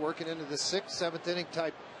lead, working into the 6th, 7th inning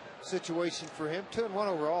type situation for him. 2-1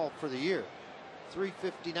 overall for the year.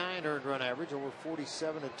 359 earned run average over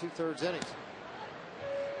 47 2/3 innings.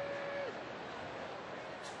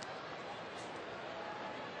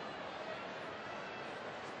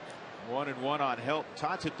 One and one on Helton.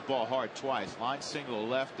 Todd's hit the ball hard twice. Line single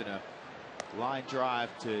left and a line drive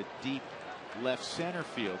to deep left center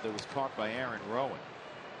field that was caught by Aaron Rowan.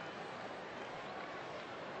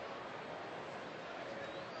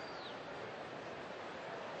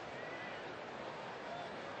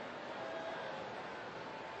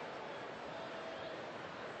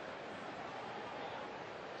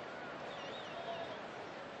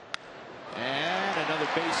 And another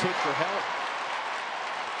base hit for Helton.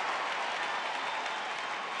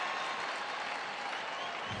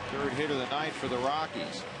 Third hit of the night for the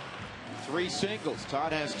Rockies. 3 singles.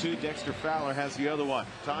 Todd has 2. Dexter Fowler has the other one.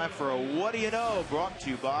 Time for a What Do You Know? Brought to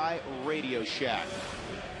you by Radio Shack.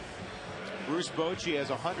 Bruce Bochy has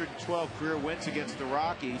 112 career wins against the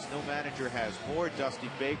Rockies. No manager has more. Dusty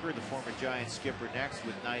Baker, the former Giants skipper, next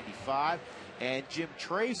with 95. And Jim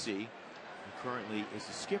Tracy, who currently is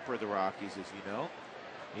the skipper of the Rockies, as you know,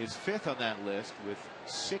 is 5th on that list with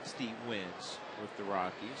 60 wins with the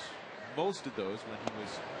Rockies. Most of those when he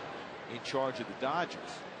was in charge of the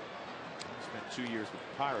Dodgers. He spent 2 years with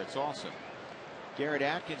the Pirates also. Garrett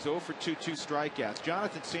Atkins 0 for 2, 2 strikeouts.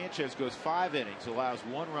 Jonathan Sanchez goes 5 innings, allows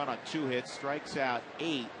 1 run on 2 hits, strikes out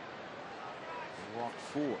 8, and walked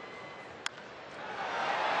 4. In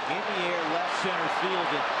the air, left center field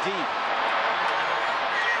and deep.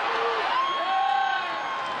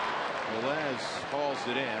 Velez hauls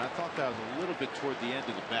it in. I thought that was a little bit toward the end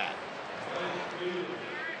of the bat.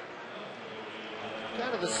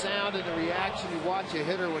 Kind of the sound and the reaction you watch a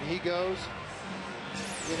hitter when he goes.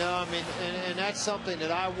 You know, I mean, and that's something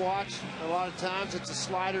that I watch a lot of times. It's a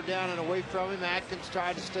slider down and away from him. Atkins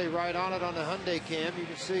tried to stay right on it on the Hyundai cam. You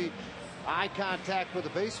can see eye contact with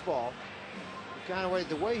the baseball. Kind of way,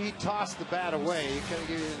 the way he tossed the bat away, he kind of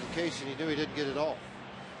gave you an indication he knew he didn't get it all.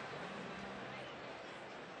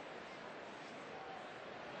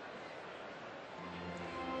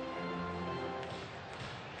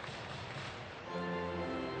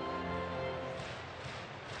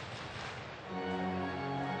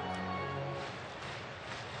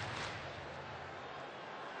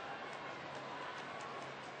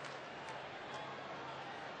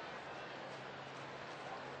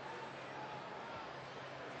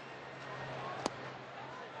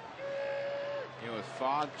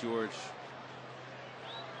 Fog George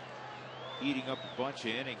eating up a bunch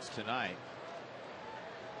of innings tonight,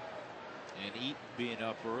 and Eaton being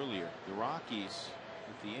up earlier. The Rockies,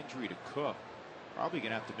 with the injury to Cook, probably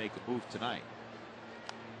going to have to make a move tonight.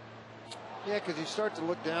 Yeah, because you start to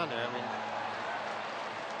look down there. I mean,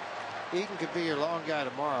 Eaton could be your long guy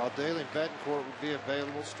tomorrow. Daly and Betancourt would be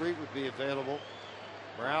available. Street would be available.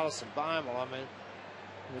 Morales and Beimel. I mean,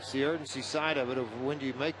 it's the urgency side of it of when do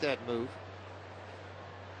you make that move.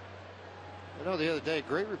 I know the other day,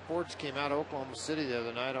 great reports came out of Oklahoma City the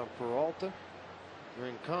other night on Peralta,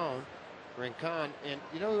 Rincon, and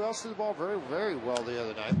you know who else threw the ball very, very well the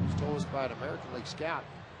other night? It was told us by an American League scout.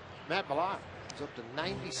 Matt Milot is up to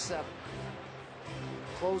 97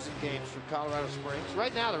 closing games for Colorado Springs.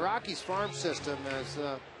 Right now, the Rockies farm system is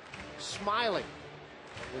smiling,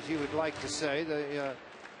 as you would like to say. The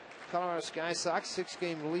Colorado Sky Sox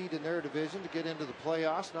 6-game lead in their division to get into the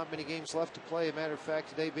playoffs. Not many games left to play. As a matter of fact,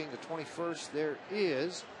 today being the 21st, there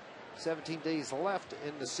is 17 days left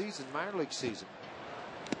in the season, minor league season.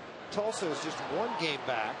 Tulsa is just 1 game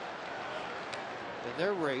back in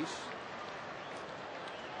their race.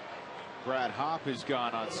 Brad Hopp has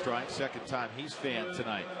gone on strike. Second time he's fanned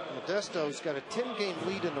tonight. Modesto's got a 10-game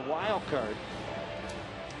lead in the wild card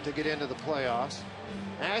to get into the playoffs.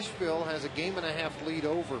 Asheville has a 1.5 game lead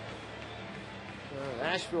over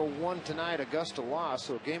Asheville won tonight, Augusta lost,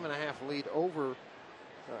 so a game-and-a-half lead over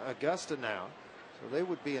Augusta now. So they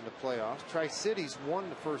would be in the playoffs. Tri-Cities won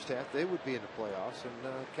the first half. They would be in the playoffs. And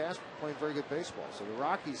Casper playing very good baseball. So the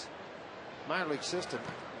Rockies minor league system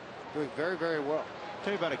doing very, very well. I'll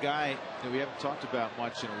tell you about a guy that we haven't talked about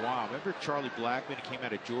much in a while. Remember Charlie Blackmon? He came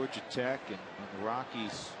out of Georgia Tech, and the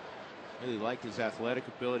Rockies really liked his athletic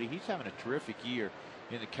ability. He's having a terrific year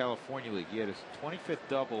in the California League. He had his 25th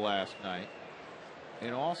double last night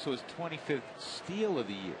and also his 25th steal of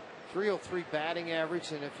the year. 303 batting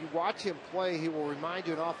average, and if you watch him play, he will remind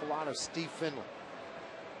you an awful lot of Steve Finley.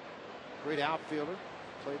 Great outfielder,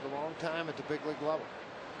 played a long time at the big league level.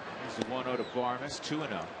 He's a 1-0 to Barnes,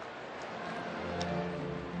 2-0.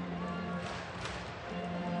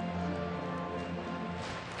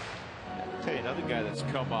 I'll tell you another guy that's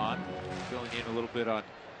come on, filling in a little bit on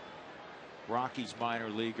Rockies minor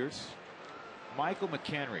leaguers. Michael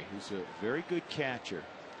McHenry, who's a very good catcher.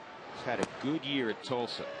 He's had a good year at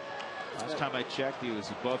Tulsa. Last time I checked, he was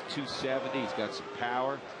above 270. He's got some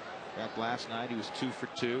power. Back last night, he was 2 for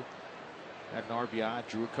 2. Had an RBI,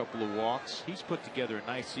 drew a couple of walks. He's put together a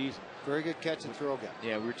nice season. Very good catch and throw guy.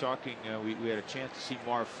 Yeah, we were talking, we had a chance to see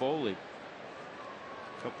Marv Foley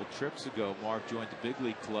a couple trips ago. Marv joined the big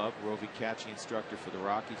league club, roving catching instructor for the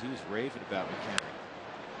Rockies. He was raving about McHenry.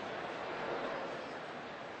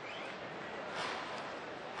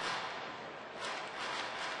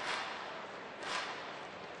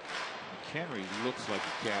 McHenry looks like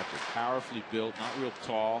a catcher, powerfully built, not real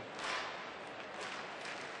tall.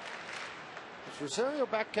 Is Rosario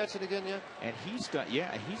back catching again yet? And he's done,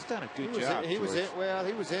 yeah, he's done a good job. He was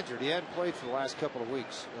injured. He hadn't played for the last couple of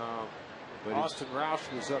weeks. But Austin Roush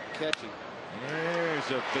was up catching. There's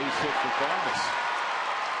a base hit for Barnes.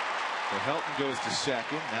 So Helton goes to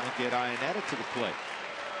second. That'll get Ionetta to the plate.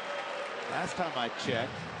 Last time I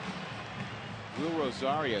checked, Will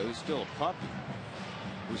Rosario, who's still a puppy,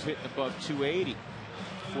 was hitting above 280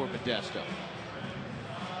 for Modesto.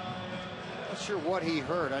 Not sure what he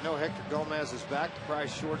heard. I know Hector Gomez is back, the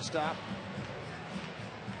prize shortstop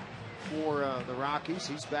for the Rockies.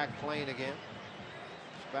 He's back playing again.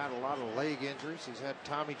 He's battled a lot of leg injuries. He's had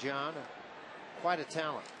Tommy John, quite a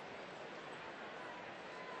talent.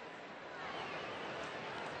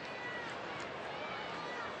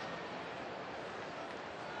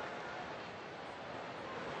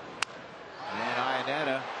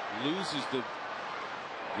 Loses the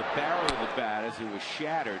barrel of the bat as it was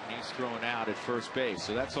shattered, and he's thrown out at first base.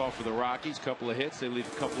 So that's all for the Rockies. Couple of hits. They leave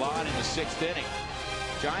a couple on in the 6th inning.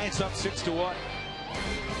 Giants up 6-1.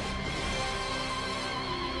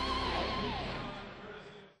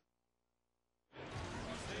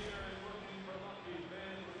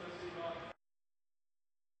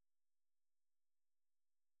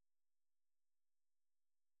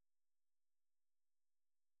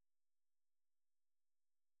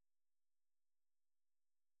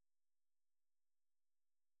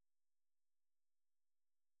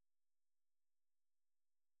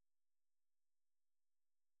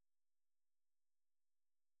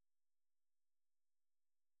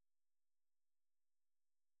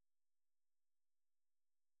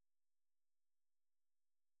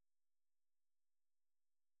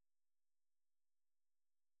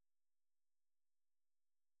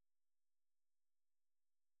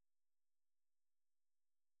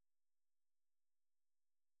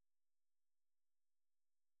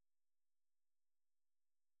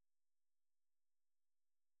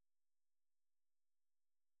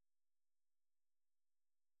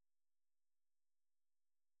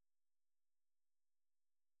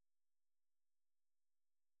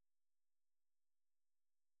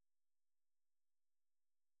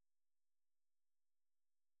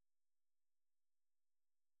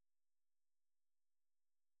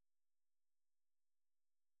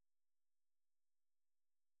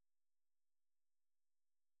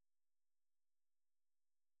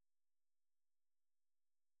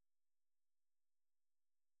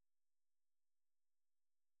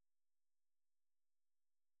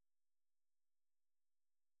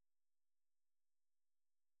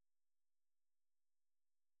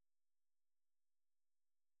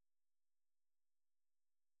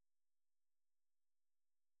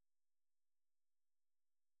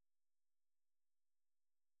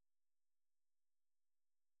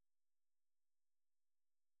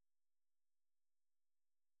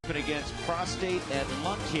 Against prostate and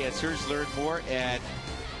lung cancers. Learn more at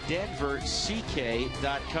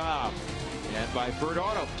denverck.com. And by Bird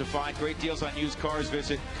Auto. To find great deals on used cars,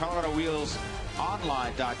 visit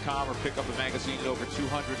coloradowheelsonline.com or pick up a magazine at over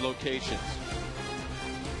 200 locations.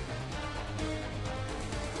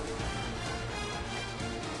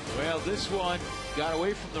 Well, this one got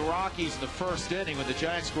away from the Rockies in the first inning when the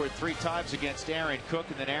Giants scored 3 times against Aaron Cook,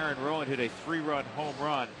 and then Aaron Rowan hit a 3-run home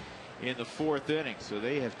run in the 4th inning. So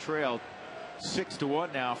they have trailed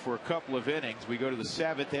 6-1 now for a couple of innings. We go to the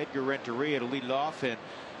 7th. Edgar Renteria to lead it off, and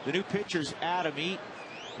the new pitcher's Adam Eaton.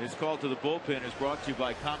 His call to the bullpen is brought to you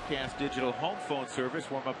by Comcast Digital Home Phone Service.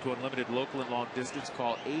 Warm up to unlimited local and long distance.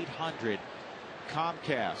 Call 800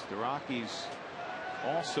 Comcast. The Rockies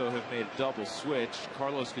also have made a double switch.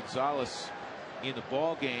 Carlos Gonzalez in the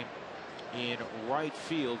ball game in right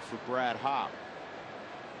field for Brad Hopp.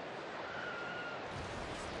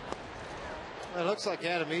 It looks like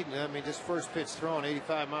Adam Eaton, I mean, just first pitch throwing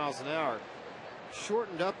 85 miles an hour,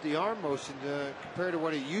 shortened up the arm motion compared to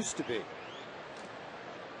what it used to be.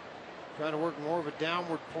 Trying to work more of a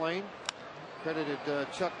downward plane. Credited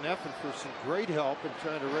Chuck Neffen for some great help in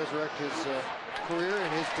trying to resurrect his career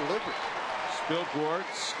and his delivery.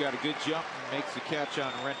 Spilborgh's got a good jump and makes the catch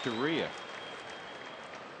on Renteria.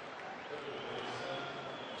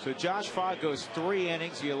 So Josh Fogg goes 3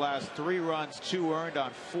 innings. He allows 3 runs, 2 earned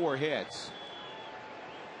on 4 hits.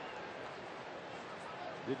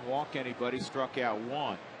 Didn't walk anybody, struck out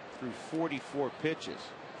 1 through 44 pitches.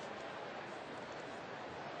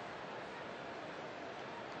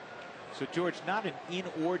 So, George, not an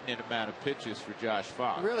inordinate amount of pitches for Josh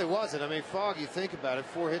Fogg. It really wasn't. I mean, Fogg, you think about it,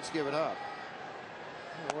 4 hits given up.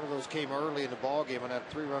 One of those came early in the ball game on that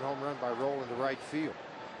 3-run home run by Roll into right field.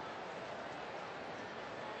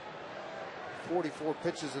 44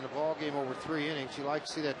 pitches in the ball game over 3 innings. You like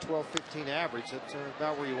to see that 12-15 average. That's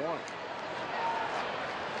about where you want it.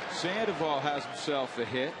 Sandoval has himself a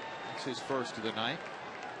hit. It's his first of the night.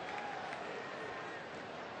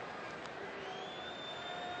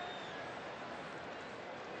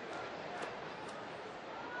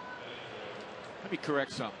 Let me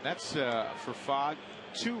correct something. That's for Fogg,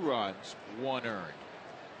 2 runs, 1 earned.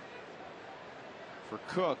 For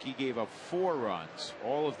Cook, he gave up 4 runs,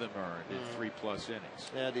 all of them earned in 3+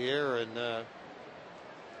 innings. Yeah, the error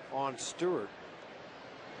on Stewart.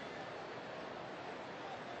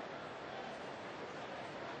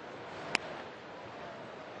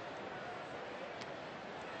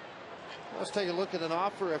 Let's take a look at an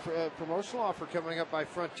offer, a promotional offer coming up by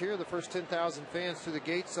Frontier. The first 10,000 fans through the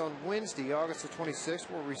gates on Wednesday, August the 26th,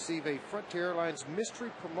 will receive a Frontier Airlines mystery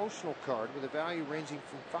promotional card with a value ranging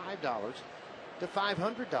from $5 to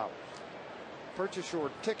 $500. Purchase your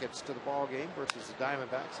tickets to the ball game versus the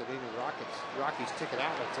Diamondbacks at any Rockies ticket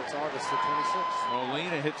outlets. It's August the 26th.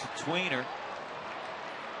 Molina hits a tweener.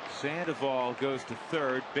 Sandoval goes to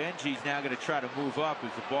third. Benji's now going to try to move up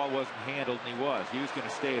if the ball wasn't handled, and he was. He was going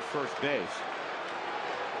to stay at first base.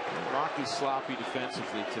 Rockies sloppy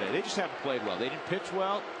defensively today. They just haven't played well. They didn't pitch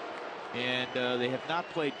well, and they have not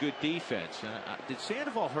played good defense. Did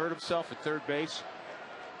Sandoval hurt himself at third base?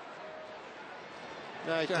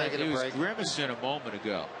 No, he's taking a break. He was grimacing a moment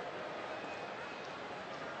ago.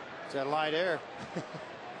 It's that light air.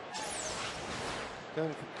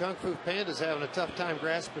 Kung Fu Panda's having a tough time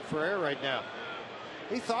grasping for air right now.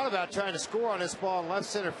 He thought about trying to score on this ball in left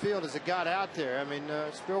center field as it got out there. I mean,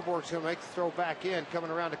 Spilborgh's going to make the throw back in, coming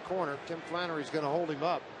around the corner. Tim Flannery's going to hold him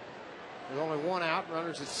up. There's only 1 out.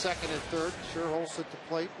 Runners at second and third. Sherholz at the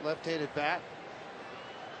plate, left-handed bat.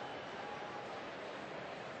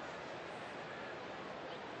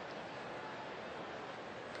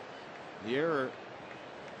 The error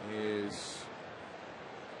is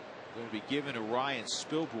going to be given to Ryan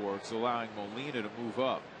Spilborghs, allowing Molina to move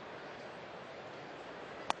up.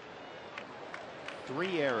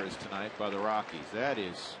 3 errors tonight by the Rockies. That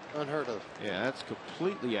is unheard of. Yeah, that's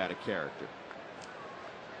completely out of character.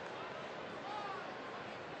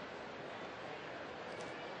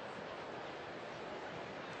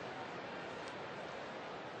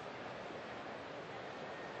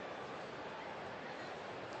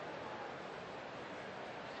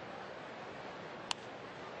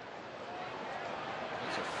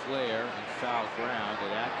 Flare and foul ground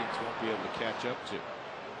that Atkins won't be able to catch up to.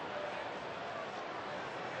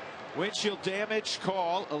 Windshield damage,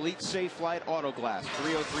 call Elite Safe Light Auto Glass.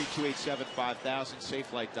 303-287-5000.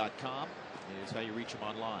 Safelight.com is how you reach them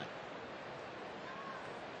online.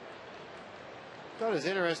 I thought it was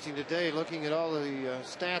interesting today looking at all the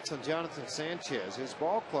stats on Jonathan Sanchez. His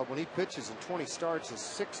ball club, when he pitches in 20 starts, is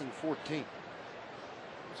 6-14.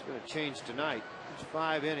 It's going to change tonight.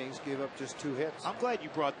 5 innings, gave up just 2 hits. I'm glad you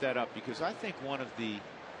brought that up, because I think one of the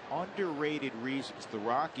underrated reasons the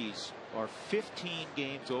Rockies are 15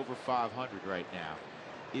 games over 500 right now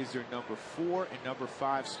is their number 4 and number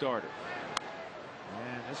 5 starter.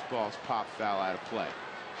 And this ball's popped foul out of play.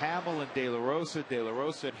 Hamill and De La Rosa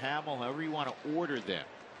and Hamill, however you want to order them.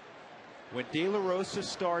 When De La Rosa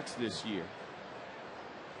starts this year,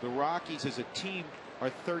 The Rockies as a team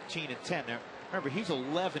are 13-10. Now, remember, he's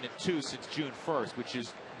 11-2 since June 1st, which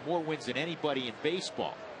is more wins than anybody in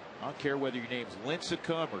baseball. I don't care whether your name's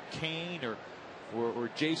Lincecum or Kane or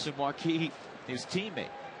Jason Marquis, his teammate.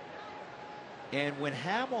 And when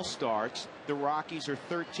Hamill starts, the Rockies are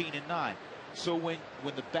 13-9. So when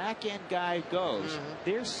the back end guy goes,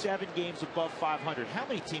 they're 7 games above 500. How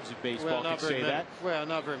many teams in baseball can say that? Well,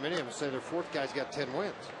 not very many of them say their 4th guy's got 10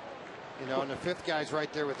 wins. You know, and the 5th guy's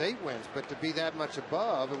right there with 8 wins. But to be that much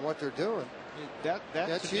above and what they're doing,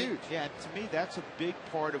 that's huge. Yeah, to me, that's a big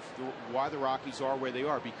part of why the Rockies are where they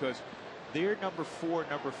are, because their number 4,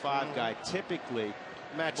 number 5 guy typically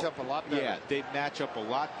match up a lot better. Yeah, they match up a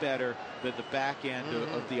lot better than the back end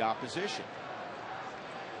of the opposition.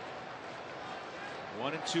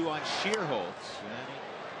 1-2 on Shearholtz, and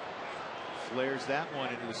he flares that one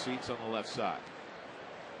into the seats on the left side.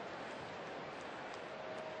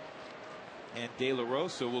 And De La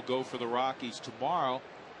Rosa will go for the Rockies tomorrow,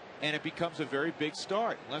 and it becomes a very big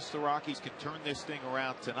start unless the Rockies can turn this thing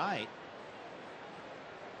around tonight.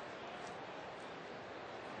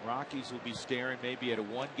 Rockies will be staring maybe at a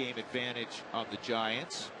 1-game advantage on the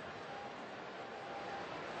Giants,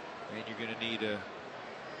 and you're going to need a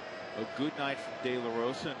good night from De La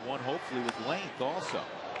Rosa, and one hopefully with length also.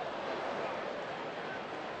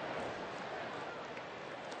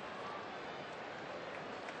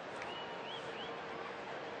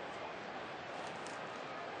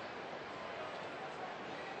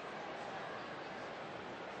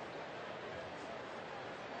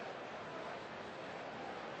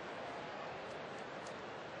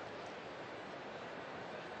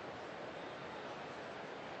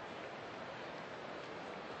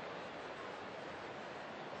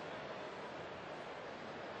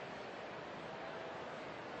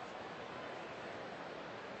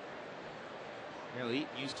 Eaton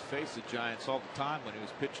used to face the Giants all the time when he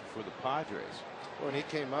was pitching for the Padres. When he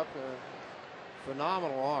came up,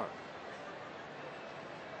 phenomenal arm.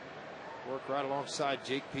 Worked right alongside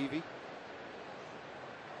Jake Peavy.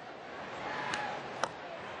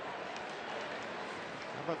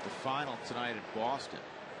 How about the final tonight in Boston?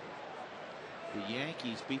 The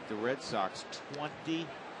Yankees beat the Red Sox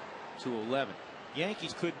 20-11.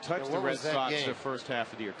 Yankees couldn't touch the Red Sox the first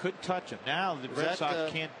half of the year. Couldn't touch them. Now the Red Sox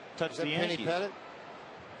can't touch the Yankees. I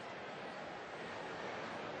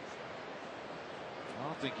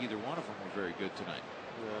don't think either one of them were very good tonight.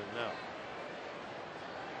 No.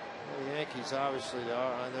 Well, the Yankees, obviously,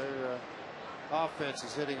 their offense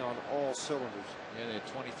is hitting on all cylinders. Yeah, they had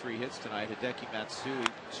 23 hits tonight. Hideki Matsui,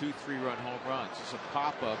 2 3-run home runs. It's a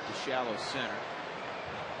pop-up to shallow center.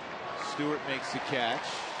 Stewart makes the catch.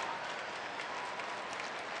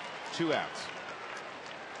 2 outs.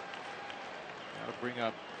 That'll bring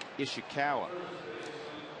up Ishikawa.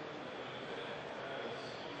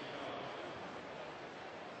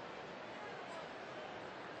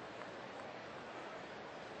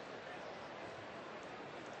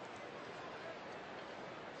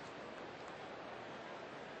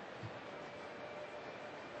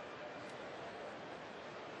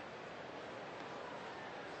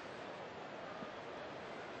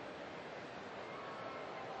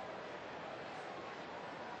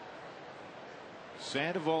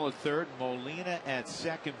 Sandoval at third, Molina at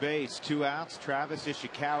second base. 2 outs. Travis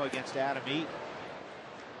Ishikawa against Adam Eaton.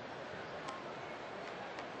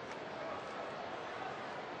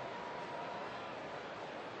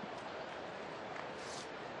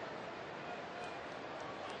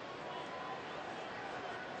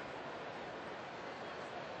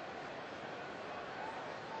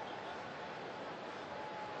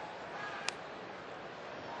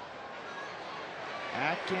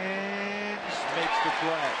 Atkins makes the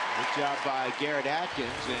play. Good job by Garrett Atkins,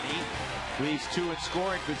 and he leaves 2 in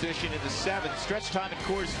scoring position in the 7th. Stretch time at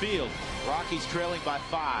Coors Field. Rockies trailing by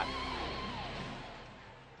 5.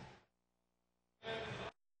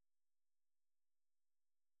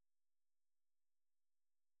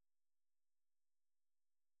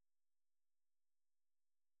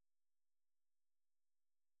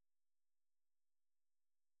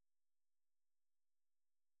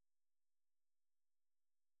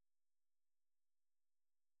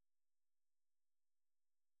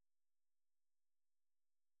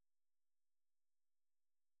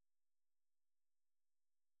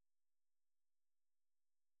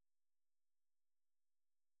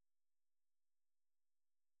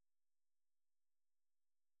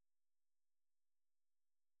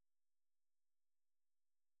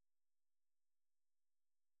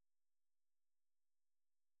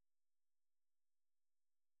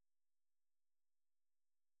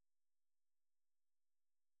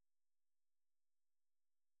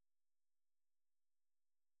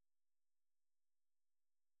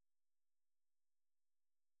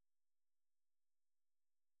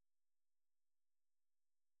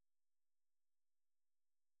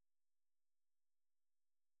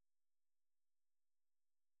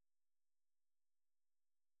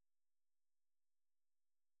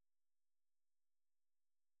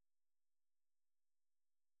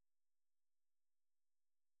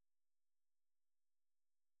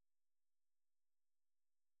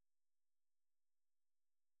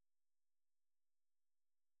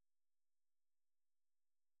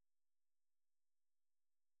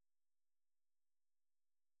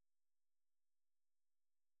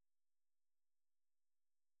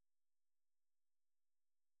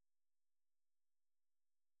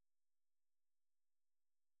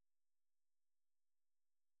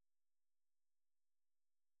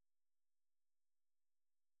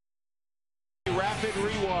 Rapid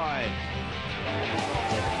Rewind.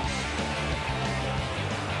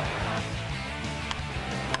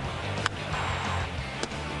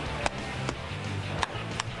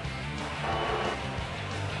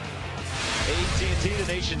 AT&T, the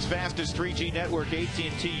nation's fastest 3G network.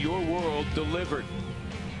 AT&T, your world delivered.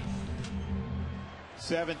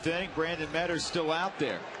 Seventh inning, Brandon Metter's still out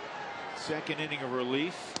there. Second inning of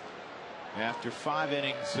relief after 5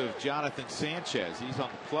 innings of Jonathan Sanchez. He's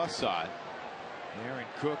on the plus side. Aaron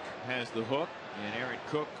Cook has the hook, and Aaron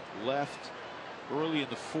Cook left early in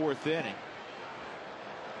the 4th inning.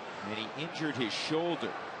 And he injured his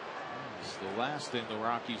shoulder. It's the last thing the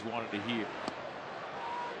Rockies wanted to hear.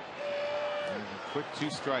 And a quick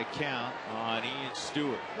 2-strike count on Ian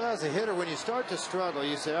Stewart. Well, as a hitter, when you start to struggle,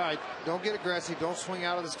 you say, all right, don't get aggressive, don't swing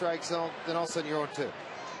out of the strike zone, then all of a sudden you're 0-2.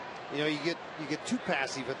 You know, you get too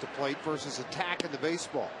passive at the plate versus attacking the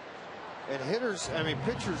baseball. And hitters, I mean,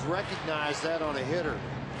 pitchers recognize that on a hitter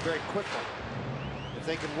very quickly. If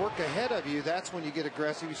they can work ahead of you, that's when you get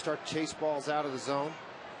aggressive. You start to chase balls out of the zone,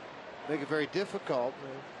 make it very difficult.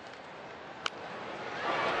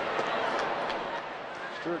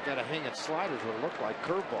 Stewart got a hanging sliders, what it looked like,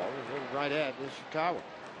 curveball, right at Ishikawa.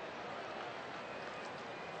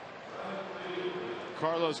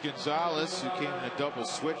 Carlos Gonzalez, who came in a double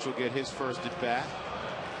switch, will get his first at bat.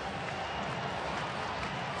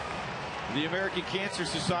 The American Cancer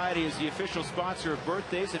Society is the official sponsor of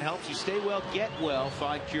birthdays and helps you stay well, get well,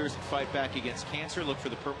 find cures, and fight back against cancer. Look for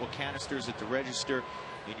the purple canisters at the register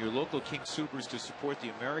in your local King Soopers to support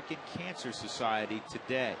the American Cancer Society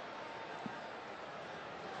today.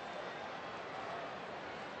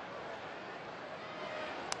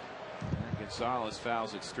 Gonzalez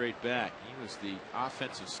fouls it straight back. He was the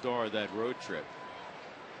offensive star of that road trip.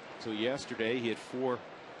 Until yesterday, he had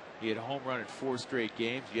a home run in 4 straight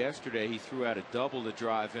games. Yesterday, he threw out a double to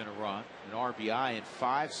drive in a run, an RBI in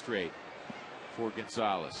 5 straight for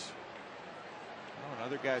Gonzalez. Oh,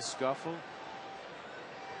 another guy scuffled.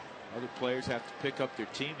 Other players have to pick up their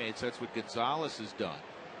teammates. That's what Gonzalez has done.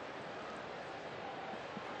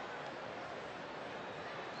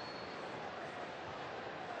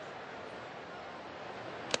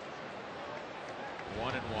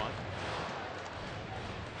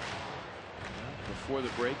 Before the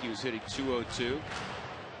break, he was hitting .202.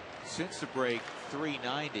 Since the break,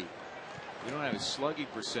 .390. We don't have his slugging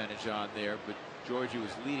percentage on there, but Georgie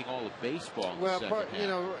was leading all of baseball in the second half. You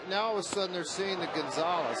know, now all of a sudden they're seeing the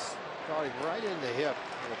Gonzalez, caught him right in the hip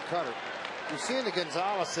with a cutter. You're seeing the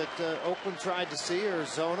Gonzalez that Oakland tried to see,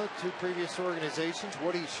 Arizona, 2 previous organizations.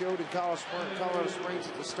 What he showed in Colorado Springs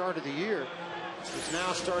at the start of the year is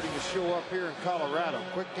now starting to show up here in Colorado.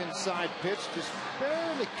 Quick inside pitch, just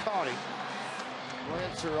barely caught him.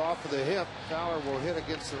 Lancer off of the hip. Fowler will hit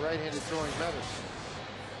against the right-handed throwing Meadows.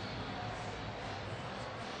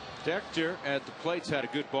 Dexter at the plates had a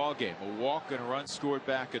good ball game. A walk and a run scored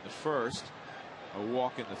back in the 1st, a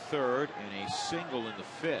walk in the 3rd, and a single in the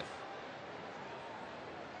 5th.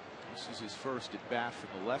 This is his first at bat from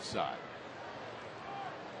the left side.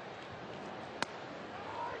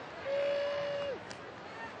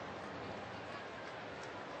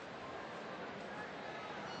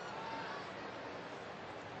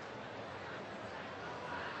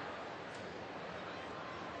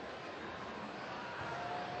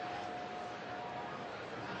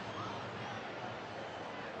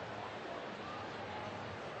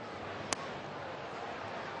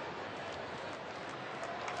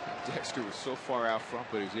 Dexter was so far out front,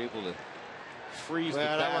 but he was able to freeze the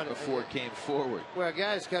bat before it came forward. Well,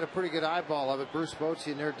 guys got a pretty good eyeball of it. Bruce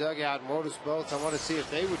Bochy in their dugout and Modus both. I want to see if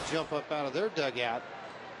they would jump up out of their dugout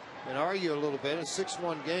and argue a little bit. A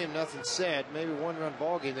 6-1 game, nothing said. Maybe 1-run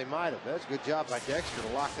ball game, they might have. That's a good job by Dexter to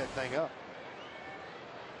lock that thing up.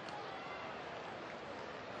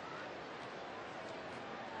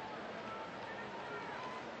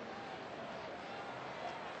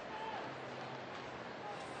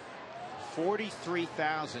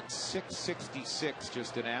 $43,666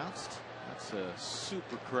 just announced. That's a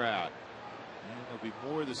super crowd. And there'll be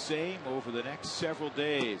more of the same over the next several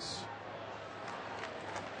days.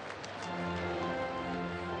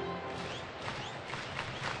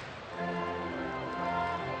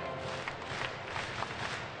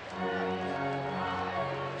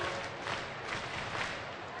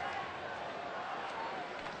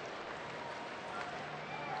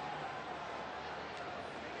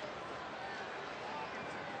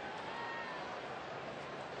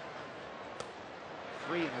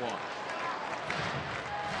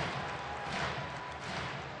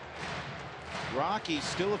 Rockies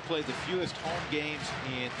still have played the fewest home games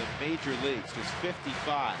in the major leagues. There's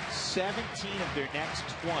 55. 17 of their next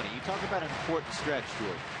 20. You talk about an important stretch,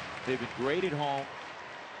 George. They've been great at home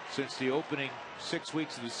since the opening 6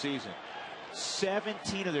 weeks of the season.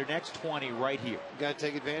 17 of their next 20 right here. You got to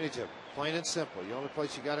take advantage of it. Plain and simple. The only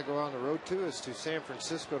place you got to go on the road to is to San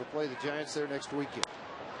Francisco to play the Giants there next weekend.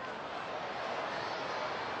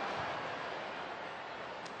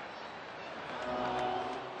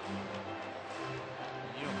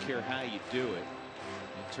 You don't care how you do it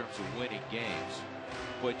in terms of winning games,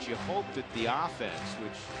 but you hope that the offense,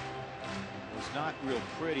 which was not real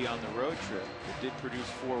pretty on the road trip, but did produce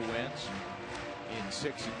 4 wins in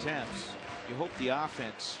 6 attempts, you hope the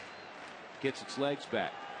offense gets its legs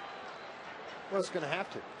back. Well, it's going to have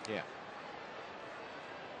to. Yeah.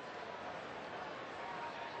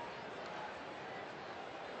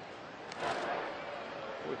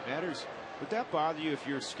 Boy, Metters, would that bother you if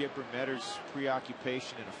you're skipper? Metters'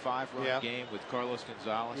 preoccupation in a 5-run game with Carlos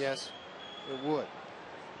Gonzalez? Yes, it would.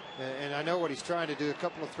 And I know what he's trying to do. A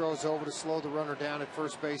couple of throws over to slow the runner down at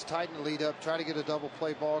first base, tighten the lead up, try to get a double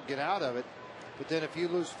play ball, get out of it. But then if you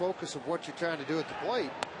lose focus of what you're trying to do at the plate,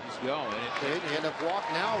 he's going. You end up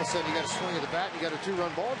walking. Now all of a sudden you got a swing of the bat and you got a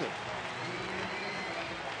 2-run ball game.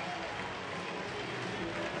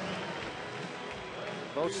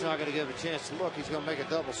 Boat's not going to give a chance to look. He's going to make a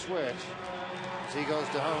double switch. So he goes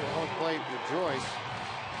to home plate with Joyce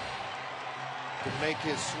to make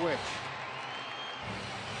his switch.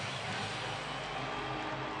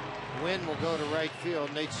 Wynn will go to right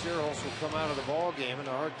field. Nate Sherholz will come out of the ball game, and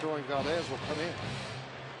the hard-throwing Valdez will come in.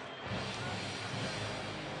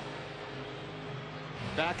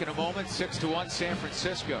 Back in a moment. 6-1 San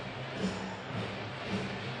Francisco.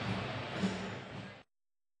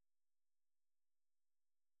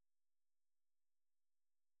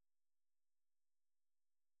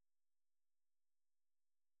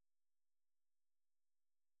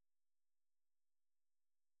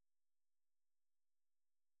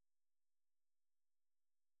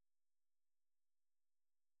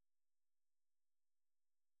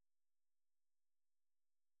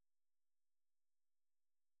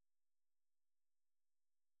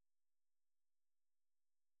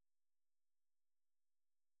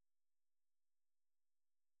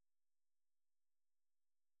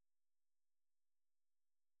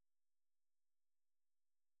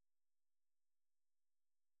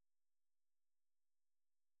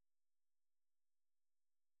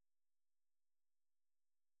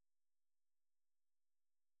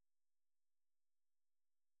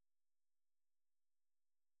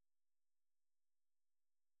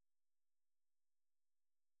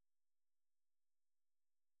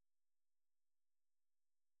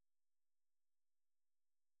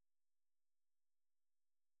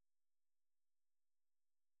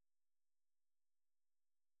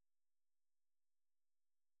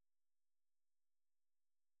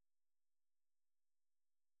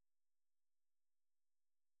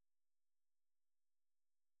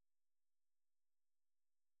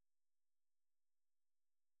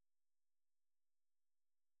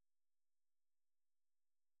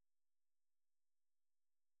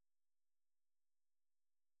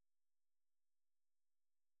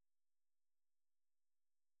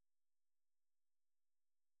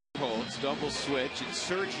 Double switch, and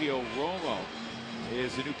Sergio Romo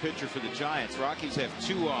is the new pitcher for the Giants. Rockies have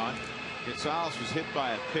 2 on. Gonzalez was hit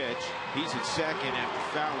by a pitch. He's at second after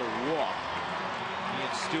Fowler walked.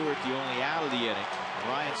 Ian Stewart the only out of the inning.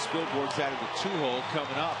 Ryan Spilborgh's out of the 2-hole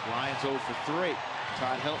coming up. Ryan's 0 for 3.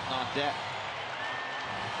 Todd Helton on deck.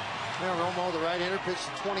 Now Romo, the right-hander, pitched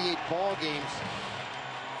 28 ball games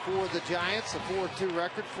for the Giants, a 4-2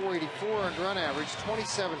 record, 484 earned run average,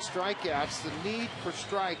 27 strikeouts. The need for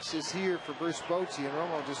strikes is here for Bruce Bochy, and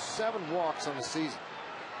Romo just 7 walks on the season.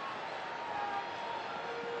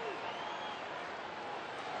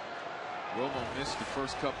 Romo missed the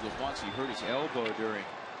first couple of months. He hurt his elbow during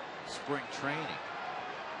spring training.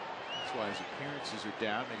 That's why his appearances are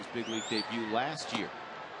down. Made his big league debut last year.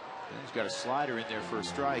 Then he's got a slider in there for a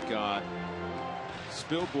strike on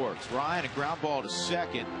Spilborgh's. Ryan, a ground ball to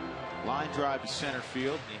second. Line drive to center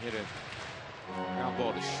field. And he hit a ground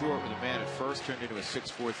ball to short with a man at first. Turned into a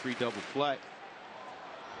 6-4-3 double play.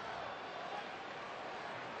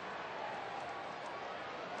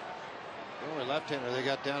 The only left-hander they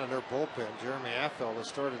got down in their bullpen, Jeremy Affeldt, has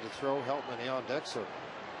started to throw. Helton in the on-deck circle.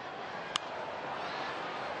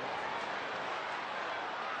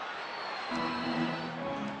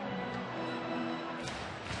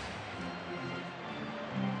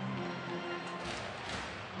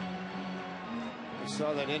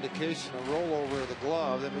 saw that indication of rollover of the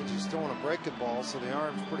glove. That means he's throwing a breaking ball, so the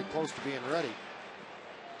arm's pretty close to being ready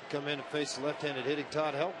to come in and face the left-handed hitting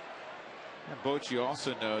Todd Helton. And Bochy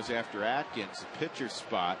also knows after Atkins, the pitcher's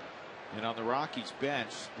spot, and on the Rockies bench,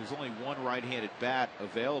 there's only one right-handed bat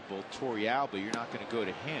available, Torey Alba. You're not going to go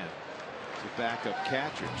to him as a backup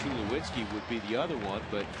catcher. Tulowitzki would be the other one,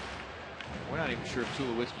 but we're not even sure if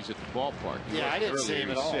Tulowitzki's at the ballpark. Yeah, I didn't see him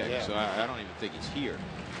at all. Yeah. So I don't even think he's here.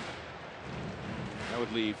 That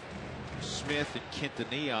would leave Smith and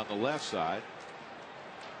Quintanilla on the left side.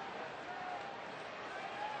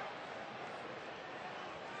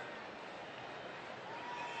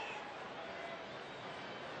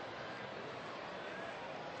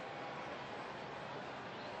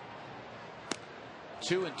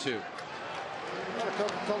 Two and two. A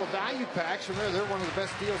Coca-Cola value packs. Remember, they're one of the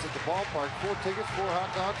best deals at the ballpark. 4 tickets, 4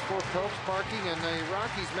 hot dogs, 4 Cokes, parking, and a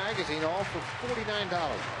Rockies magazine, all for $49.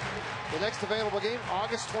 The next available game,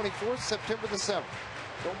 August 24th, September the 7th.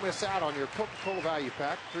 Don't miss out on your Coca-Cola value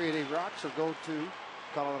pack. 388 Rocks, or go to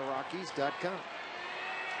ColoradoRockies.com.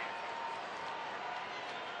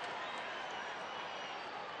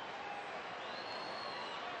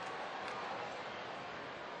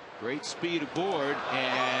 Great speed aboard,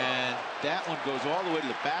 and that one goes all the way to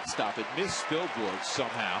the backstop. It missed Spilborg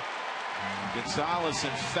somehow. Gonzalez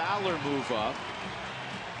and Fowler move up.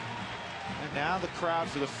 And now the crowd,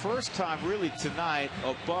 for the first time really tonight,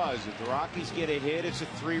 a buzz. If the Rockies get a hit, it's a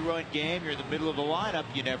 3-run game. You're in the middle of the lineup.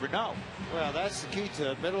 You never know. Well, that's the key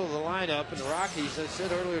to middle of the lineup. And the Rockies, as I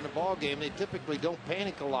said earlier in the ball game, they typically don't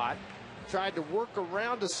panic a lot. Tried to work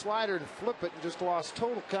around the slider and flip it and just lost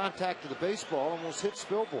total contact to the baseball. Almost hit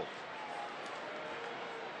Spilborg.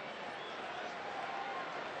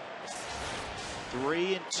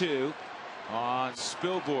 3-2 on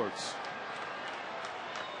Spilborgs.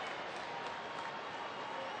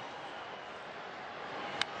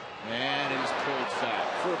 And it is pulled foul.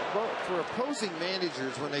 For opposing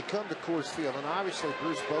managers, when they come to Coors Field, and obviously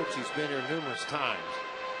Bruce Bochy's been here numerous times,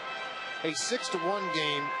 a 6-1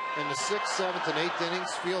 game in the 6th, 7th, and 8th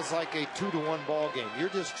innings feels like a 2-1 ball game. You're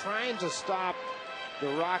just trying to stop the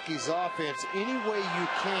Rockies' offense any way you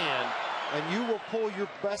can, and you will pull your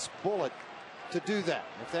best bullet to do that.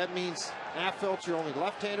 If that means Affeld's your only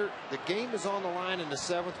left-hander, the game is on the line in the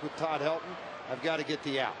 7th with Todd Helton. I've got to get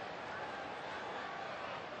the out.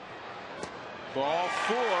 Ball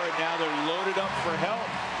 4. Now they're loaded up for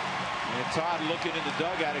Helton. And Todd looking in the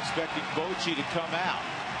dugout, expecting Bochy to come out.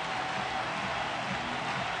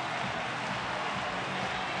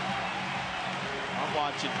 I'm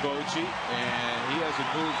watching Bochy, and he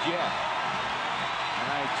hasn't moved yet. And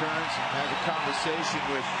now he turns and has a conversation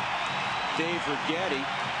with Dave Righetti.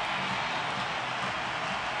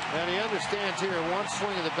 And he understands here, one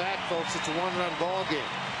swing of the bat, folks, it's a 1-run ball game.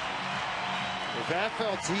 If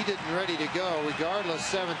Affeld's heated and ready to go, regardless,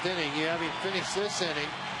 7th inning, you have him finish this inning,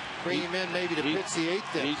 bring him in maybe to pitch the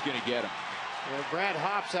 8th inning. He's going to get him. And Brad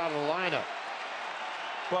Hopp's out of the lineup.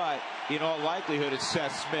 But in all likelihood, it's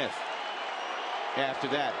Seth Smith after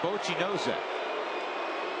that. Bochy knows that.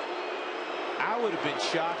 I would have been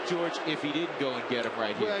shocked, George, if he didn't go and get him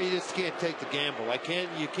right here. Well, you just can't take the gamble.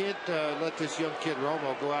 You can't let this young kid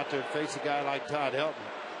Romo go out there and face a guy like Todd Helton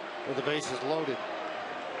with the bases loaded.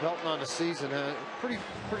 Helton on the season, pretty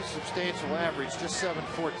substantial average, just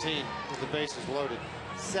 7-14 with the bases loaded.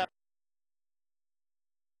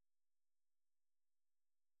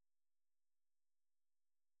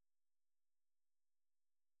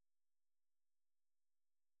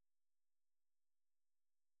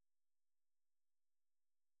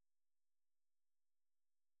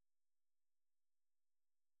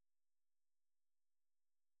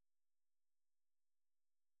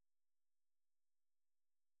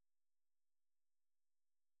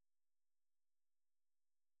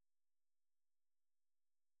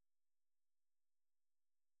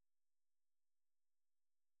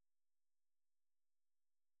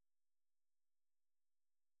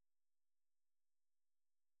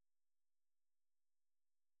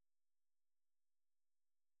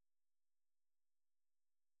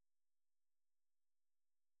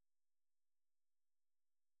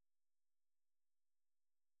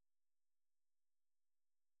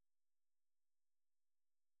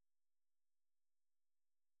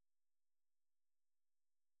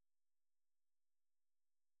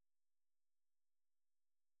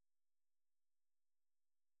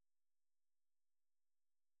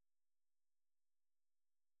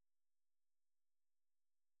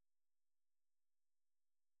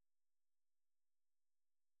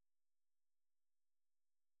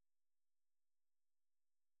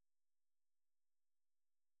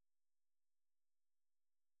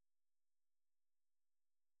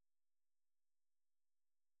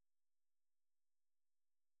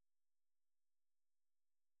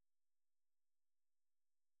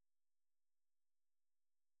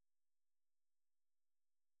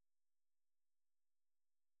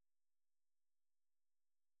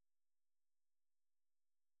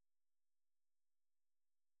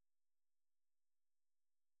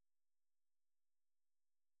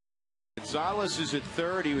 Gonzalez is at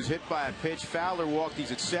third. He was hit by a pitch. Fowler walked.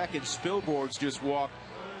 He's at second. Spilborgh's just walked.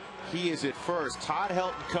 He is at first. Todd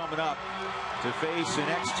Helton coming up to face an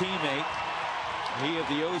ex-teammate. He of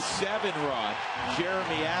the 07 run,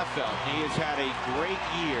 Jeremy Affeldt. He has had a great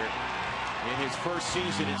year in his first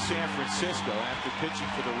season in San Francisco after pitching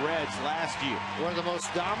for the Reds last year. One of the most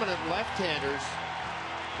dominant left-handers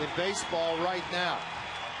in baseball right now.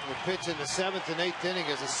 Will pitch in the 7th and 8th inning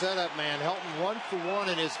as a setup man. Helton 1 for 1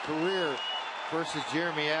 in his career versus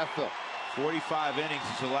Jeremy Affeldt. 45 innings.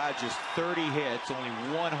 He's allowed just 30 hits, only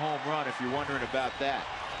 1 home run if you're wondering about that.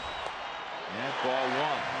 And ball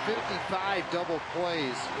 1. 55 double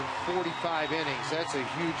plays in 45 innings. That's a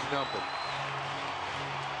huge number.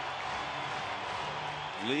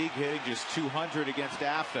 League hitting just 200 against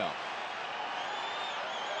Affeldt.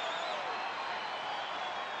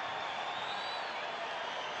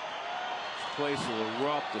 This place will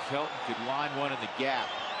erupt if Helton could line one in the gap.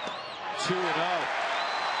 2-0.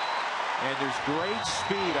 And there's great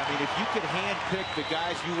speed. I mean, if you could handpick the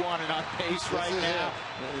guys you wanted on base right now,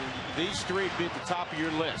 these three would be at the top of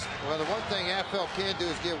your list. Well, the one thing Affeldt can do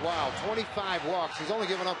is get wild. 25 walks. He's only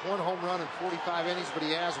given up 1 home run in 45 innings, but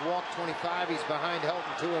he has walked 25. He's behind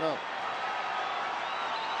Helton 2-0.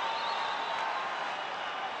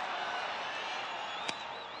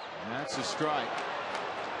 That's a strike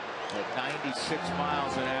at 96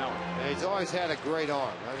 miles an hour. And he's always had a great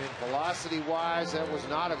arm. I mean, velocity-wise, that was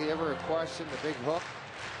not ever a question. The big hook,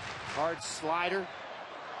 hard slider.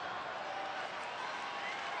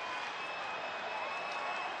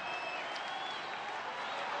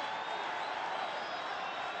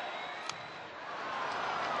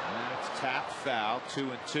 That's tapped foul,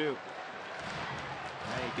 2-2.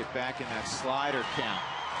 Now you get back in that slider count.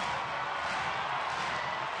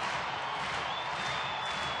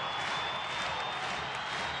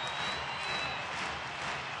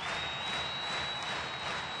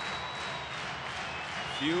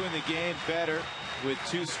 Few in the game better with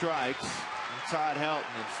 2 strikes than Todd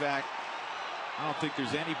Helton. In fact, I don't think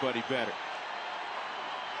there's anybody better.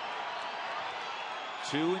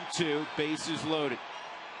 2-2, bases loaded.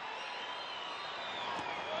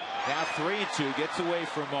 Now 3-2, gets away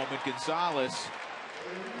for a moment. Gonzalez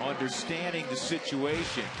understanding the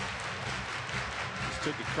situation. Just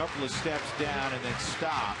took a couple of steps down and then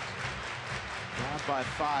stopped. Down by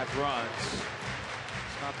 5 runs.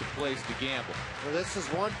 Not the place to gamble. Well, this is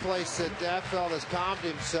one place that Affeldt has calmed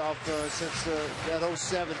himself since that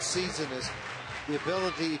 07 season, is the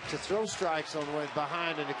ability to throw strikes on the way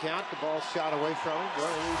behind an account. The ball's shot away from him.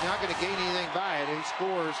 Well, he's not going to gain anything by it. He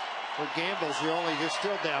scores or gambles. You're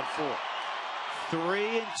still down 4.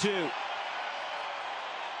 3-2.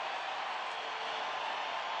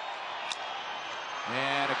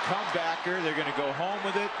 And a comebacker. They're going to go home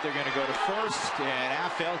with it. They're going to go to first, and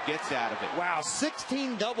Affeldt gets out of it. Wow,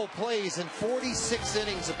 16 double plays in 46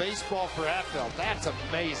 innings of baseball for Affeldt. That's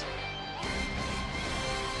amazing.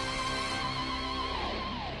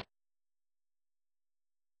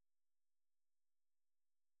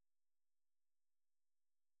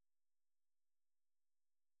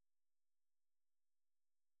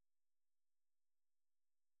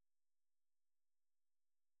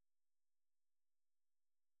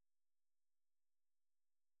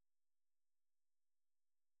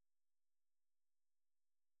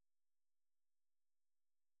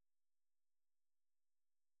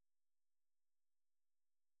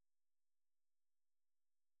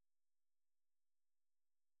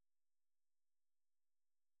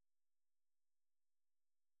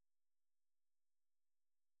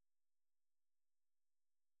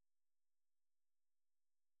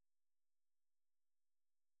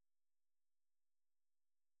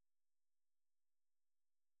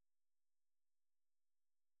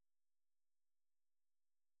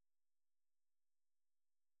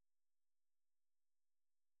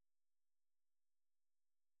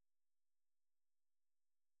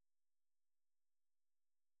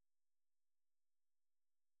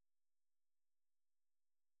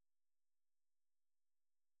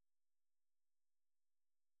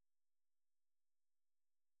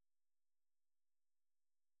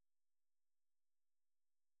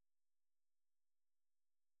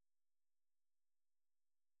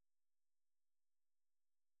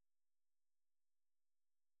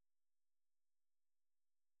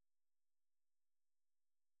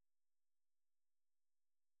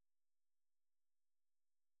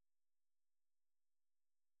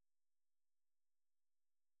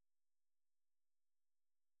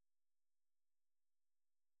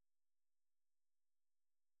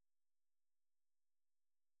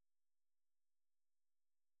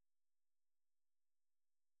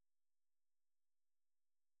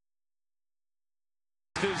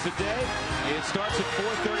 is the day. It starts at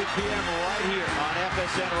 4:30 p.m. right here on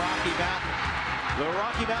FSN Rocky Mountain. The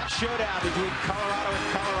Rocky Mountain Showdown between Colorado and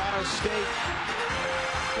Colorado State.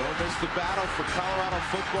 Don't miss the battle for Colorado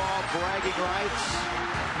football bragging rights.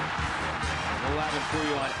 We'll have it for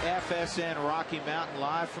you on FSN Rocky Mountain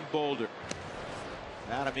live from Boulder.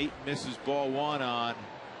 Adam Eaton misses ball one on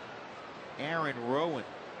Aaron Rowan.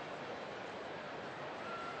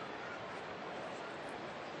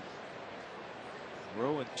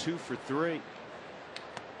 Rowan 2 for 3.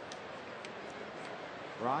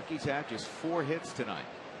 Rockies have just 4 hits tonight.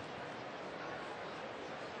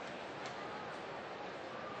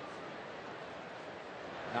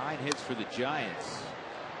 Nine hits for the Giants.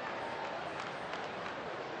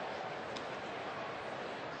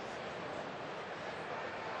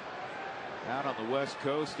 Out on the West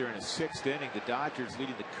Coast, they're in a 6th inning. The Dodgers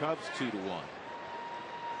leading the Cubs 2-1.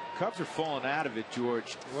 Cubs are falling out of it,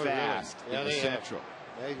 George, fast in the Central.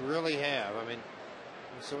 They really have. I mean,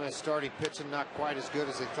 some of that starting pitching not quite as good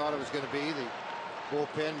as they thought it was going to be. The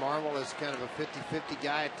bullpen, Marmol is kind of a 50-50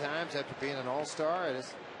 guy at times after being an all-star. It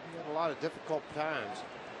has had a lot of difficult times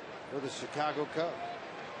for the Chicago Cubs.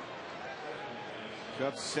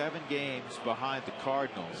 Cubs 7 games behind the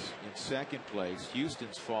Cardinals in 2nd place.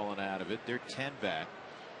 Houston's fallen out of it. They're 10 back,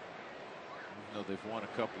 even though they've won a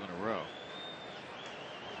couple in a row.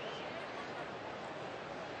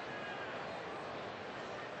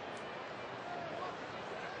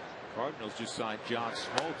 Cardinals just signed John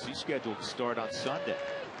Smoltz. He's scheduled to start on Sunday.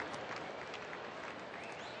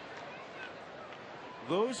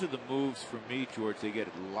 Those are the moves for me, George. They get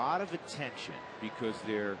a lot of attention because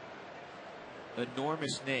they're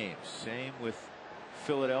enormous names. Same with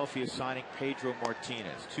Philadelphia signing Pedro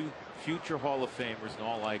Martinez, 2 future Hall of Famers in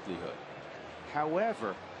all likelihood.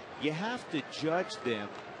 However, you have to judge them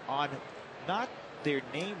on not their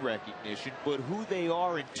name recognition, but who they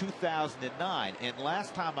are in 2009. And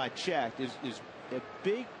last time I checked, is as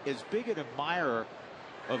big an admirer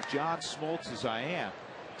of John Smoltz as I am.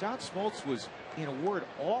 John Smoltz was, in a word,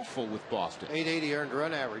 awful with Boston. 880 earned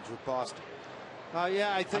run average with Boston.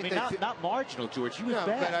 Yeah, I think not marginal, George. He was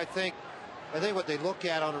bad. But I think what they look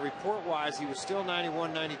at on a report-wise, he was still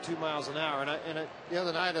 91, 92 miles an hour. And the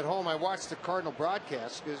other night at home, I watched the Cardinal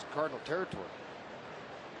broadcast because Cardinal territory.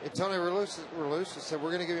 And Tony Relusa said, we're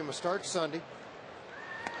going to give him a start Sunday.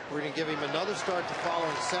 We're going to give him another start the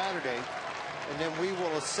following Saturday. And then we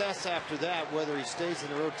will assess after that whether he stays in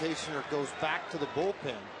the rotation or goes back to the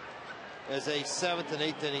bullpen as a 7th and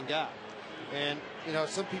 8th inning guy. And, you know,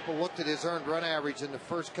 some people looked at his earned run average in the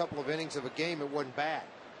first couple of innings of a game. It wasn't bad.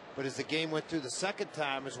 But as the game went through the second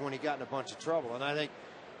time is when he got in a bunch of trouble. And I think,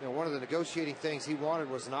 you know, one of the negotiating things he wanted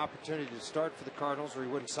was an opportunity to start for the Cardinals or he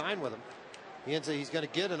wouldn't sign with them. He's going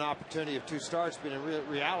to get an opportunity of 2 starts, but in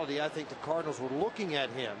reality, I think the Cardinals were looking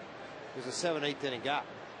at him as a 7th, 8th inning guy.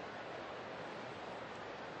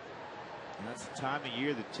 And that's the time of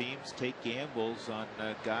year that teams take gambles on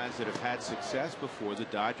guys that have had success before. The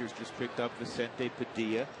Dodgers just picked up Vicente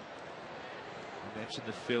Padilla. I mentioned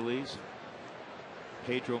the Phillies.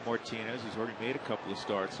 Pedro Martinez has already made a couple of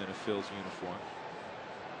starts in a Phil's uniform.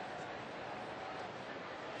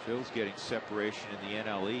 Phil's getting separation in the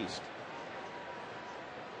NL East.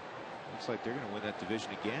 Looks like they're going to win that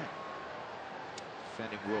division again.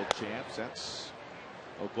 Defending world champs. That's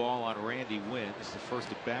a ball on Randy Wynn. This is the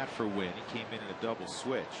first at bat for Wynn. He came in a double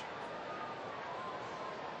switch.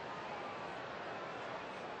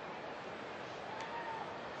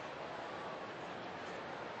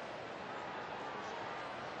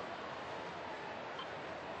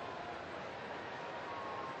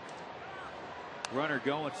 Runner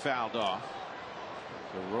going, fouled off.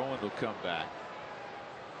 So Rowan will come back.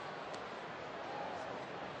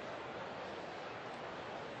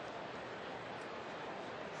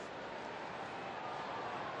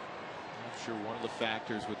 Sure, one of the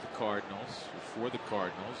factors with the Cardinals, for the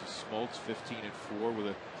Cardinals, is Smoltz 15-4 with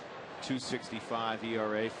a 2.65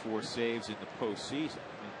 ERA, 4 saves in the postseason.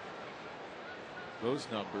 Those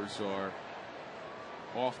numbers are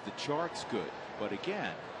off the charts good, but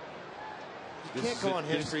again, you can't go on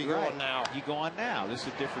history. You go on now. You go on now. This is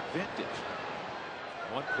a different vintage.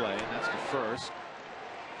 One play, and that's the first.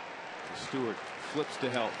 Stewart flips to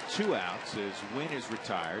help, 2 outs as Wynn is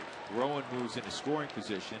retired. Rowan moves into scoring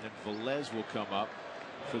position, and Velez will come up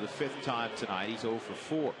for the 5th time tonight. He's 0 for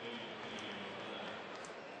 4.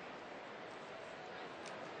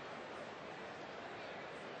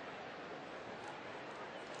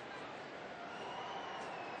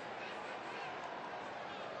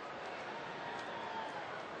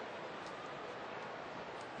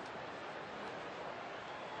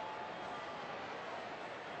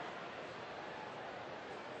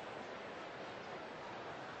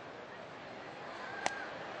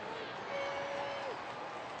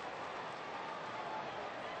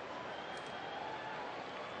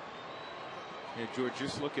 Yeah, George,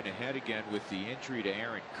 just looking ahead again with the injury to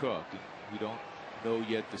Aaron Cook. We don't know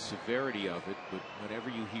yet the severity of it, but whenever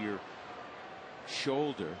you hear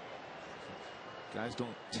shoulder, guys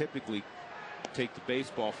don't typically take the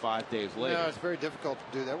baseball 5 days later. No, it's very difficult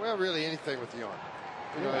to do that. Well, really anything with the arm.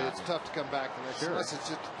 You know, it's tough to come back the next, unless it's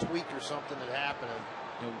just a tweak or something that happened,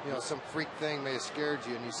 and you know, some freak thing may have scared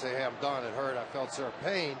you, and you say, "Hey, I'm done. It hurt. I felt sore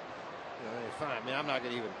pain." You know, you're fine. I mean, I'm not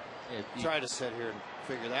going to even try to sit here and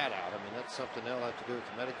figure that out. I mean, that's something they'll have to do with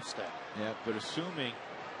the medical staff. Yeah, but assuming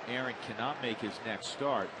Aaron cannot make his next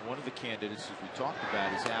start, one of the candidates, as we talked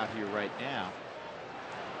about, is out here right now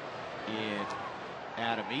in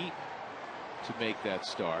Adam Eaton to make that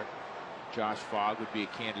start. Josh Fogg would be a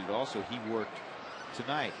candidate also. He worked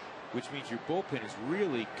tonight, which means your bullpen is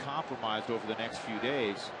really compromised over the next few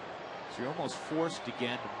days. So you're almost forced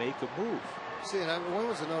again to make a move. See, and when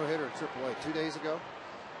was the no-hitter at AAA? 2 days ago?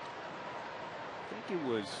 I think it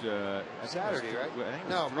was Saturday, right? I think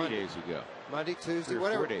it was 3 days ago. Monday, Tuesday, 3 or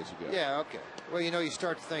whatever. 4 days ago. Yeah, okay. Well, you know, you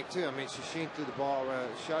start to think too. I mean, Shashin threw the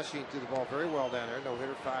ball very well down there. No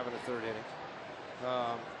hitter, 5 in the 3rd inning.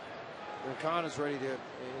 When Khan is ready to,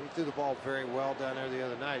 he threw the ball very well down there the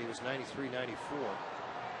other night. He was 93, 94.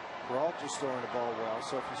 Peralta's throwing the ball well.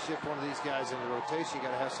 So if you shift one of these guys into rotation, you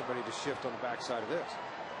got to have somebody to shift on the backside of this.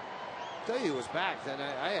 I'll tell you, it was back then.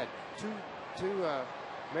 I had two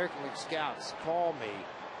American League scouts call me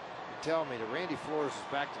and tell me that Randy Flores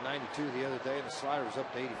was back to 92 the other day, and the slider was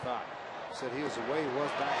up to 85. Said he was the way he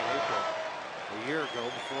was back in April a year ago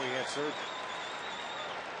before he had surgery.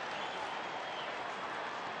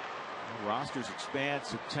 Rosters expand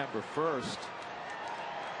September 1st.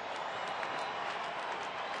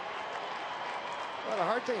 Well, the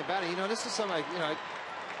hard thing about it, you know, this is something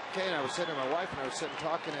Kay and I were sitting, my wife and I were sitting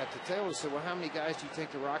talking at the table. We said, well, how many guys do you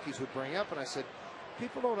think the Rockies would bring up? And I said,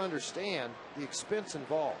 people don't understand the expense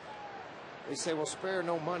involved. They say, well, spare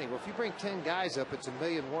no money. Well, if you bring 10 guys up, it's $1.1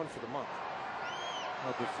 million for the month.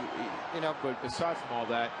 Well, but aside from all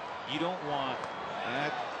that, you don't want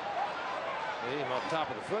that. He hit him on top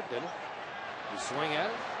of the foot, didn't he? You swing at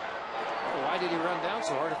it? Well, why did he run down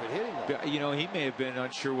so hard if it hit him, though? You know, he may have been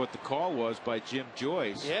unsure what the call was by Jim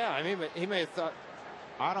Joyce. Yeah, I mean, he may have thought.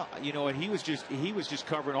 I don't, you know, and he was just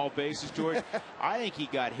covering all bases, George. I think he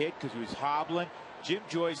got hit because he was hobbling. Jim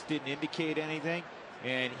Joyce didn't indicate anything,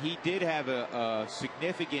 and he did have a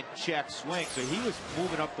significant check swing, so he was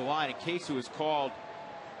moving up the line in case it was called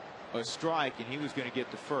a strike, and he was going to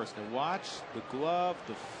get the first. Now watch the glove,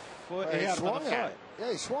 the foot. He swung at it.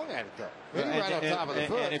 Yeah, he swung at it though. Right on top of the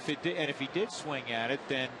foot. And if he did swing at it,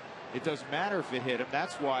 then it doesn't matter if it hit him.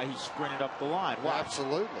 That's why he sprinted up the line. Watch.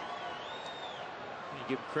 Absolutely. You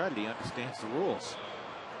give him credit. He understands the rules.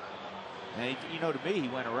 And you know, to me, he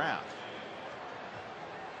went around.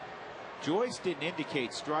 Joyce didn't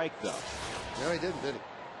indicate strike though. No, he didn't, did he?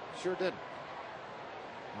 Sure didn't.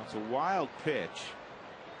 Well, it's a wild pitch.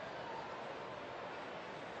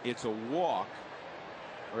 It's a walk.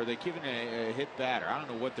 Or are they giving a hit batter? I don't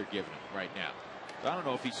know what they're giving him right now. I don't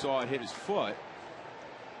know if he saw it hit his foot.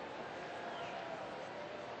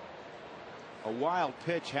 A wild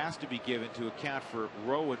pitch has to be given to account for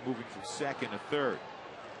Rowan moving from second to third.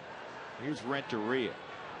 Here's Renteria.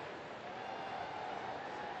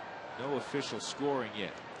 No official scoring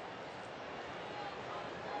yet.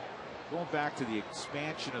 Going back to the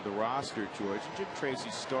expansion of the roster, George, and Jim Tracy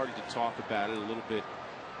started to talk about it a little bit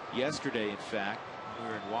yesterday, in fact. We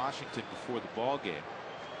were in Washington before the ball game.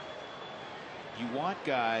 You want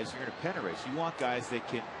guys, you're in a pennant race, you want guys that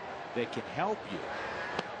can help you.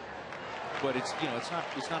 But it's, you know, it's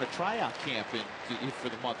not a tryout camp for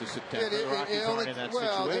the month of September. The Rockies aren't in that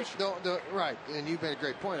situation. Right, and you've made a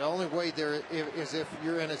great point. The only way there is if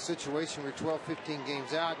you're in a situation where you're 12, 15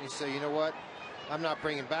 games out and you say, you know what, I'm not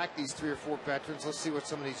bringing back these 3 or 4 veterans. Let's see what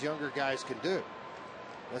some of these younger guys can do.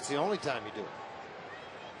 That's the only time you do it.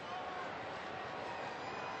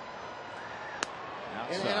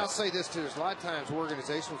 And I'll say this too: there's a lot of times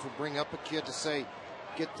organizations will bring up a kid to say,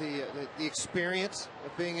 get the experience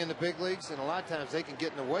of being in the big leagues, and a lot of times they can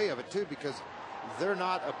get in the way of it too because they're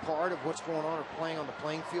not a part of what's going on or playing on the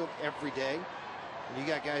playing field every day. And you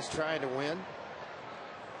got guys trying to win.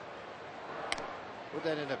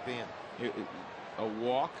 What'd that end up being? A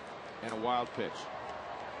walk and a wild pitch.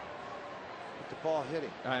 The ball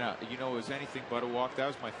hitting. I know. You know, it was anything but a walk. That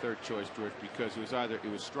was my third choice, George, because it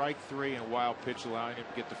was strike 3 and a wild pitch, allowing him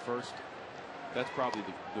to get the first. That's probably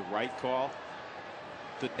the right call.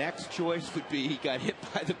 The next choice would be he got hit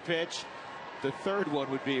by the pitch. The third one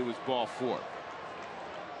would be it was ball 4.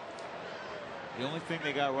 The only thing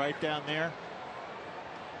they got right down there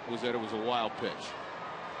was that it was a wild pitch,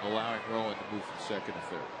 allowing Rowan to move from second to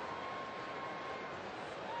third.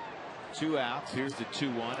 2 outs. Here's the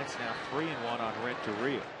 2-1. It's now 3-1 on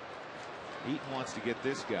Renteria. Eaton wants to get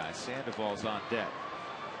this guy. Sandoval's on deck.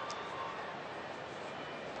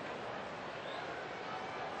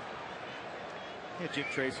 Yeah, Jim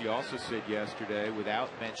Tracy also said yesterday, without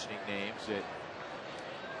mentioning names, that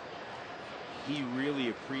he really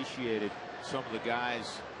appreciated some of the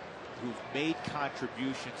guys who've made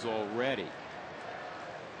contributions already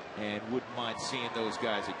and wouldn't mind seeing those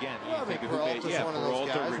guys again. Well, you think of one of those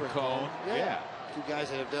guys, Rincon, yeah. Two guys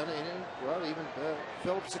that have done it, and well, even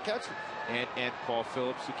Phillips the catcher. And Paul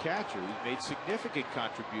Phillips the catcher, who made significant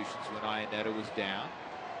contributions when Iannetta was down,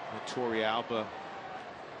 when Torrealba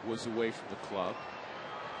was away from the club.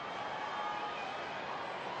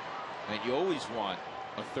 And you always want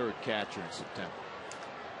a third catcher in September.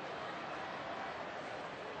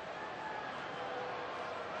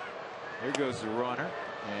 Here goes the runner,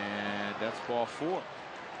 and that's ball 4.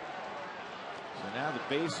 So now the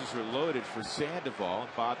bases are loaded for Sandoval, and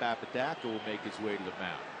Bob Apodaca will make his way to the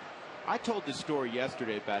mound. I told this story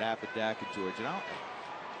yesterday about Apodaca, George, and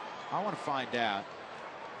I want to find out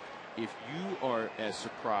if you are as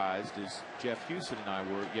surprised as Jeff Houston and I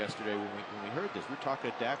were yesterday when we heard this. We were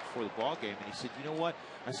talking to Dak before the ball game, and he said, "You know what?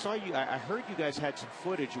 I heard you guys had some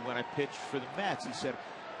footage of when I pitched for the Mets." He said,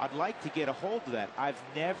 "I'd like to get a hold of that. I've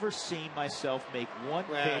never seen myself make one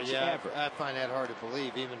pitch ever." I find that hard to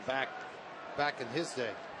believe, even back in his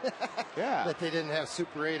day. Yeah. That they didn't have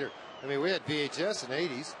Super 8. I mean, we had VHS in the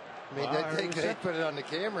 80s. I mean, they put it on the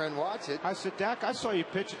camera and watch it. I said, "Dak, I saw you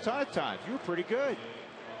pitch a ton of times. You were pretty good."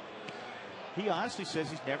 He honestly says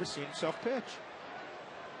he's never seen himself pitch.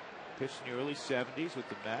 Pitched in the early 70s with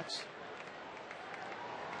the Mets.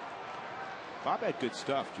 Bob had good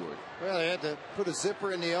stuff, George. Well, they had to put a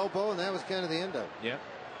zipper in the elbow, and that was kind of the end of it. Yeah.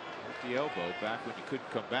 Hurt the elbow back when you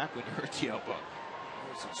couldn't come back when you hurt the elbow.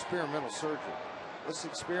 It was experimental surgery. Let's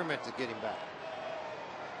experiment to get him back.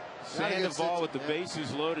 Sandoval with the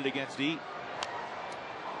bases loaded against Eaton.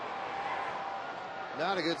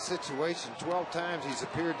 Not a good situation. 12 times he's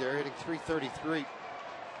appeared there, hitting .333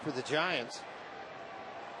 for the Giants.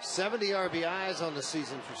 70 RBIs on the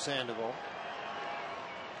season for Sandoval.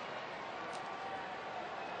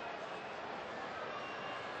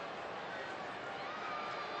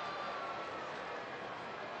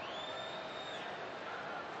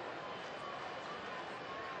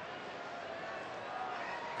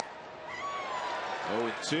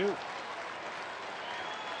 Oh, 2.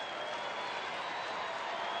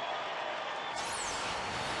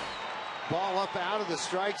 Ball up out of the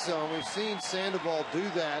strike zone. We've seen Sandoval do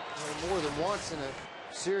that more than once in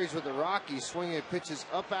a series with the Rockies, swinging pitches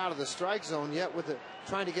up out of the strike zone, yet with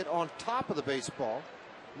trying to get on top of the baseball.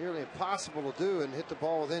 Nearly impossible to do and hit the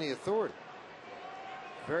ball with any authority.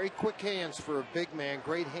 Very quick hands for a big man.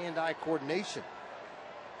 Great hand-eye coordination.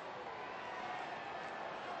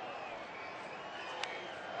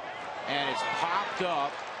 And it's popped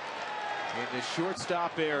up in the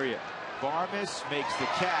shortstop area. Barmes makes the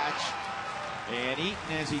catch, and Eaton,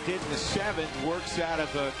 as he did in the 7th, works out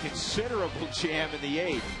of a considerable jam in the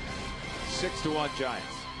 8th. 6-1 Giants.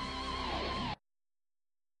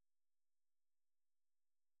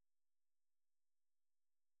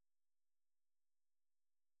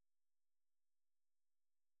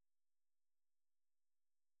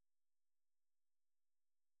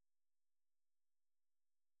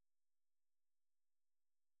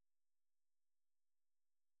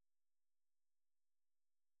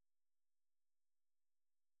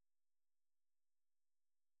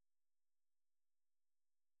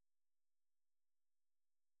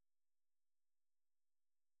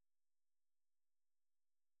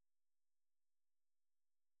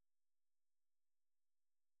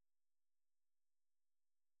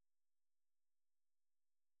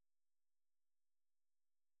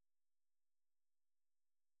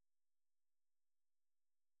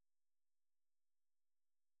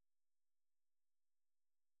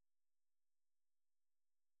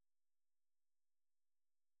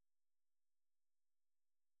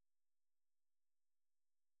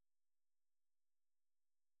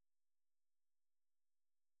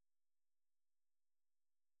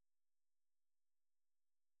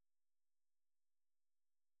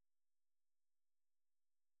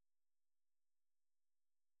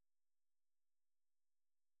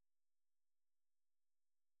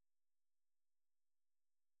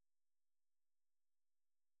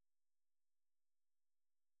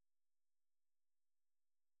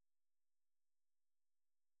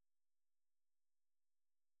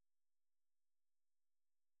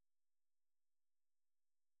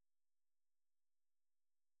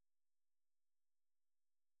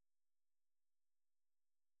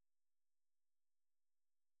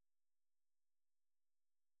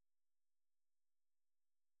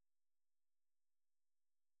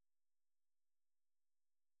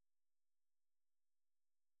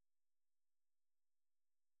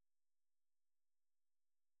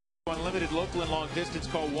 unlimited local and long distance,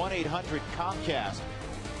 call 1-800-COMCAST.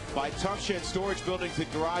 Buy Tough Shed storage buildings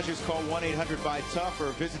and garages, call 1-800-BUY-TOUGH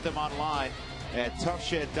or visit them online at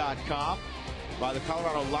toughshed.com. By the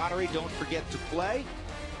Colorado Lottery, don't forget to play.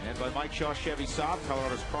 And by Mike Shaw Chevy Saab,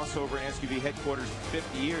 Colorado's crossover and SUV headquarters for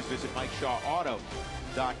 50 years. Visit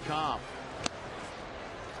MikeShawAuto.com.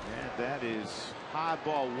 And that is high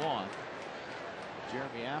ball one.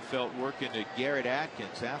 Jeremy Affeldt working to Garrett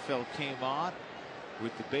Atkins. Affeldt came on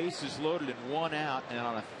with the bases loaded and 1 out, and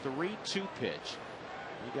on a 3-2 pitch,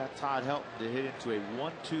 he got Todd Helton to hit into a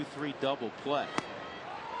 1-2-3 double play.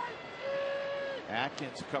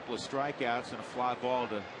 Atkins, a couple of strikeouts and a fly ball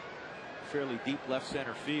to fairly deep left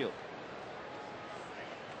center field.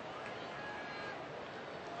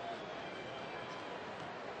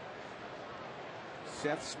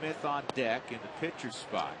 Seth Smith on deck in the pitcher's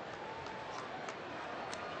spot.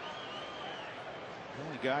 The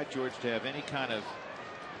only guy, George, to have any kind of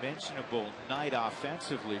mentionable night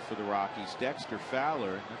offensively for the Rockies, Dexter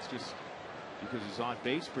Fowler, and that's just because his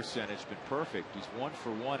on-base percentage has been perfect. He's 1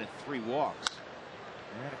 for 1 and 3 walks.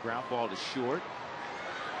 And a ground ball to short.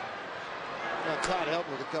 Now, Todd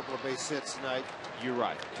Helton with a couple of base hits tonight. You're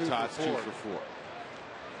right. Todd's 2 for 4.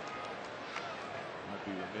 I'd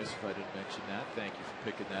be remiss if I didn't mention that. Thank you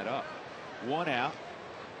for picking that up. 1 out.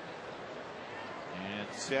 And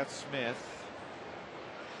Seth Smith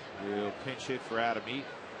will pinch hit for Adam Eaton.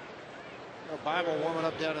 Bible warming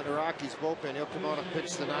up down in the Rockies bullpen. He'll come on and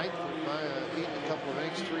pitch tonight. Eaton a couple of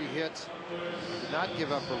innings, 3 hits. Did not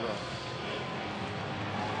give up a run.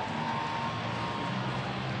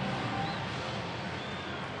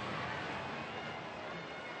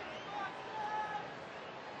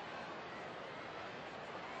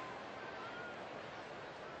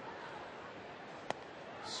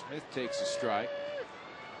 Smith takes a strike.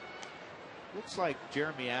 Looks like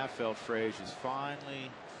Jeremy Affeldt has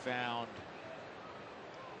finally found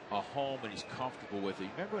a home and he's comfortable with it. You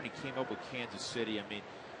remember when he came up with Kansas City? I mean,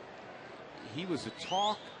 he was a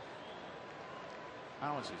talk. I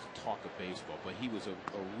don't want to say he's a talk of baseball, but he was a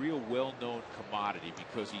real well-known commodity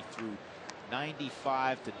because he threw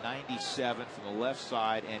 95 to 97 from the left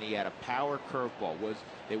side, and he had a power curveball.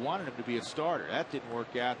 They wanted him to be a starter. That didn't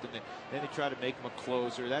work out. Then they tried to make him a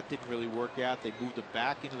closer. That didn't really work out. They moved him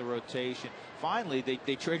back into the rotation. Finally, they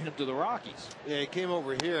traded him to the Rockies. Yeah, he came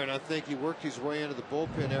over here, and I think he worked his way into the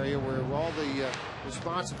bullpen area where all the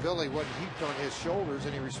responsibility wasn't heaped on his shoulders,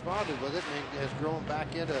 and he responded with it, and has grown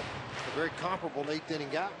back into a very comparable 8th inning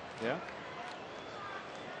guy. Yeah.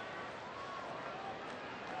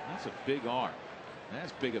 That's a big arm.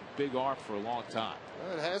 That's a big arm for a long time.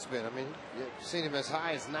 Well, it has been. I mean, you've seen him as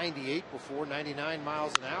high as 98 before, 99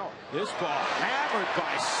 miles an hour. This ball hammered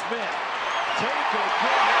by Smith. Take a good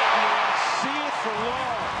look and see it for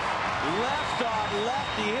long. Left on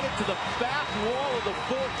left. He hit it to the back wall of the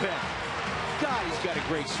bullpen. God, he's got a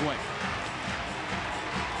great swing.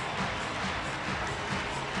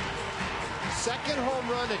 Second home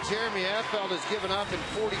run that Jeremy Affeldt has given up in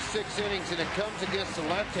 46 innings, and it comes against a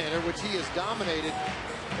left-hander, which he has dominated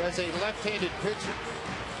as a left-handed pitcher.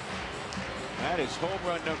 That is home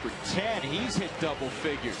run number 10. He's hit double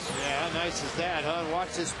figures. Yeah, how nice is that, huh?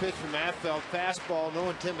 Watch this pitch from Affeldt. Fastball,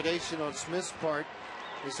 no intimidation on Smith's part.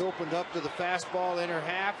 He's opened up to the fastball, inner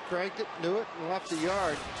half, cranked it, knew it, and left the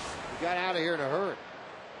yard. He got out of here in a hurry.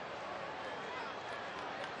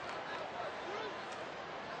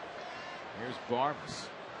 Here's Barnes.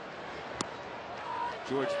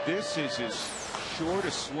 George, this is as short a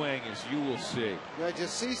swing as you will see. Yeah,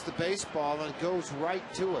 just sees the baseball and goes right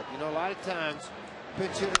to it. You know, a lot of times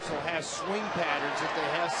pitch hitters will have swing patterns that they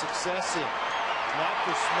have success in. Not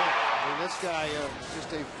for Smith. I mean, this guy is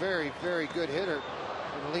just a very, very good hitter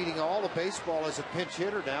and leading all of baseball as a pinch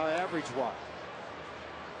hitter now, average-wise.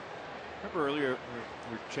 Remember earlier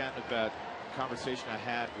we were chatting about a conversation I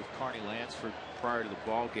had with Carney Lansford prior to the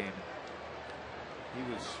ball game. He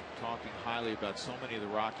was talking highly about so many of the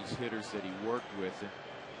Rockies hitters that he worked with,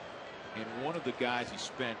 and one of the guys he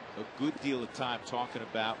spent a good deal of time talking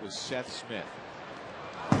about was Seth Smith.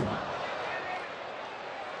 1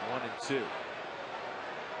 and 2.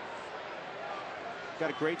 Got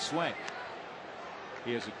a great swing.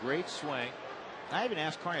 He has a great swing. I even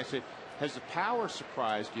asked Carney, I said, has the power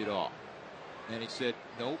surprised you at all? And he said,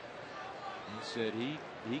 nope. He said he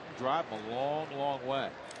can drive him a long, long way.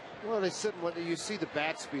 Well, they said when you see the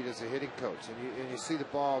bat speed as a hitting coach, and you see the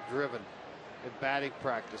ball driven in batting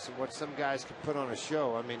practice, and what some guys can put on a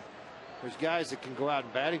show. I mean, there's guys that can go out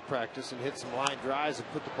in batting practice and hit some line drives and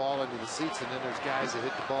put the ball into the seats, and then there's guys that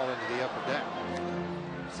hit the ball into the upper deck.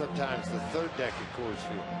 Sometimes the third deck at Coors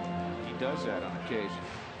Field. He does that on occasion.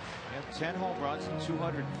 Yeah, 10 home runs and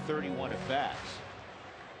 231 at bats.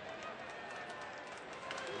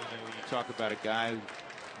 And when you talk about a guy who,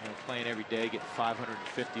 playing every day, getting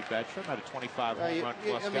 550 bats, you're about a 25 home run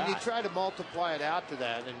plus guy. You try to multiply it out to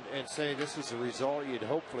that and say this is the result you'd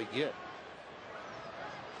hopefully get.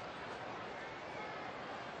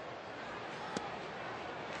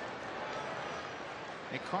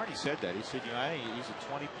 And Carney said that. He said, he's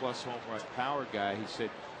a 20-plus home run power guy. He said,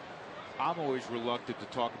 I'm always reluctant to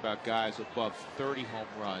talk about guys above 30 home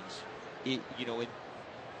runs. In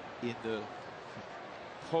the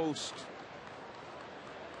post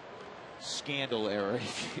scandal era,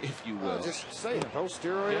 if you will. Just say it,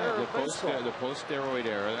 post-steroid era. The post-steroid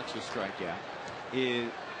era, that's a strikeout,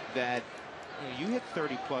 is that you hit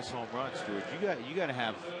 30-plus home runs, George. You got to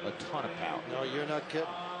have a ton of power. No, you're not kidding.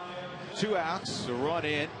 2 outs, a run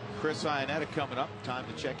in. Chris Iannetta coming up. Time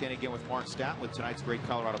to check in again with Mark Stout with tonight's great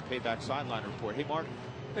Colorado Payback Sideline Report. Hey, Mark.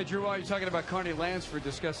 Hey, Drew, while you're talking about Carney Lansford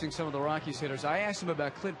discussing some of the Rockies hitters, I asked him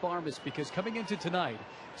about Clint Barmes because coming into tonight,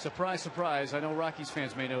 surprise, surprise, I know Rockies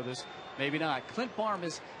fans may know this, maybe not. Clint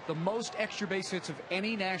Barmes, the most extra base hits of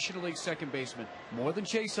any National League second baseman. More than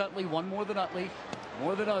Chase Utley, one more than Utley,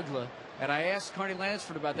 more than Ugla. And I asked Carney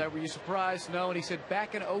Lansford about that. Were you surprised? No. And he said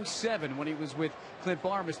back in 07 when he was with Clint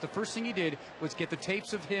Barmes, the first thing he did was get the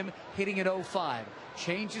tapes of him hitting in 05.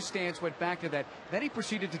 Changed his stance, went back to that. Then he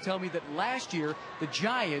proceeded to tell me that last year the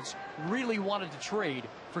Giants really wanted to trade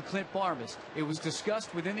for Clint Barmes. It was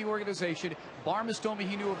discussed within the organization. Barmes told me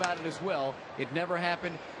he knew about it as well. It never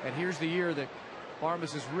happened. And here's the year that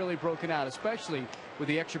Barmes has really broken out, especially with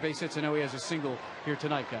the extra base hits. I know he has a single here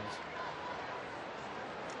tonight, guys.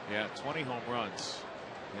 Yeah, 20 home runs,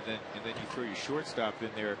 and then you throw your shortstop in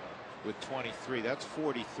there with 23. That's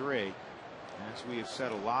 43. As we have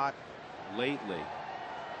said a lot lately,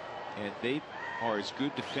 and they are as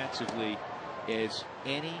good defensively as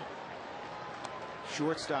any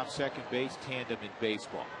shortstop second base tandem in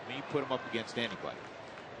baseball. I mean, you put them up against anybody.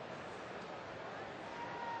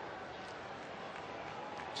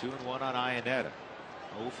 2-1 on Iannetta.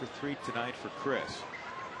 0 for 3 tonight for Chris.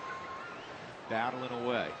 Battling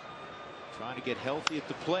away, trying to get healthy at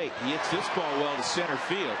the plate. He hits this ball well to center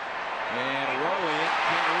field, and a row in,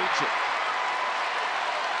 can't reach it.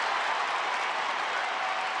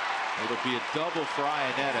 It'll be a double for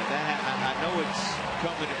Iannetta. I know it's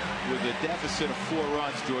coming with a deficit of 4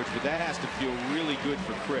 runs, George, but that has to feel really good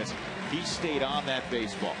for Chris. He stayed on that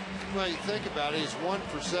baseball. Well, you think about it, he's 1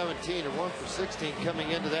 for 17 or 1 for 16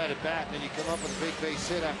 coming into that at bat, and then you come up with a big base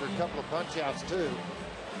hit after a couple of punch outs too.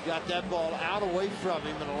 Got that ball out away from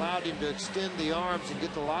him and allowed him to extend the arms and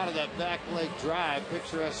get a lot of that back leg drive.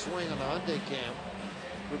 Picturesque swing on the Hyundai Camp.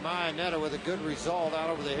 For Iannetta with a good result out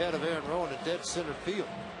over the head of Aaron Rowan at dead center field.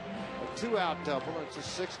 A 2-out double. It's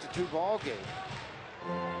a 6-2 ball game.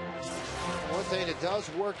 One thing that does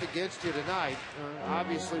work against you tonight,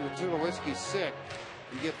 obviously with Tulowitzki sick,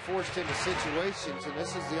 you get forced into situations, and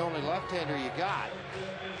this is the only left-hander you got.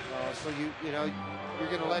 So you know. You're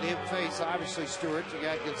going to let him face, obviously, Stewart. You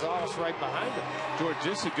got Gonzalez right behind him. George,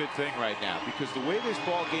 this is a good thing right now because the way this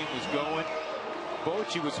ball game was going,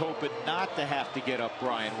 Bochy was hoping not to have to get up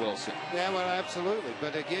Brian Wilson. Yeah, well, absolutely.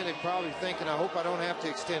 But again, he's probably thinking, I hope I don't have to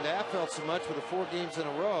extend Affeld so much with the 4 games in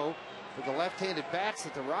a row with the left-handed bats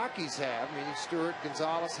that the Rockies have, meaning Stewart,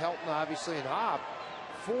 Gonzalez, Helton, obviously, and Hobb.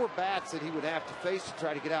 4 bats that he would have to face to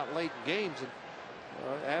try to get out late in games.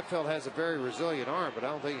 And Affeld has a very resilient arm, but I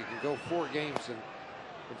don't think he can go 4 games in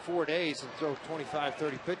 4 days and throw 25,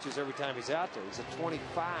 30 pitches every time he's out there. He's at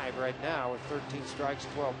 25 right now with 13 strikes,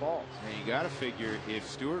 12 balls. And you got to figure if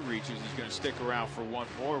Stewart reaches, he's going to stick around for 1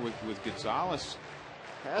 more with Gonzalez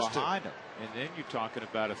behind him. And then you're talking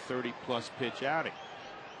about a 30-plus pitch outing.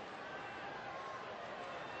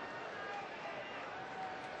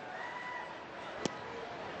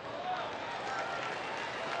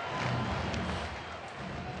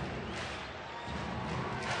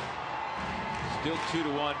 Still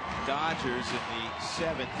 2-1 Dodgers in the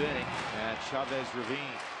 7th inning at Chavez Ravine.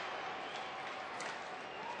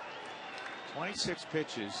 26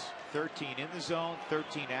 pitches, 13 in the zone,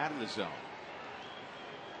 13 out of the zone.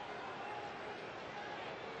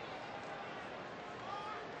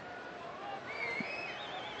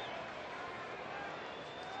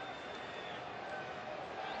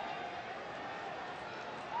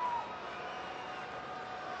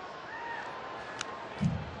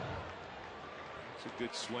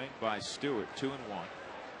 Good swing by Stewart, 2-1.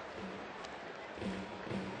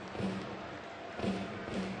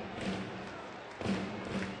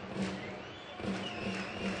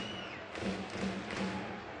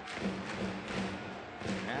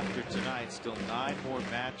 After tonight's Still 9 more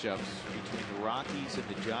matchups between the Rockies and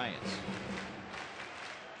the Giants.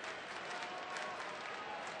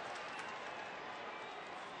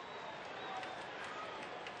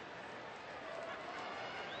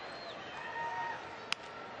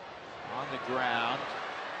 On the ground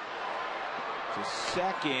to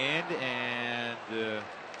second, and the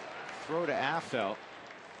throw to Affelt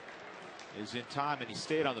is in time, and he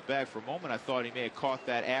stayed on the bag. For a moment I thought he may have caught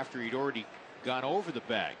that after he'd already gone over the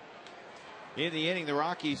bag. In the inning, the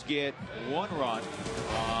Rockies get 1 run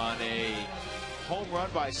on a home run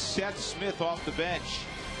by Seth Smith off the bench.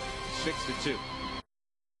 6-2.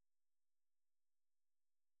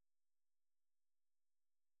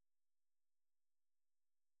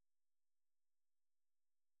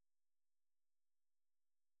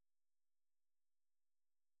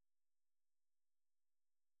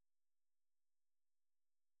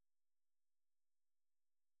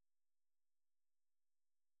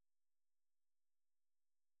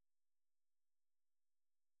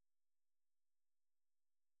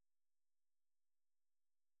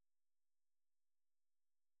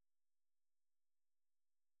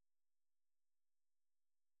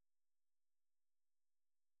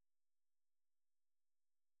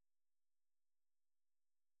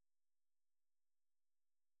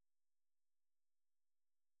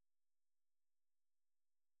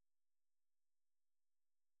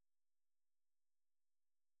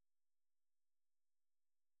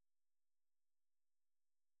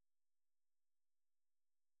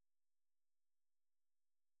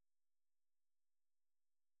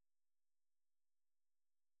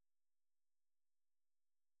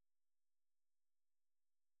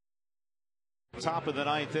 Top of the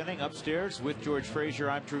 9th inning, upstairs with George Frazier.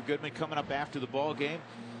 I'm Drew Goodman. Coming up after the ball game,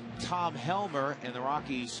 Tom Helmer and the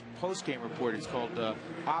Rockies post-game report. It's called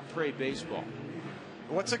Après Baseball.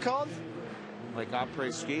 What's it called? Like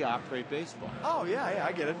après ski, après baseball. Oh, yeah,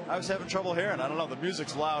 I get it. I was having trouble hearing. I don't know. The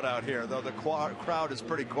music's loud out here, though the crowd is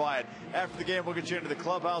pretty quiet. After the game, we'll get you into the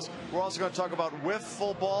clubhouse. We're also going to talk about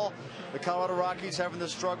wiffle ball. The Colorado Rockies having the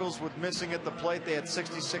struggles with missing at the plate. They had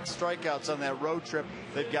 66 strikeouts on that road trip.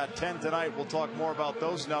 They've got 10 tonight. We'll talk more about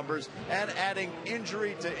those numbers. And adding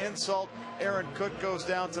injury to insult, Aaron Cook goes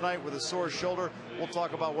down tonight with a sore shoulder. We'll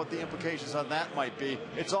talk about what the implications on that might be.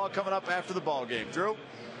 It's all coming up after the ball game. Drew?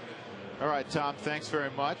 All right, Tom, thanks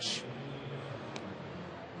very much.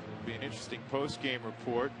 It'll be an interesting post-game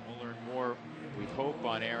report. We'll learn more, we hope,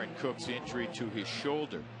 on Aaron Cook's injury to his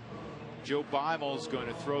shoulder. Joe Beimel's going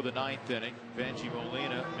to throw the 9th inning. Benji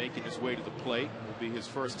Molina making his way to the plate will be his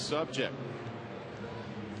first subject.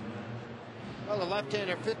 Well, the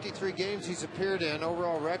left-hander, 53 games he's appeared in.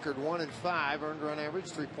 Overall record 1-5. Earned run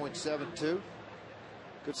average 3.72.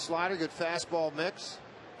 Good slider, good fastball mix.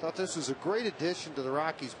 Thought this was a great addition to the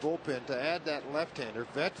Rockies bullpen to add that left-hander,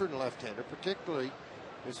 veteran left-hander, particularly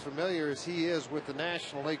as familiar as he is with the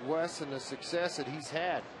National League West and the success that he's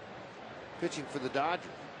had pitching for the Dodgers.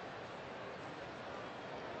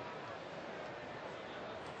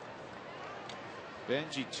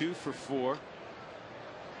 Benji 2 for 4.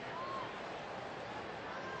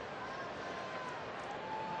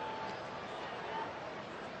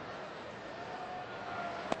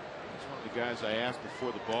 Guys I asked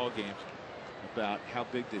before the ball games about how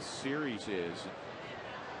big this series is.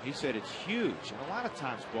 He said it's huge, and a lot of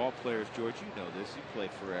times ball players, George, you know this, you played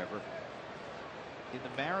forever, in the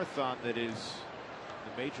marathon that is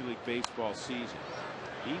the Major League Baseball season,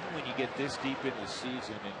 even when you get this deep in the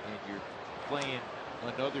season and you're playing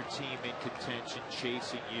another team in contention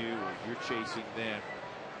chasing you, or you're chasing them,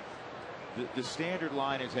 the standard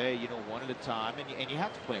line is, hey, you know, one at a time, and you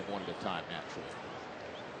have to play them one at a time naturally.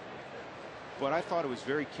 But I thought it was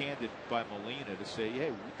very candid by Molina to say,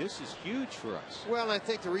 hey, this is huge for us. Well, and I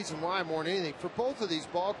think the reason why, more than anything, for both of these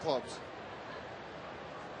ball clubs,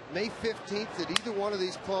 May 15th, did either one of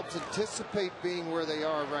these clubs anticipate being where they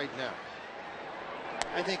are right now?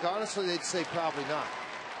 I think, honestly, they'd say probably not.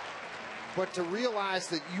 But to realize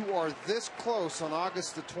that you are this close on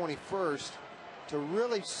August the 21st to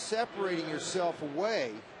really separating yourself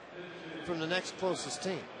away from the next closest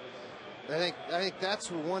team. I think that's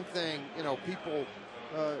one thing, you know, people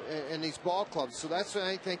in these ball clubs. So that's what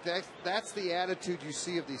I think that's the attitude you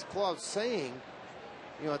see of these clubs saying,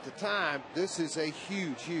 you know, at the time, this is a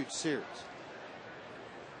huge, huge series.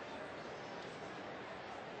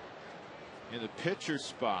 In the pitcher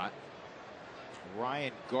spot,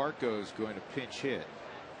 Ryan Garko is going to pinch hit.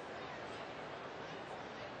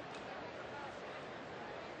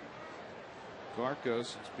 Garko,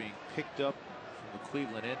 since being picked up the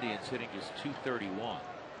Cleveland Indians, hitting just .231.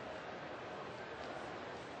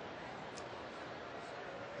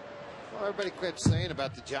 Everybody kept saying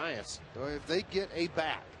about the Giants, if they get a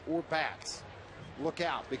bat or bats, look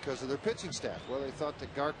out because of their pitching staff. Well, they thought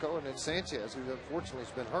that Garco and then Sanchez, who unfortunately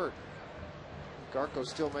has been hurt. Garco's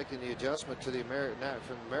still making the adjustment to the from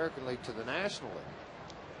the American League to the National League.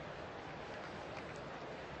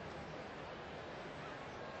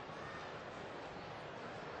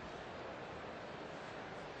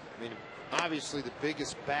 I mean, obviously the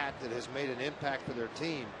biggest bat that has made an impact for their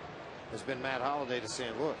team has been Matt Holliday to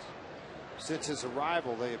St. Louis. Since his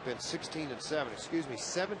arrival, they have been 16-7. Excuse me,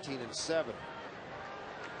 17-7.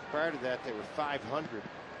 Prior to that, they were 500.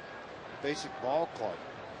 Basic ball club.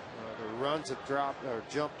 Their runs have dropped or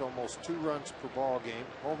jumped almost 2 runs per ball game.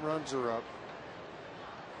 Home runs are up.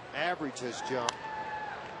 Average has jumped.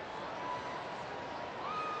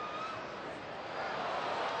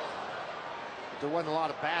 There wasn't a lot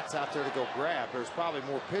of bats out there to go grab. There's probably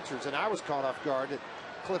more pitchers, and I was caught off guard that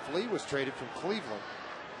Cliff Lee was traded from Cleveland.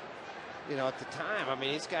 You know, at the time, I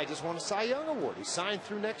mean, this guy just won a Cy Young Award. He signed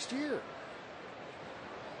through next year.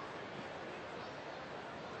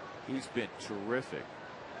 He's been terrific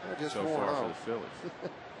So far for the Phillies.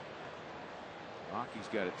 Rockies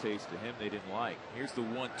got a taste of him they didn't like. Here's the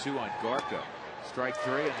 1-2 on Garco. Strike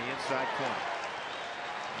 3 in the inside corner.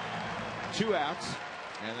 2 outs,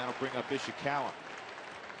 and that'll bring up Ishikawa.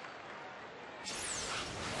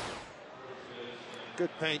 Good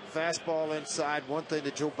paint, fastball inside. One thing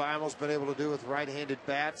that Joe Bimel's been able to do with right-handed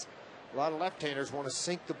bats. A lot of left-handers want to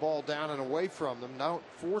sink the ball down and away from them. Don't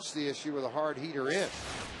force the issue with a hard heater in.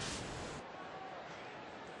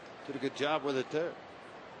 Did a good job with it too.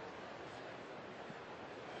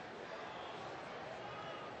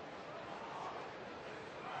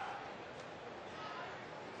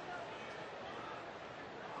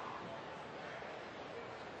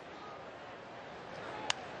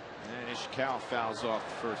 And Ishikawa fouls off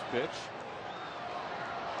the first pitch.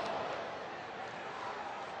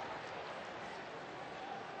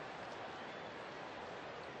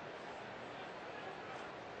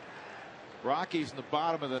 Rockies in the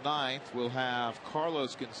bottom of the 9th will have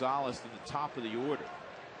Carlos Gonzalez in the top of the order.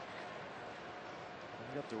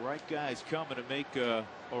 We got the right guys coming to make a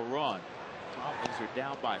run. Tomlins are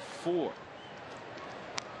down by 4.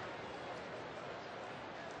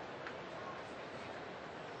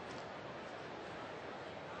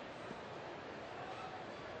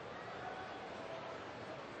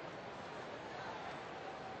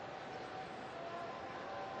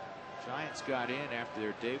 Giants got in after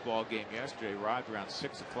their day ball game yesterday, arrived around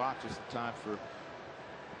 6 o'clock, just in time for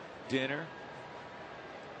dinner.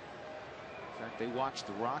 In fact, they watched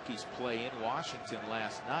the Rockies play in Washington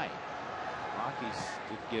last night. Rockies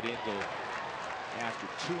didn't get in till after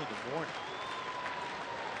 2 in the morning.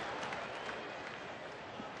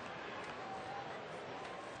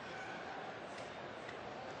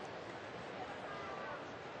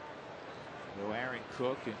 So Aaron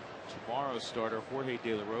Cook and tomorrow's starter Jorge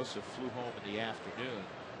De La Rosa flew home in the afternoon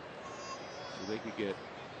so they could get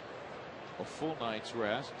a full night's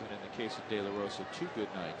rest, and in the case of De La Rosa, 2 good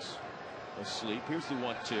nights of sleep. Here's the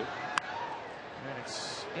 1-2, and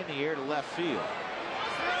it's in the air to left field.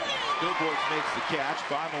 Billboards makes the catch.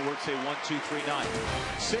 Bimal works a 1-2-3-9.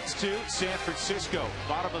 6-2 San Francisco.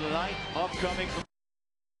 Bottom of the 9th, upcoming from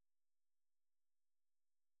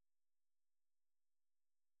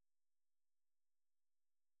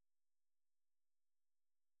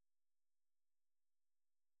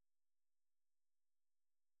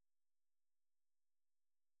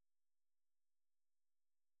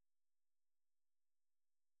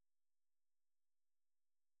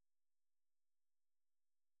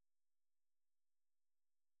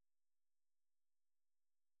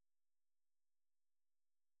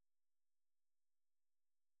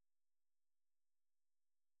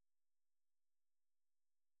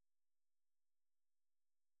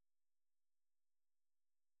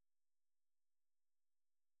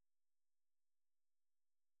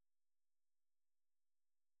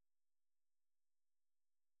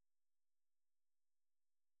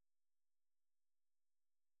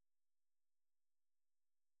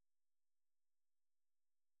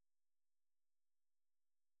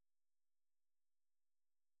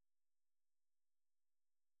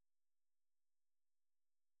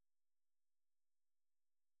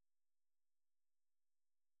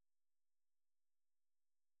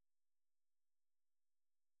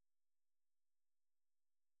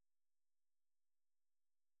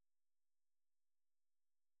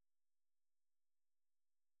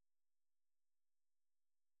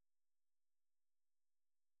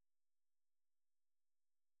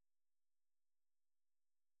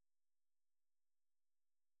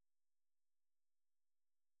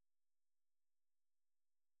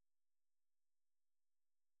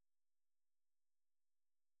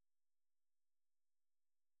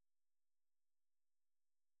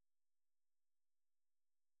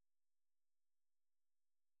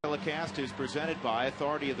Telecast is presented by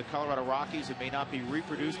authority of the Colorado Rockies. It may not be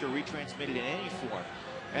reproduced or retransmitted in any form,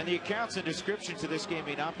 and the accounts and descriptions to this game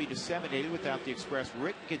may not be disseminated without the express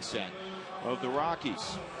written consent of the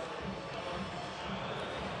Rockies.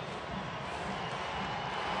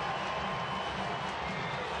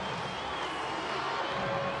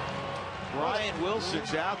 Brian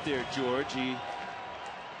Wilson's out there, George. He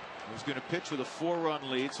was going to pitch with a 4-run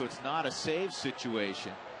lead, so it's not a save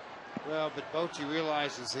situation. Well, but Bochy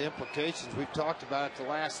realizes the implications. We've talked about it the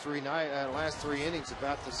last three innings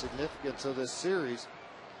about the significance of this series.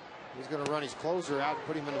 He's going to run his closer out and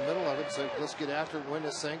put him in the middle of it. So let's get after it, win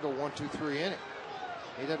this thing, go 1-2-3 inning.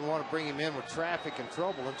 He doesn't want to bring him in with traffic and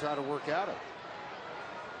trouble and try to work out of it.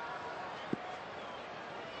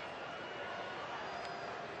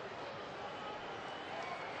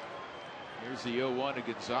 Here's the 0-1 to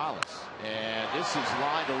Gonzalez. And this is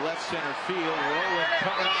lined to left center field. Rowan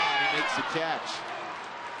coming on. He makes the catch.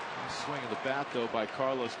 Nice swing of the bat, though, by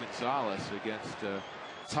Carlos Gonzalez against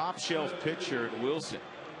top shelf pitcher Wilson.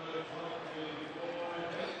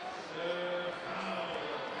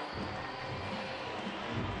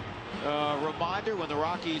 Reminder, when the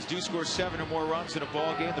Rockies do score 7 or more runs in a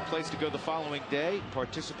ball game, the place to go the following day.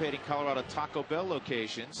 Participating Colorado Taco Bell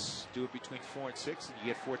locations. Do it between 4 and 6, and you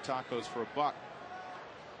get 4 tacos for $1.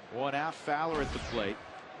 1 out, Fowler at the plate.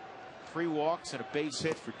 3 walks and a base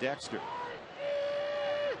hit for Dexter.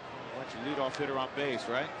 Want your leadoff hitter on base,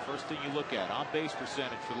 right? First thing you look at, on base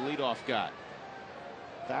percentage for the leadoff guy.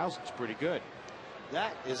 1,000's pretty good.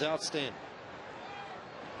 That is outstanding.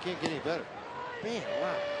 Can't get any better. Man,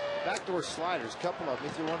 wow. Backdoor sliders, couple of them.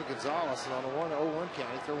 He threw one to Gonzalez, and on the 1-0-1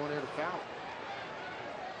 count, he threw one there to Fowler.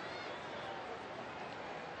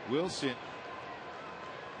 Wilson,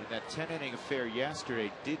 in that 10-inning affair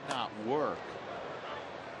yesterday, did not work.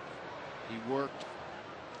 He worked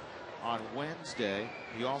on Wednesday.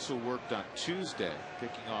 He also worked on Tuesday,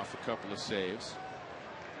 picking off a couple of saves.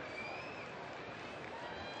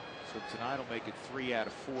 So tonight will make it 3 out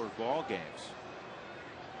of 4 ball games.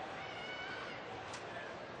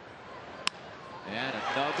 And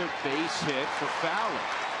another base hit for Fowler.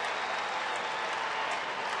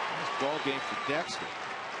 Nice ball game for Dexter.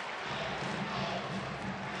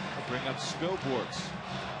 I'll bring up scoreboards.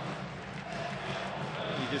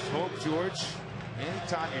 You just hope, George,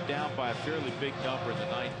 anytime you're down by a fairly big number in the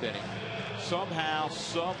 9th inning, somehow,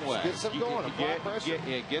 someway, get some going, apply pressure.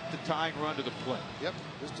 Get the tying run to the plate. Yep,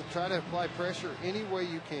 just to try to apply pressure any way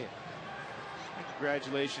you can.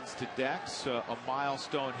 Congratulations to Dex, a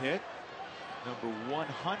milestone hit. Number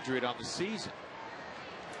 100 on the season.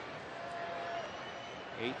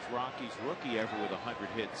 8th Rockies rookie ever with 100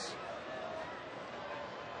 hits.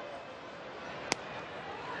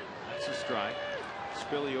 That's a strike.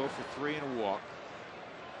 Spilly 0 for 3 and a walk.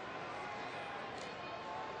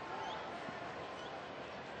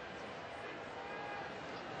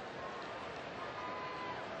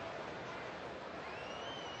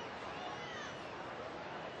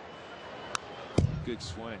 Good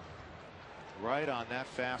swing. Right on that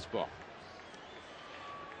fastball.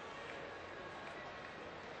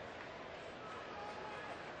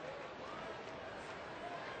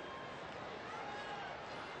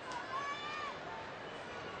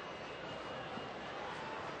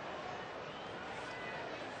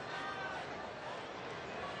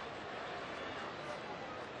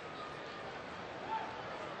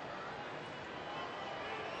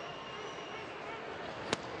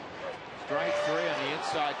 Strike 3 on the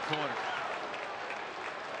inside corner.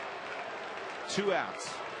 2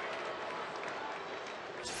 outs.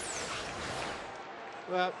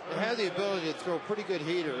 Well, they have the ability to throw a pretty good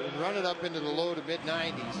heater and run it up into the low to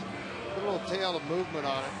mid-90s. Put a little tail of movement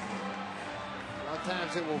on it. A lot of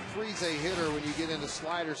times it will freeze a hitter when you get in a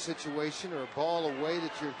slider situation or a ball away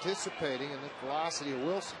that you're anticipating, and the velocity of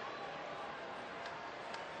Wilson.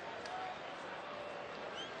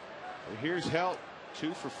 Well, here's Helt,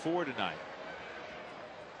 2 for 4 tonight.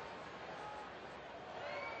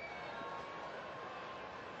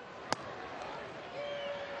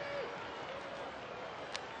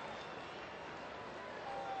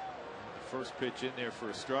 First pitch in there for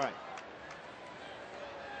a strike.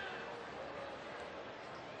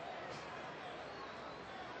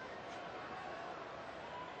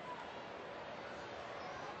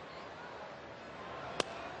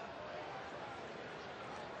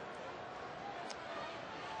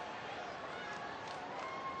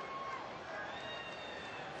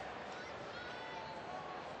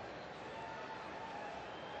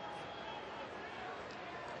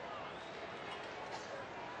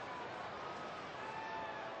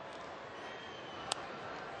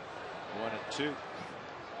 One and two.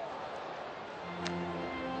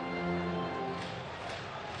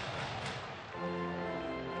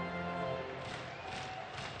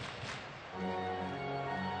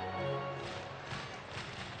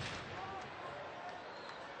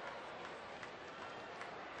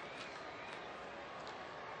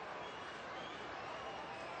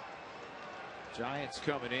 Giants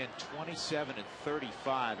coming in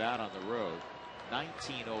 27-35 out on the road,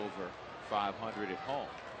 19 over 500 at home.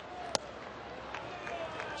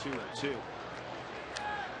 2-2.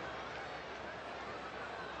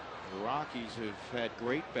 The Rockies have had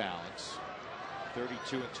great balance.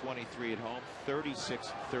 32-23 at home,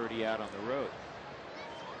 36-30 out on the road.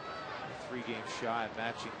 3 games shy of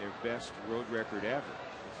matching their best road record ever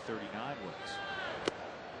with 39 wins.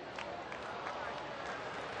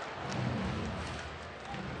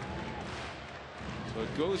 So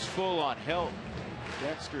it goes full on Helton.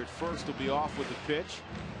 Dexter at first will be off with the pitch.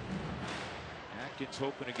 Atkins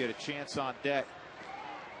hoping to get a chance on deck.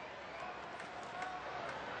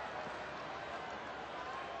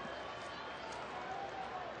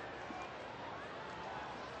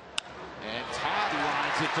 And Todd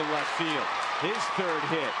lines it to left field. His 3rd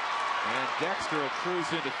hit. And Dexter will cruise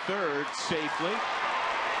into 3rd safely.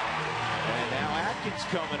 And now Atkins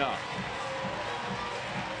coming up.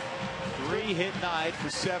 3-hit night for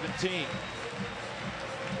 17.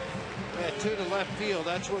 Yeah, 2 to left field.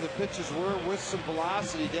 That's where the pitches were, with some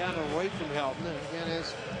velocity down and away from Helton. And again,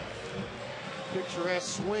 his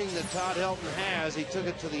picturesque swing that Todd Helton has, he took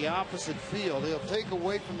it to the opposite field. He'll take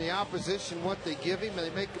away from the opposition what they give him, and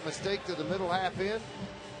they make a mistake to the middle half in.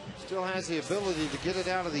 Still has the ability to get it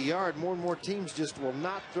out of the yard. More and more teams just will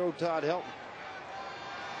not throw Todd Helton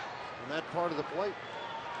on that part of the plate.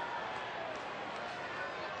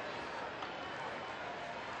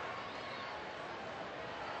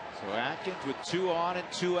 So Atkins with 2 on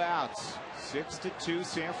and 2 outs. 6-2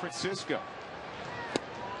 San Francisco.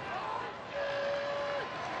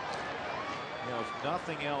 You know, if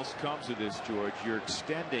nothing else comes of this, George, you're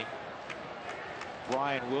extending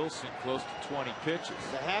Brian Wilson close to 20 pitches.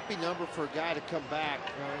 The happy number for a guy to come back,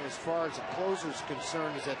 as far as the closer is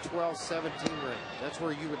concerned, is that 12-17 range. That's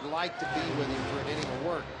where you would like to be with him for an inning of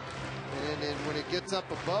work. And then when it gets up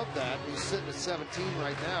above that, he's sitting at 17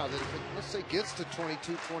 right now. That if it, let's say, gets to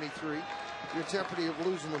 22, 23, you're in jeopardy of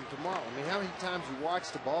losing them tomorrow. I mean, how many times you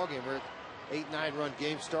watch the ball game where 8, 9 run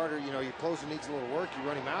game starter, you know, your closer needs a little work, you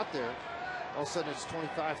run him out there. All of a sudden it's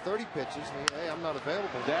 25, 30 pitches. And, hey, I'm not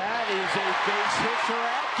available. That is a base hit for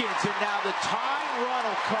Atkins, and now the tying run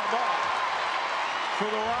will come up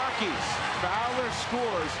for the Rockies. Fowler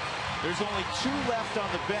scores. There's only 2 left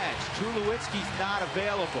on the bench. Tulowitzki's not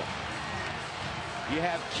available. You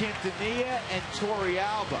have Quintanilla and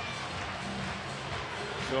Torrealba.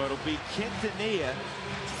 So it'll be Quintanilla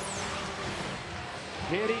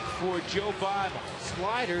hitting for Joe Bible.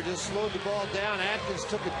 Slider just slowed the ball down. Atkins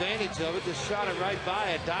took advantage of it, just shot it right by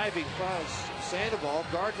a diving Sandoval.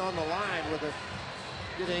 Garden on the line with a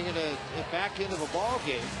getting in a back end of a ball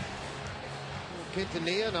game.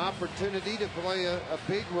 Quintanilla, an opportunity to play a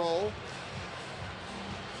big role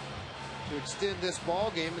to extend this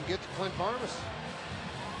ball game and get to Clint Barmas.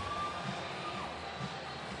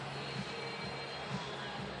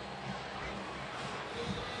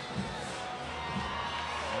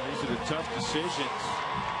 These are the tough decisions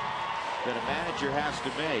that a manager has to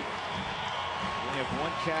make. We have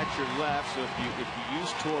 1 catcher left, so if you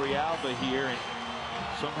use Torrealba here and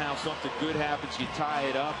somehow something good happens, you tie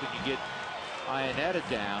it up and you get Iannetta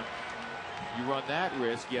down, you run that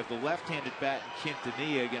risk. You have the left-handed bat in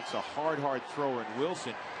Quintanilla against a hard thrower in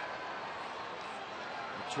Wilson.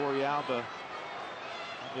 And Torrealba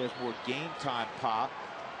has more game time pop.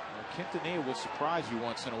 Quintanilla will surprise you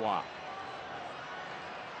once in a while.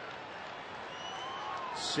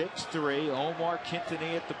 6-3, Omar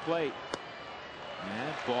Quintanilla at the plate.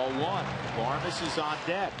 And ball 1. Barmas is on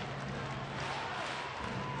deck.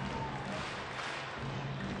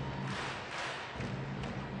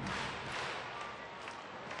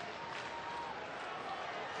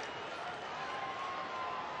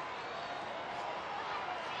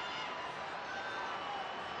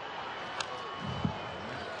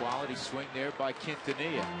 Quality swing there by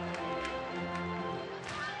Quintanilla.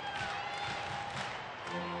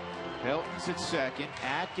 Helton's at second,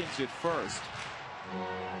 Atkins at first.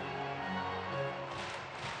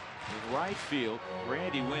 In right field,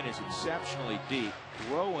 Randy Wynn is exceptionally deep.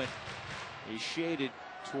 Rowan is shaded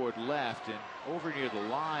toward left, and over near the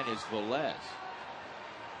line is Velez.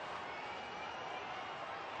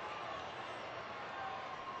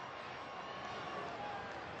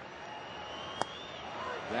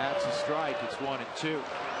 That's a strike. It's 1-2.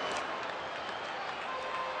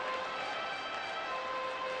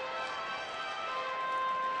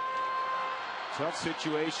 Tough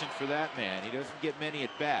situation for that man. He doesn't get many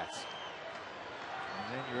at bats.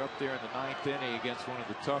 And then you're up there in the 9th inning against one of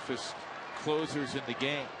the toughest closers in the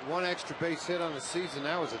game. 1 extra base hit on the season.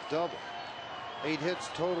 That was a double. 8 hits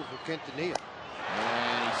total for Quintanilla.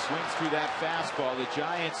 And he swings through that fastball. The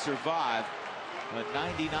Giants survive. A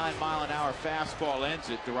 99-mile-an-hour fastball ends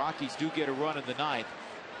it. The Rockies do get a run in the ninth.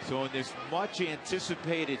 So in this much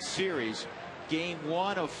anticipated series, game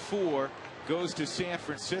 1 of 4 goes to San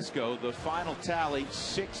Francisco. The final tally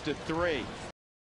 6-3.